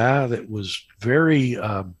pipeline guy that was very,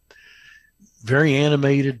 very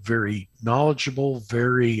animated, very knowledgeable,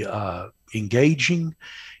 very engaging,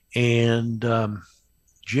 and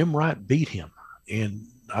Jim Wright beat him. And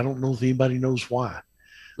I don't know if anybody knows why.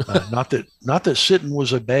 Not that Sitton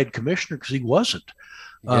was a bad commissioner, because he wasn't.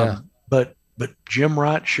 But Jim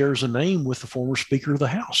Wright shares a name with the former Speaker of the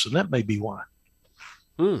House, and that may be why.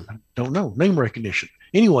 I don't know. Name recognition.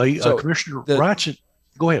 Anyway, so Commissioner Wright's.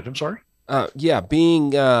 Go ahead. I'm sorry.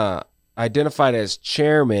 Being identified as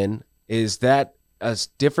chairman, is that a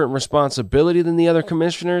different responsibility than the other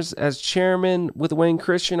commissioners as chairman with Wayne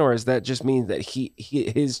Christian, or does that just mean that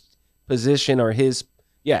his position or his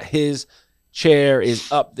chair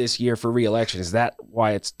is up this year for re-election? Is that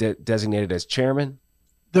why it's designated as chairman?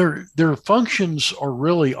 Their functions are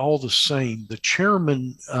really all the same. The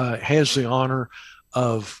chairman has the honor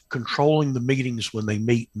of controlling the meetings when they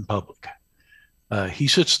meet in public. He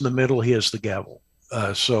sits in the middle. He has the gavel.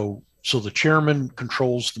 So the chairman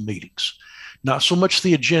controls the meetings. Not so much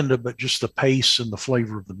the agenda, but just the pace and the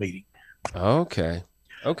flavor of the meeting. Okay.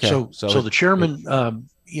 So the chairman,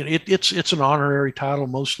 it's an honorary title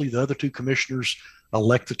mostly. The other two commissioners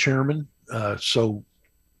elect the chairman.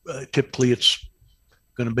 Typically it's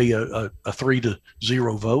going to be a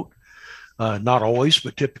 3-0 vote. Not always,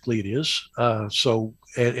 but typically it is. So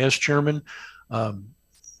as chairman,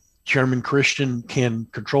 Chairman Christian can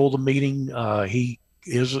control the meeting.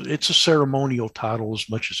 It's a ceremonial title as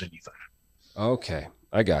much as anything. Okay.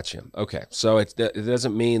 I got you. Okay. So it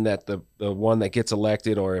doesn't mean that the one that gets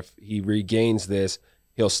elected, or if he regains this,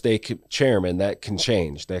 he'll stay chairman. That can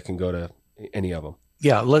change. That can go to any of them.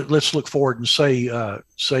 Yeah. Let's look forward and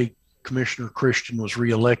say Commissioner Christian was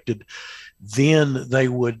reelected. Then they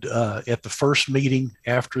would, at the first meeting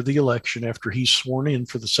after the election, after he's sworn in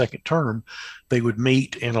for the second term, they would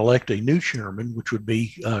meet and elect a new chairman, which would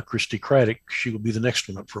be Christy Craddock. She would be the next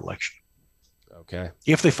one up for election. Okay.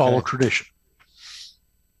 If they follow tradition.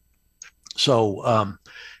 So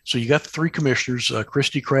you got the three commissioners.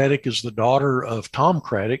 Christy Craddock is the daughter of Tom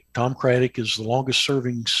Craddock. Tom Craddock is the longest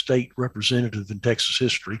serving state representative in Texas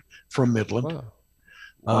history from Midland. Wow.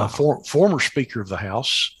 Wow. Former Speaker of the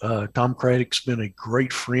House. Tom Craddock's been a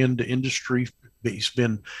great friend to industry. He's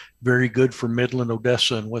been very good for Midland,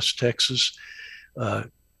 Odessa, and West Texas.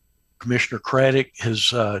 Commissioner Craddock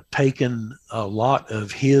has taken a lot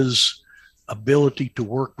of his ability to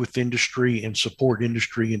work with industry and support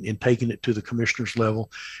industry and taking it to the commissioner's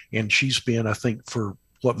level. And she's been, I think, for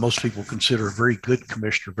what most people consider a very good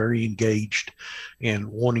commissioner, very engaged and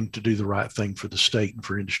wanting to do the right thing for the state and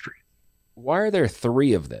for industry. Why are there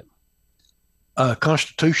three of them?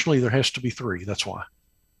 Constitutionally, there has to be three. That's why.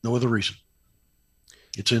 No other reason.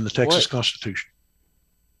 It's in the Texas Constitution.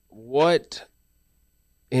 What,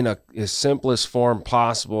 in a simplest form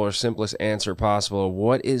possible or simplest answer possible,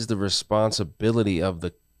 what is the responsibility of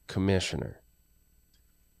the commissioner?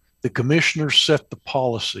 The commissioners set the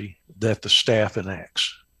policy that the staff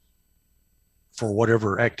enacts for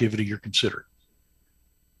whatever activity you're considering.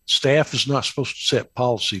 Staff is not supposed to set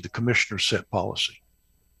policy. The commissioners set policy.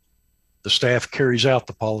 The staff carries out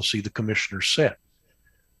the policy the commissioners set.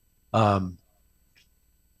 Then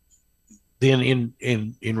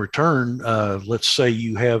in return, let's say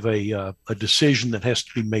you have a decision that has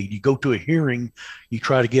to be made. You go to a hearing, you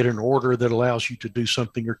try to get an order that allows you to do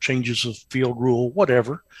something or changes a field rule,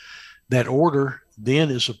 whatever. That order then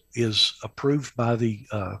is approved by the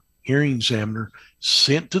hearing examiner,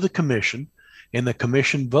 sent to the commission, and the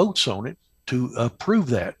commission votes on it to approve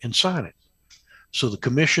that and sign it. So the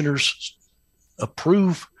commissioners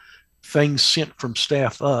approve things sent from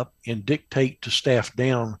staff up and dictate to staff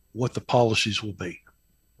down what the policies will be.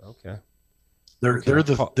 Okay. They're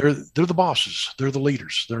the bosses. They're the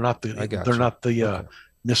leaders. They're not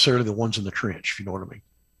necessarily the ones in the trench, if you know what I mean.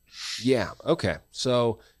 Yeah. Okay.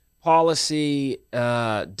 So policy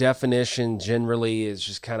definition generally is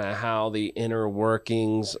just kind of how the inner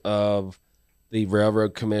workings of the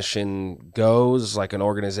Railroad Commission goes, like an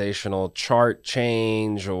organizational chart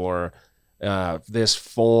change or this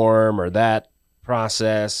form or that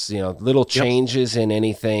process, little changes in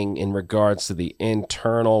anything in regards to the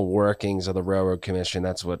internal workings of the Railroad Commission.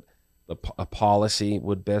 That's what a policy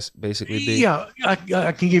would basically be. Yeah, I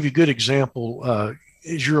can give you a good example.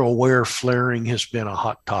 As you're aware, flaring has been a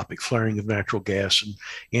hot topic, flaring of natural gas. And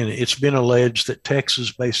it's been alleged that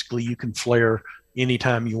Texas, basically, you can flare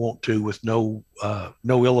anytime you want to with no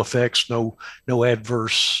ill effects, no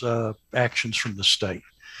adverse actions from the state.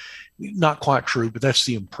 Not quite true, but that's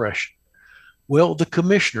the impression. Well, the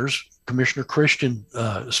commissioners, Commissioner Christian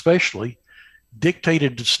especially,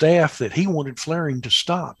 dictated to staff that he wanted flaring to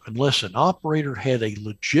stop unless an operator had a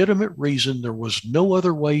legitimate reason. There was no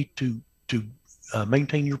other way to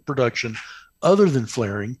maintain your production other than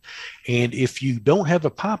flaring. And if you don't have a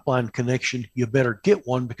pipeline connection, you better get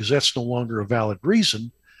one, because that's no longer a valid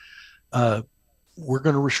reason. We're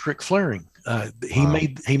going to restrict flaring. He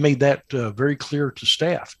made that very clear to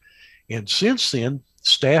staff. And since then,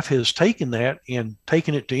 staff has taken that and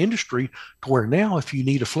taken it to industry to where now if you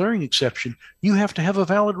need a flaring exception, you have to have a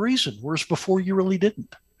valid reason, whereas before you really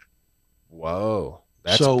didn't. Whoa,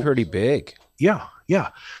 that's pretty big. Yeah.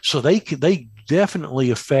 So they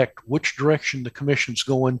definitely affect which direction the commission's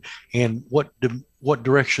going and what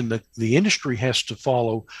direction the industry has to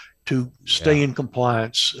follow to stay in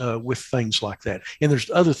compliance with things like that. And there's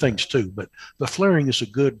other things too, but the flaring is a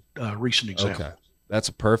good recent example. Okay. That's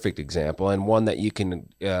a perfect example, and one that you can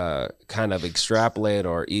kind of extrapolate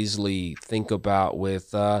or easily think about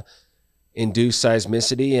with induced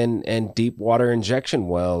seismicity and deep water injection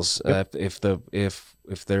wells. Yep. If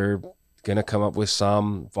they're going to come up with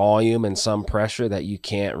some volume and some pressure that you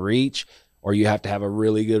can't reach, or you have to have a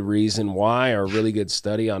really good reason why, or a really good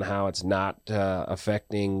study on how it's not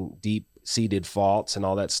affecting deep-seated faults and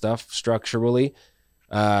all that stuff structurally,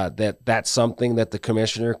 that's something that the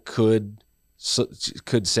commissioner could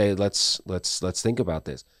say, let's think about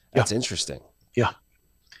this. That's interesting. Yeah.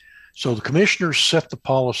 So the commissioners set the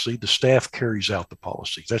policy, the staff carries out the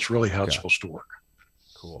policy. That's really how it's supposed to work.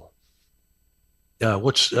 Cool.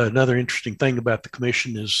 What's another interesting thing about the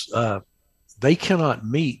commission is they cannot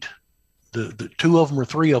meet. The two of them or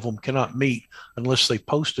three of them cannot meet unless they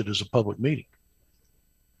post it as a public meeting.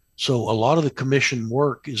 So a lot of the commission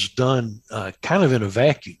work is done kind of in a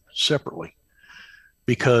vacuum, separately,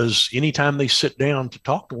 because anytime they sit down to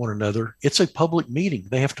talk to one another, it's a public meeting.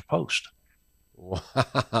 They have to post.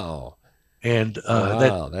 Wow. And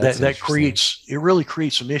that creates, it really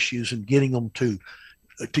creates some issues in getting them to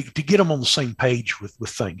get them on the same page with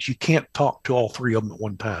things. You can't talk to all three of them at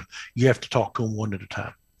one time. You have to talk to them one at a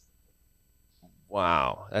time.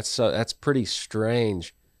 Wow. That's pretty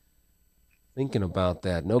strange. Thinking about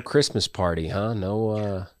that. No Christmas party, huh?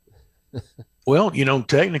 No. Well,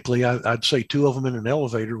 technically I'd say two of them in an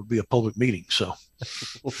elevator would be a public meeting. So.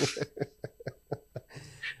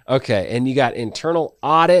 Okay. And you got internal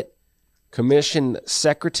audit, commission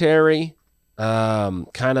secretary,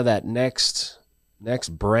 kind of that next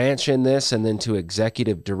branch in this, and then to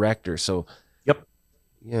executive director. So, yep.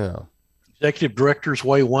 Yeah. Executive director is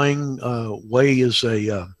Wei Wang. Wei is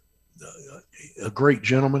a great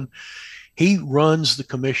gentleman. He runs the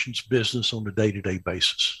commission's business on a day-to-day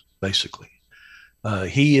basis, basically.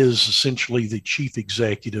 He is essentially the chief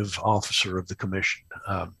executive officer of the commission.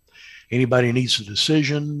 Anybody needs a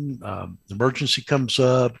decision, emergency comes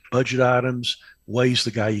up, budget items, Wei's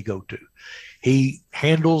the guy you go to. He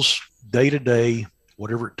handles day-to-day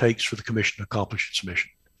whatever it takes for the commission to accomplish its mission.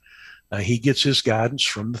 He gets his guidance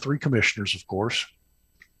from the three commissioners, of course.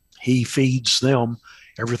 He feeds them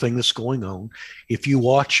everything that's going on. If you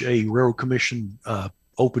watch a Railroad Commission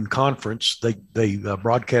open conference, they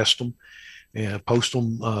broadcast them and post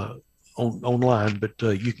them online, but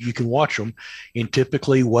you can watch them. And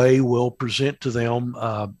typically, Wei will present to them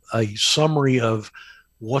a summary of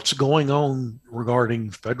what's going on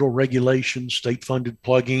regarding federal regulations, state-funded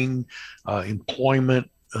plugging,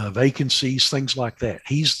 employment, vacancies, things like that.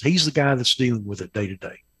 He's the guy that's dealing with it day to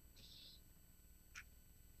day.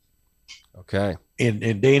 Okay.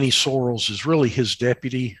 And Danny Sorrells is really his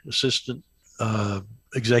deputy assistant,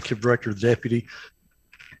 executive director, deputy.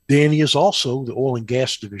 Danny is also the oil and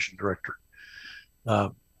gas division director.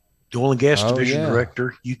 The oil and gas division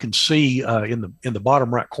director, you can see in the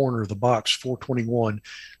bottom right corner of the box, 421.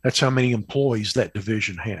 That's how many employees that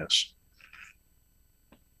division has.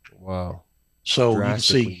 Wow. So you can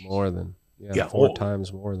see more than four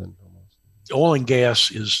times more than almost. Oil and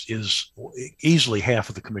gas is easily half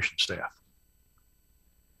of the commission staff.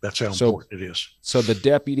 That's how important it is. So the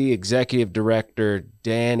deputy executive director,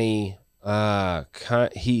 Danny,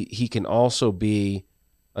 he can also be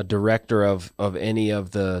a director of any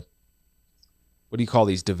of the, what do you call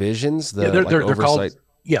these divisions? They're called,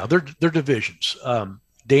 they're divisions.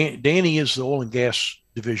 Danny is the oil and gas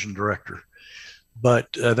division director, but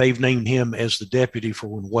they've named him as the deputy for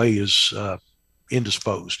when Wei is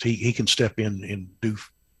indisposed. He can step in and do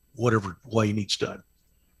whatever Wei needs done.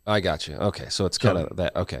 I got you. Okay. So it's kind of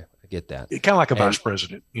that. Okay. I get that. Kind of like a vice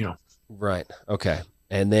president, Right. Okay.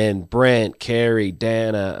 And then Brent, Carrie,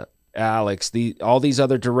 Dana, Alex, all these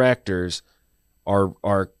other directors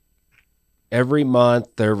are every month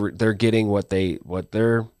they're getting what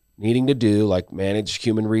they're needing to do, like manage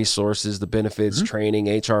human resources, the benefits, training,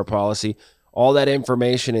 HR policy, all that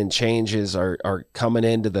information and changes are coming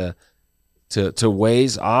into to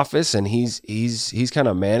Wei's office, and he's kind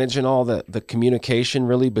of managing all the communication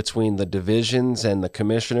really between the divisions and the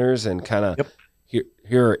commissioners, and kind of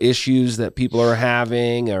here are issues that people are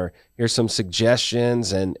having, or here's some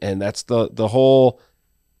suggestions, and that's the whole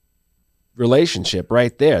relationship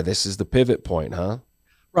right there. This is the pivot point, huh?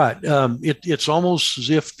 Right. It's almost as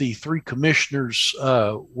if the three commissioners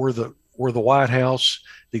were the White House.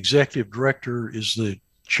 The executive director is the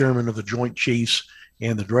chairman of the Joint Chiefs,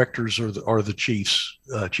 and the directors are the chiefs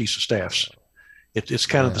of staffs. It's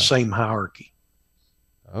kind of the same hierarchy.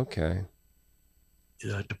 Okay.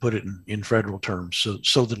 To put it in federal terms.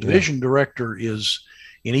 So the division director is,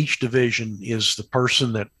 in each division, is the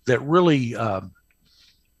person that really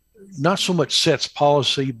not so much sets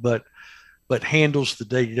policy, but handles the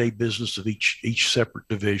day-to-day business of each separate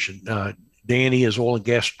division. Danny is oil and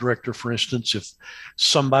gas director, for instance. If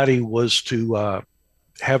somebody was to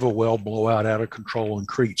have a well blowout out of control and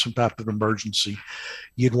create some type of emergency,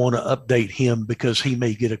 you'd want to update him because he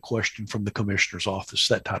may get a question from the commissioner's office,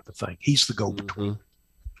 that type of thing. He's the go-between.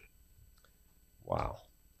 Wow.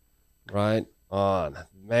 Right on.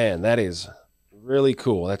 Man, that is really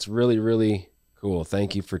cool. That's really, really cool.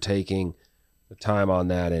 Thank you for taking the time on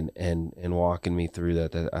that and walking me through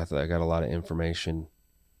that. I got a lot of information.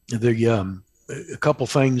 A couple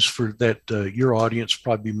things for that your audience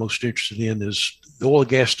probably be most interested in is the oil and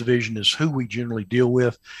gas division is who we generally deal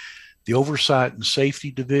with. The Oversight and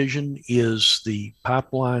Safety Division is the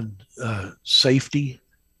pipeline safety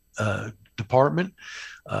department.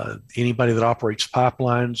 Anybody that operates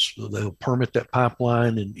pipelines, they'll permit that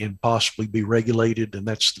pipeline and possibly be regulated, and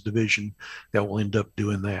that's the division that will end up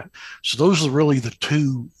doing that. So those are really the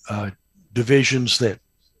two divisions that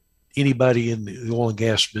anybody in the oil and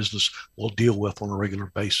gas business will deal with on a regular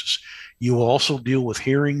basis. You will also deal with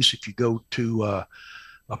hearings if you go to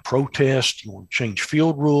a protest, you want to change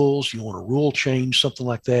field rules, you want a rule change, something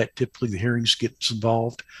like that. Typically, the hearings gets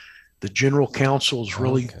involved. The general counsel is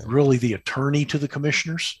really the attorney to the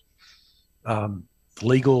commissioners.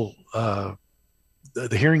 Legal, the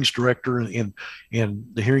hearings director and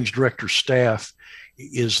the hearings director staff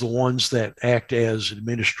is the ones that act as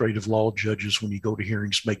administrative law judges when you go to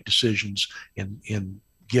hearings, make decisions, and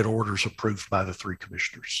get orders approved by the three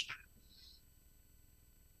commissioners.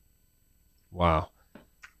 Wow.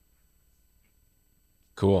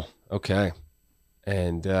 Cool. Okay.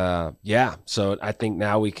 And so I think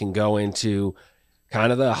now we can go into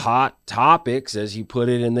kind of the hot topics, as you put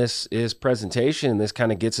it in this presentation. This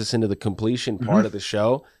kind of gets us into the completion part of the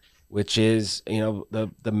show, which is,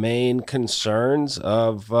 the main concerns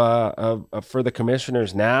of for the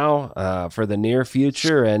commissioners now, for the near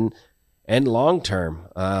future and long term.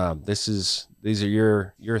 These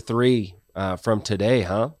are your three from today,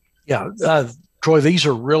 huh? Yeah, Troy, these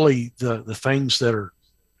are really the things that are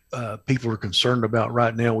people are concerned about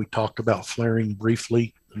right now. We talked about flaring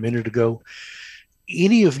briefly a minute ago.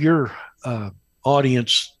 Any of your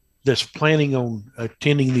audience that's planning on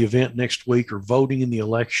attending the event next week or voting in the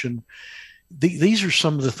election, these are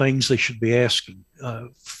some of the things they should be asking.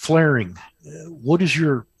 Flaring, what is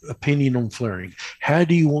your opinion on flaring? How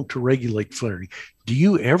do you want to regulate flaring? Do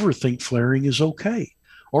you ever think flaring is okay?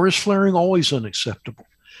 Or is flaring always unacceptable?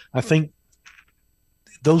 I think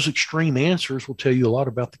those extreme answers will tell you a lot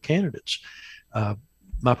about the candidates.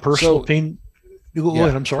 My personal opinion. Go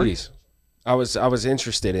ahead. I'm sorry. Please. I was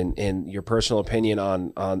interested in your personal opinion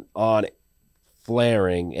on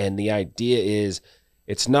flaring, and the idea is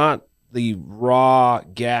it's not the raw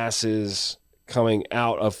gases coming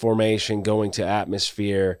out of formation going to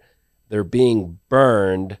atmosphere. They're being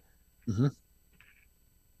burned,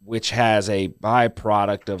 which has a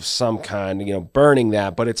byproduct of some kind, burning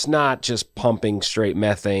that, but it's not just pumping straight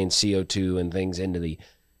methane, CO2, and things into the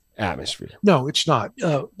atmosphere. No, it's not.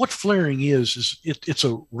 What flaring is it's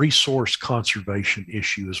a resource conservation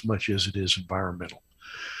issue as much as it is environmental.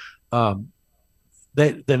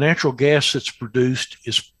 That the natural gas that's produced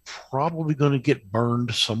is probably going to get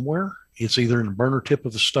burned somewhere. It's either in the burner tip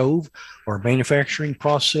of the stove or a manufacturing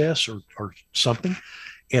process or something.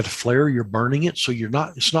 At a flare, you're burning it. So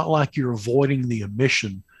it's not like you're avoiding the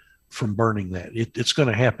emission from burning that. It's going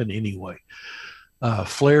to happen anyway.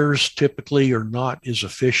 Flares typically are not as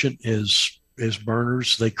efficient as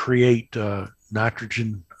burners. They create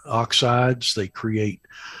nitrogen oxides. They create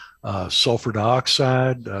sulfur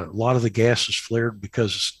dioxide. A lot of the gas is flared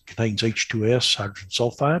because it contains H2S, hydrogen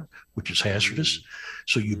sulfide, which is hazardous.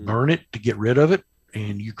 So you burn it to get rid of it,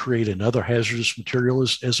 and you create another hazardous material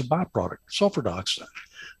as a byproduct, sulfur dioxide.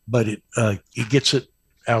 But it gets it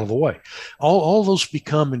out of the way. All those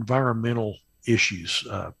become environmental issues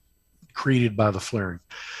created by the flaring.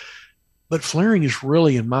 But flaring is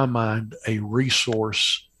really, in my mind, a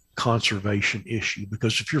resource conservation issue,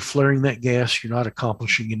 because if you're flaring that gas, you're not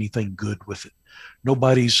accomplishing anything good with it.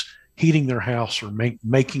 Nobody's heating their house or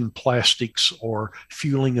making plastics or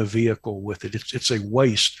fueling a vehicle with it. It's a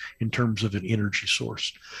waste in terms of an energy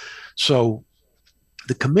source. So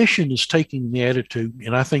the commission is taking the attitude,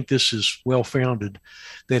 and I think this is well-founded,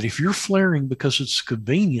 that if you're flaring because it's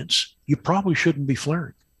convenience, you probably shouldn't be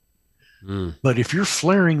flaring. But if you're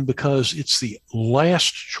flaring because it's the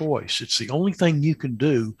last choice, it's the only thing you can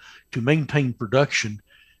do to maintain production,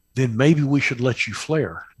 then maybe we should let you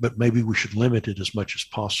flare, but maybe we should limit it as much as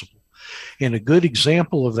possible. And a good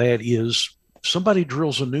example of that is somebody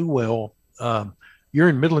drills a new well. You're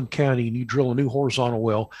in Midland County and you drill a new horizontal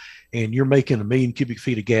well and you're making 1 million cubic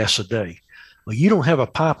feet of gas a day. Well, you don't have a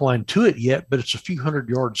pipeline to it yet, but it's a few hundred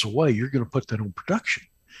yards away. You're going to put that on production,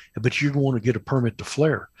 but you're going to get a permit to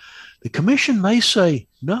flare. The commission may say,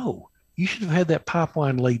 no, you should have had that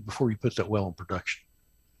pipeline laid before you put that well in production.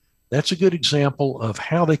 That's a good example of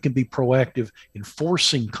how they can be proactive in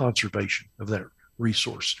forcing conservation of that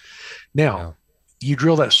resource. Now, you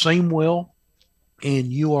drill that same well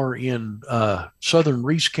and you are in southern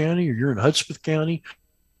Reeves County, or you're in Hudspeth County,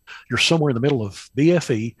 you're somewhere in the middle of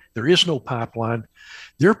BFE, there is no pipeline.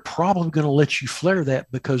 They're probably going to let you flare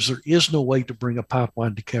that because there is no way to bring a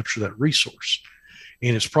pipeline to capture that resource.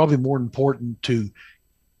 And it's probably more important to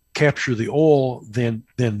capture the oil than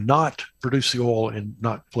not produce the oil and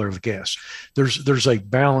not flare the gas. There's a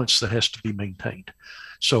balance that has to be maintained.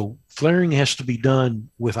 So flaring has to be done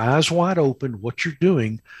with eyes wide open, what you're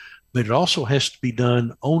doing, but it also has to be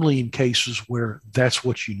done only in cases where that's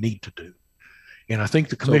what you need to do. And I think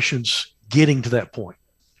the commission's getting to that point.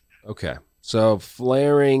 Okay. So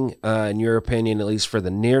flaring, in your opinion, at least for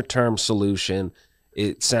the near-term solution,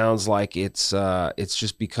 it sounds like it's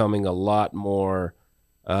just becoming a lot more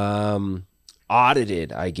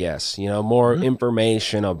audited, I guess, more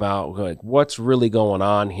information about like what's really going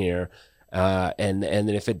on here. And then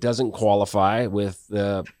if it doesn't qualify with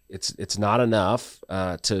it's not enough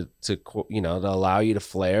to allow you to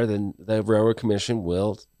flare, then the Railroad Commission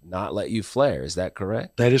will not let you flare. Is that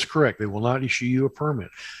correct? That is correct. They will not issue you a permit.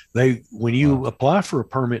 When you apply for a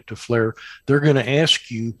permit to flare, they're going to ask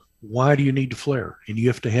you, why do you need to flare? And you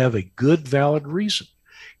have to have a good, valid reason.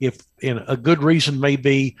 And a good reason may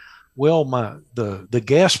be, well, the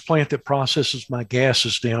gas plant that processes my gas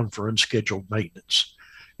is down for unscheduled maintenance.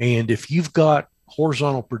 And if you've got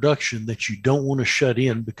horizontal production that you don't want to shut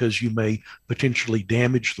in because you may potentially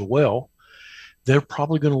damage the well, they're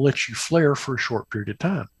probably going to let you flare for a short period of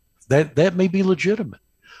time. That may be legitimate,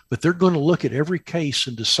 but they're going to look at every case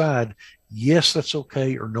and decide, yes, that's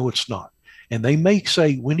okay, or no, it's not. And they may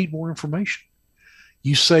say, we need more information.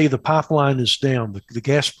 You say the pipeline is down, the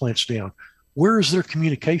gas plant's down. Where is their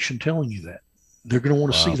communication telling you that? They're going to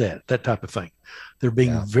want to see that type of thing. They're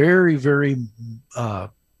being very, very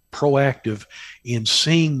proactive in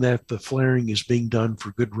seeing that the flaring is being done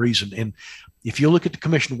for good reason. And if you look at the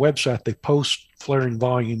commission website, they post flaring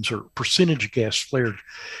volumes or percentage of gas flared,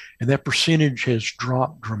 and that percentage has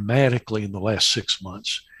dropped dramatically in the last 6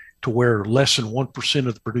 months to where less than 1%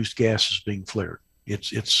 of the produced gas is being flared.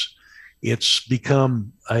 It's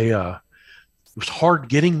become it was hard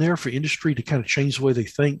getting there for industry to kind of change the way they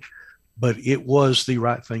think, but it was the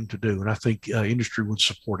right thing to do. And I think industry would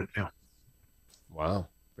support it now. Wow.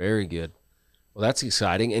 Very good. Well, that's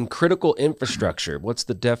exciting. And critical infrastructure, what's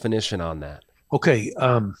the definition on that? Okay.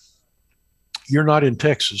 You're not in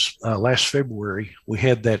Texas. Last February, we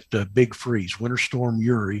had that big freeze, Winter Storm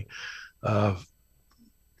Uri,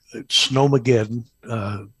 Snowmageddon,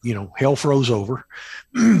 hell froze over.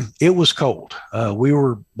 It was cold. We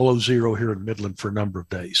were below zero here in Midland for a number of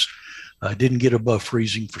days. Didn't get above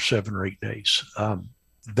freezing for 7 or 8 days.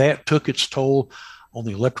 That took its toll on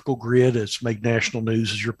the electrical grid. It's made national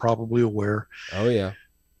news, as you're probably aware. Oh, yeah.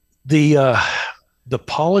 The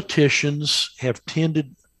politicians have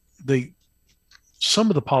tended, some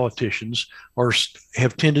of the politicians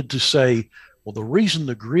have tended to say, well, the reason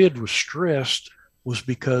the grid was stressed was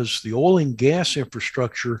because the oil and gas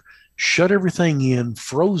infrastructure shut everything in,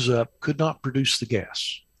 froze up, could not produce the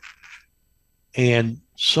gas. And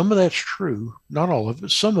some of that's true, not all of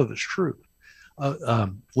it, some of it's true.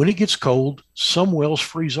 When it gets cold, some wells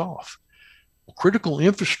freeze off. Critical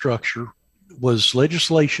infrastructure was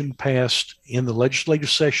legislation passed in the legislative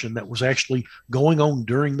session that was actually going on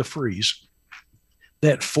during the freeze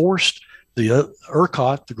that forced the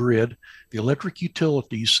ERCOT, the grid, the electric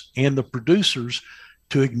utilities, and the producers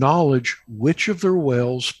to acknowledge which of their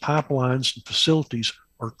wells, pipelines, and facilities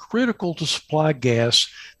are critical to supply gas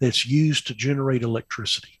that's used to generate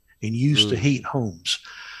electricity and used to heat homes.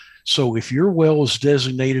 So if your well is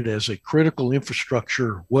designated as a critical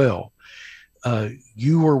infrastructure well,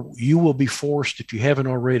 you will be forced, if you haven't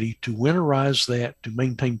already, to winterize that to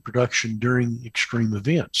maintain production during extreme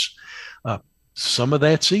events. Some of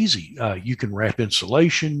that's easy. You can wrap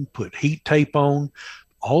insulation, put heat tape on.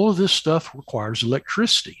 All of this stuff requires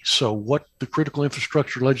electricity. So what the critical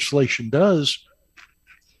infrastructure legislation does,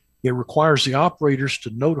 it requires the operators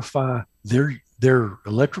to notify their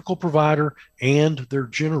electrical provider and their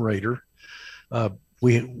generator.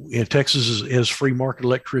 We in Texas is free market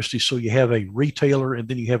electricity, so you have a retailer and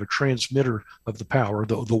then you have a transmitter of the power,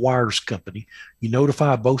 the wires company. You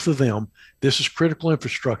notify both of them, this is critical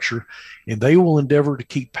infrastructure, and they will endeavor to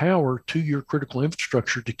keep power to your critical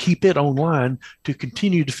infrastructure to keep it online to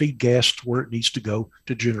continue to feed gas to where it needs to go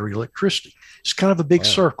to generate electricity. It's kind of a big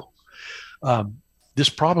circle. This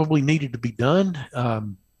probably needed to be done.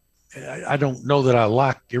 I don't know that I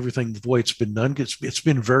like everything the way it's been done. It's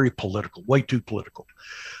been very political, way too political.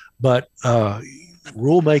 But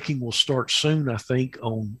rulemaking will start soon, I think,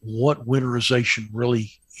 on what winterization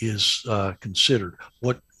really is considered,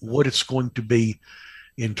 what it's going to be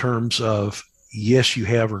in terms of yes, you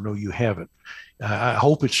have or no, you haven't. I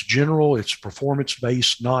hope it's general, it's performance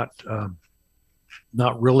based, not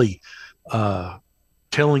really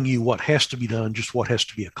telling you what has to be done, just what has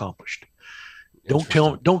to be accomplished.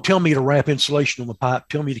 Interesting. Don't tell me to wrap insulation on the pipe.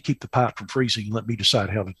 Tell me to keep the pipe from freezing and let me decide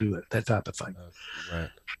how to do it. That type of thing. Right.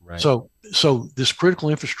 Right. So this critical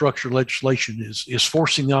infrastructure legislation is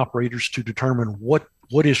forcing the operators to determine what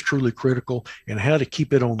is truly critical and how to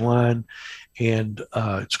keep it online. And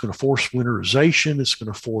it's going to force winterization. It's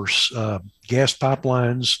going to force gas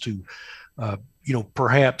pipelines to,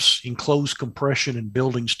 perhaps enclose compression in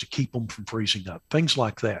buildings to keep them from freezing up, things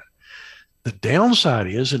like that. The downside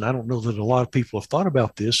is, and I don't know that a lot of people have thought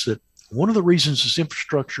about this, that one of the reasons this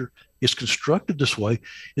infrastructure is constructed this way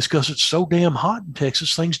is because it's so damn hot in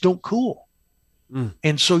Texas, things don't cool.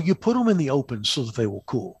 And so you put them in the open so that they will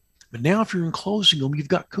cool. But now if you're enclosing them, you've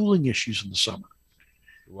got cooling issues in the summer.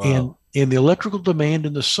 Wow. And the electrical demand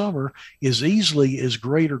in the summer is easily as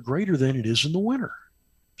greater than it is in the winter.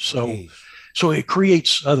 So it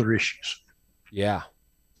creates other issues. Yeah.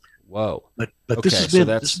 Whoa. But okay, this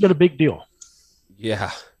has been a big deal.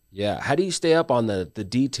 Yeah. Yeah. How do you stay up on the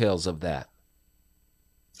details of that?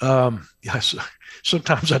 Yes,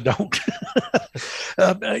 sometimes I don't.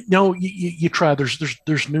 No, you try.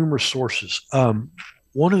 There's numerous sources.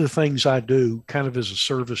 One of the things I do, kind of as a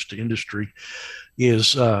service to industry,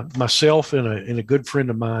 is myself and a good friend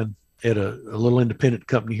of mine at a little independent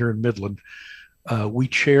company here in Midland. We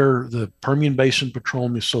chair the Permian Basin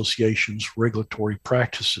Petroleum Association's Regulatory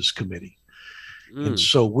Practices Committee. And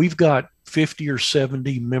so we've got 50 or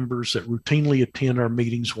 70 members that routinely attend our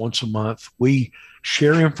meetings once a month. We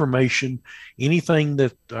share information. Anything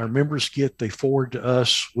that our members get, they forward to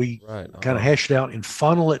us. We kind of hash it out and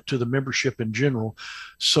funnel it to the membership in general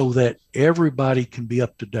so that everybody can be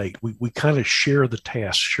up to date. We kind of share the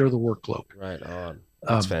tasks, share the workload. Right on.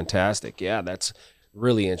 That's fantastic. Yeah, that's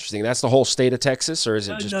really interesting. That's the whole state of Texas, or is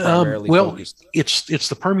it just primarily focused? It's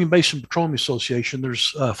the Permian Basin Petroleum Association.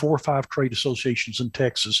 There's 4 or 5 trade associations in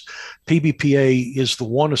Texas. PBPA is the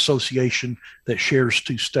one association that shares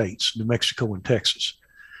 2 states, New Mexico and Texas.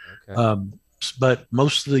 Okay. But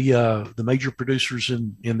most of the major producers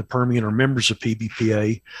in the Permian are members of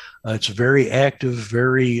PBPA. It's a very active,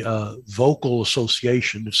 very vocal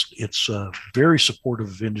association. It's very supportive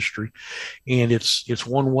of industry, and it's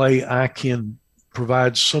one way I can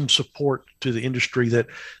provide some support to the industry that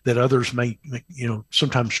others may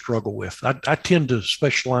sometimes struggle with. I tend to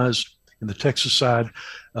specialize in the Texas side.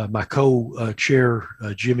 My co-chair,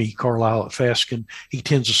 Jimmy Carlisle at Fasken, he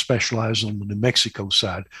tends to specialize on the New Mexico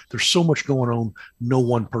side. There's so much going on, no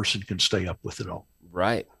one person can stay up with it all.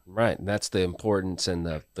 Right. And that's the importance and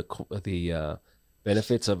the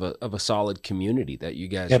benefits of a solid community that you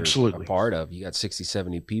guys are a part of. You got 60,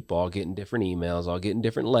 70 people all getting different emails, all getting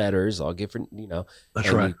different letters, all different,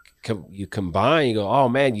 That's right. You combine, you go, oh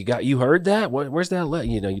man, you heard that? Where's that letter?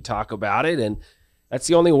 You talk about it, and that's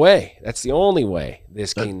the only way. That's the only way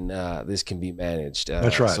this can be managed.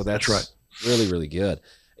 That's right. So that's right. Really, really good.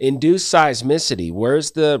 Induced seismicity.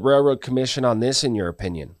 Where's the Railroad Commission on this, in your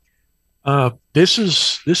opinion? This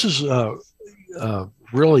is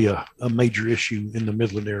really a major issue in the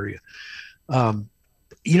Midland area.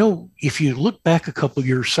 If you look back a couple of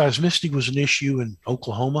years, seismicity was an issue in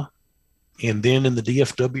Oklahoma and then in the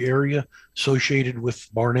DFW area associated with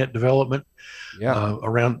Barnett development,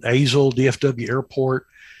 around Azle, DFW Airport.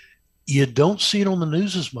 You don't see it on the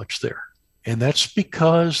news as much there. And that's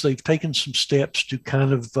because they've taken some steps to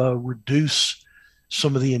kind of reduce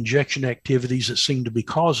some of the injection activities that seem to be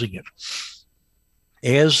causing it.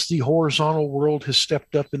 As the horizontal world has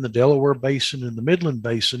stepped up in the Delaware Basin and the Midland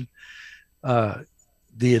Basin,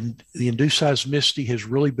 the induced seismicity has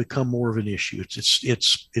really become more of an issue.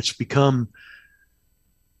 It's become,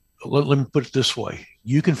 let me put it this way.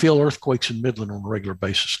 You can feel earthquakes in Midland on a regular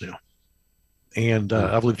basis now. And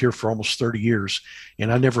I've lived here for almost 30 years,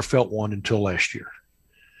 and I never felt one until last year.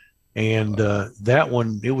 And that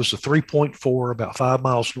one, it was a 3.4, about 5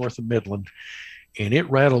 miles north of Midland. And it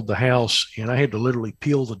rattled the house, and I had to literally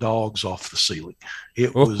peel the dogs off the ceiling.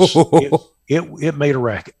 It was it made a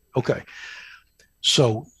racket. Okay,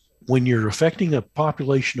 so when you're affecting a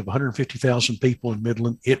population of 150,000 people in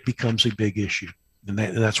Midland, it becomes a big issue, and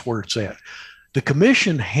that's where it's at. The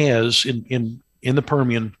commission has in the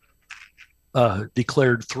Permian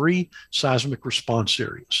declared 3 seismic response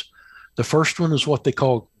areas. The first one is what they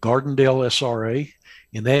call Gardendale SRA,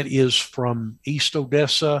 and that is from East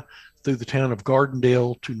Odessa through the town of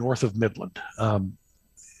Gardendale to north of Midland,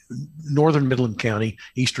 northern Midland County,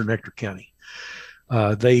 eastern Ector County.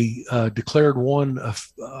 They declared one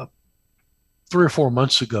 3 or 4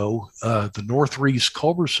 months ago, the North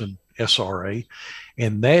Reeves-Culberson SRA,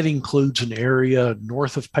 and that includes an area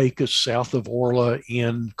north of Pecos, south of Orla,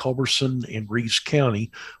 in Culberson and Reeves County,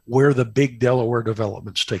 where the big Delaware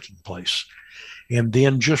development's taking place. And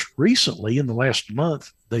then just recently, in the last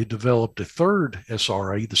month, they developed a third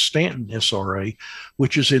SRA, the Stanton SRA,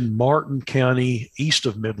 which is in Martin County, east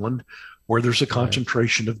of Midland, where there's a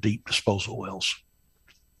concentration of deep disposal wells.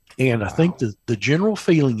 And I think that the general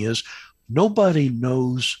feeling is nobody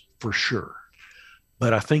knows for sure.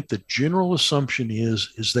 But I think the general assumption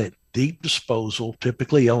is that deep disposal,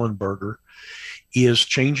 typically Ellenberger, is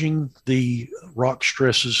changing the rock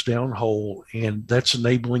stresses downhole, and that's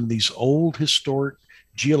enabling these old historic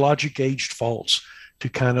geologic aged faults to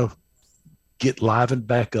kind of get livened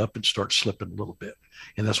back up and start slipping a little bit.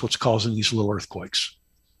 And that's what's causing these little earthquakes.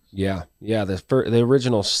 Yeah. The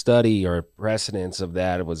original study or precedence of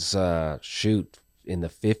that was in the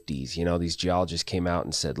 50s. You know, these geologists came out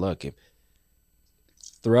and said, look, if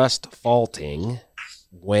thrust faulting,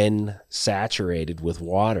 when saturated with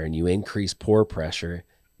water and you increase pore pressure,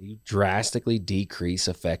 you drastically decrease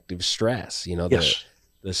effective stress. You know, yes.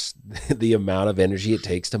 the amount of energy it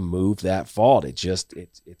takes to move that fault. It's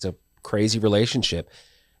a crazy relationship.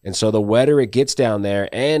 And so the wetter it gets down there,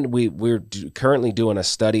 and we're currently doing a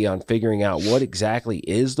study on figuring out what exactly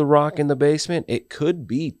is the rock in the basement. It could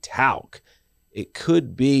be talc. It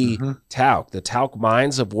could be talc. The talc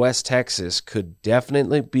mines of West Texas could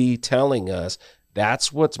definitely be telling us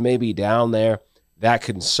that's what's maybe down there. That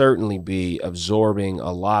can certainly be absorbing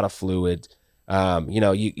a lot of fluid.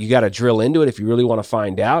 You got to drill into it if you really want to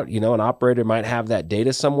find out. You know, an operator might have that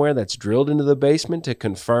data somewhere that's drilled into the basement to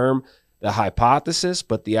confirm the hypothesis,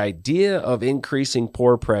 but the idea of increasing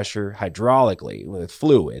pore pressure hydraulically with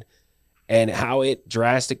fluid and how it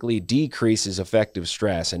drastically decreases effective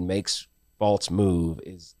stress and makes faults move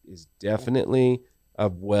is definitely a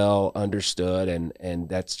well understood, and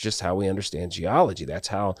that's just how we understand geology. That's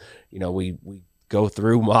how, you know, we go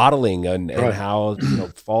through modeling and how, you know,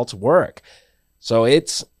 faults work. So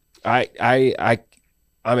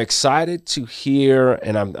I'm excited to hear,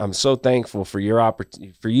 and I'm so thankful for your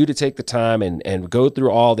opportunity, for you to take the time and go through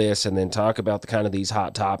all this and then talk about the kind of these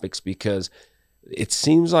hot topics, because it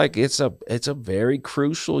seems like it's a very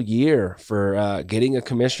crucial year for getting a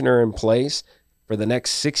commissioner in place for the next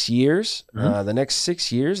 6 years. The next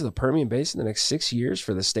 6 years of the Permian Basin, the next 6 years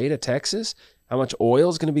for the state of Texas. How much oil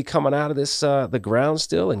is going to be coming out of this the ground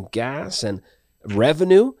still, and gas and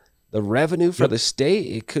revenue. The revenue for the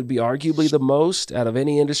state, it could be arguably the most out of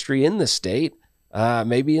any industry in the state,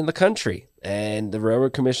 maybe in the country. And the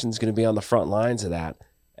Railroad Commission is going to be on the front lines of that.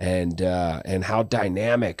 And how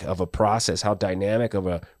dynamic of a process, how dynamic of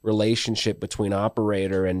a relationship between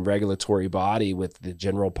operator and regulatory body with the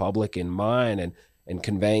general public in mind, and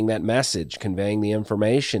conveying that message, conveying the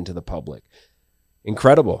information to the public.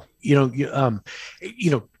 Incredible.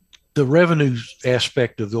 The revenue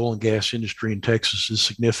aspect of the oil and gas industry in Texas is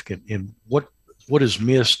significant. And what is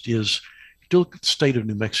missed is, look at the state of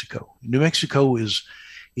New Mexico. New Mexico is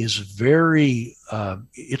very,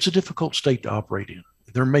 it's a difficult state to operate in.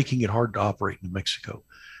 They're making it hard to operate in New Mexico.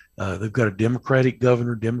 They've got a Democratic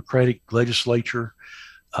governor, Democratic legislature.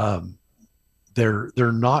 They're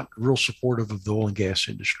not real supportive of the oil and gas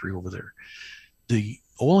industry over there. The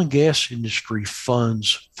oil and gas industry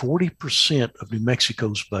funds 40% of New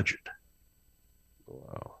Mexico's budget.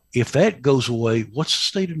 Wow. If that goes away, what's the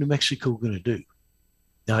state of New Mexico going to do?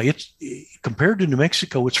 Now, it's compared to New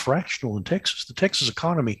Mexico, it's fractional in Texas. The Texas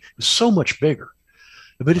economy is so much bigger,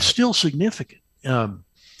 but it's still significant,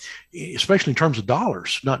 especially in terms of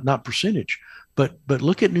dollars, not percentage. But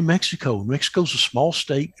look at New Mexico. New Mexico's a small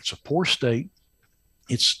state. It's a poor state.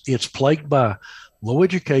 It's plagued by low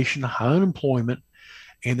education, high unemployment,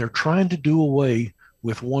 and they're trying to do away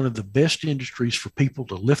with one of the best industries for people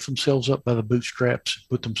to lift themselves up by the bootstraps and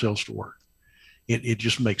put themselves to work. It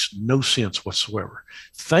just makes no sense whatsoever.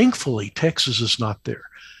 Thankfully, Texas is not there.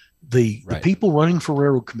 The people running for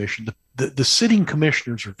Railroad Commission, the sitting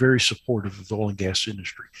commissioners are very supportive of the oil and gas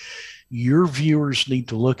industry. Your viewers need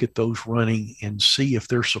to look at those running and see if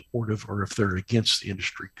they're supportive or if they're against the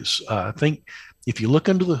industry. Because I think if you look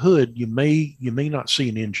under the hood, you may not see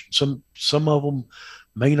an engine. Some of them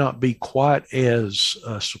may not be quite as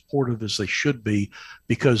supportive as they should be,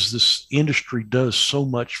 because this industry does so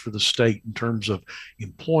much for the state in terms of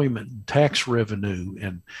employment and tax revenue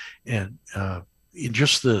and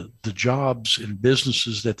just the jobs and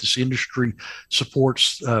businesses that this industry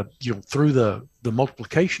supports, through the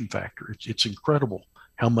multiplication factor. It's incredible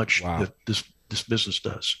how much this business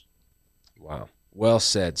does. Wow. Well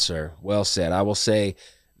said, sir. Well said. I will say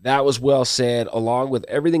that was well said, along with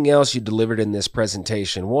everything else you delivered in this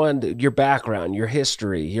presentation. One, your background, your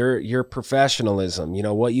history, your professionalism,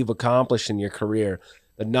 what you've accomplished in your career.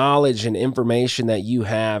 the knowledge and information that you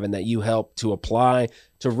have and that you help to apply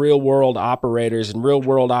to real world operators and real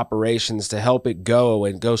world operations to help it go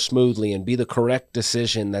and go smoothly and be the correct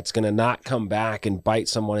decision that's going to not come back and bite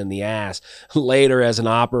someone in the ass later as an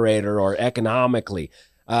operator or economically.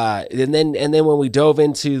 And then when we dove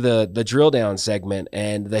into the drill down segment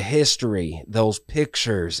and the history, those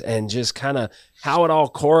pictures, and just kind of how it all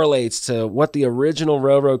correlates to what the original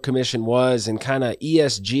Railroad Commission was and kind of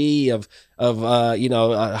ESG of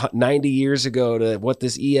 90 years ago to what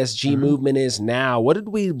this ESG movement is now. What did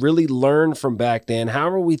we really learn from back then? How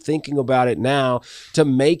are we thinking about it now to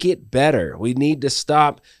make it better? We need to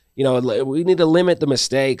stop. We need to limit the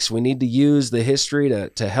mistakes. We need to use the history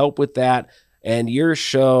to help with that. And your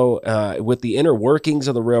show with the inner workings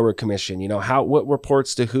of the Railroad Commission, what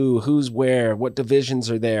reports to who's where, what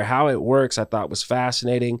divisions are there, how it works, I thought was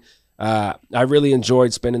fascinating. I really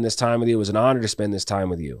enjoyed spending this time with you. It was an honor to spend this time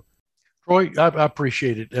with you. Troy, I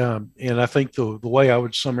appreciate it. And I think the way I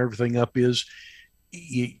would sum everything up is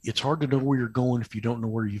it's hard to know where you're going if you don't know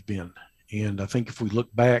where you've been. And I think if we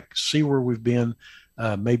look back, see where we've been,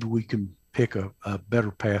 maybe we can pick a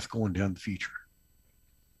better path going down the future.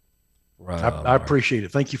 Right. I appreciate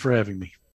it. Thank you for having me.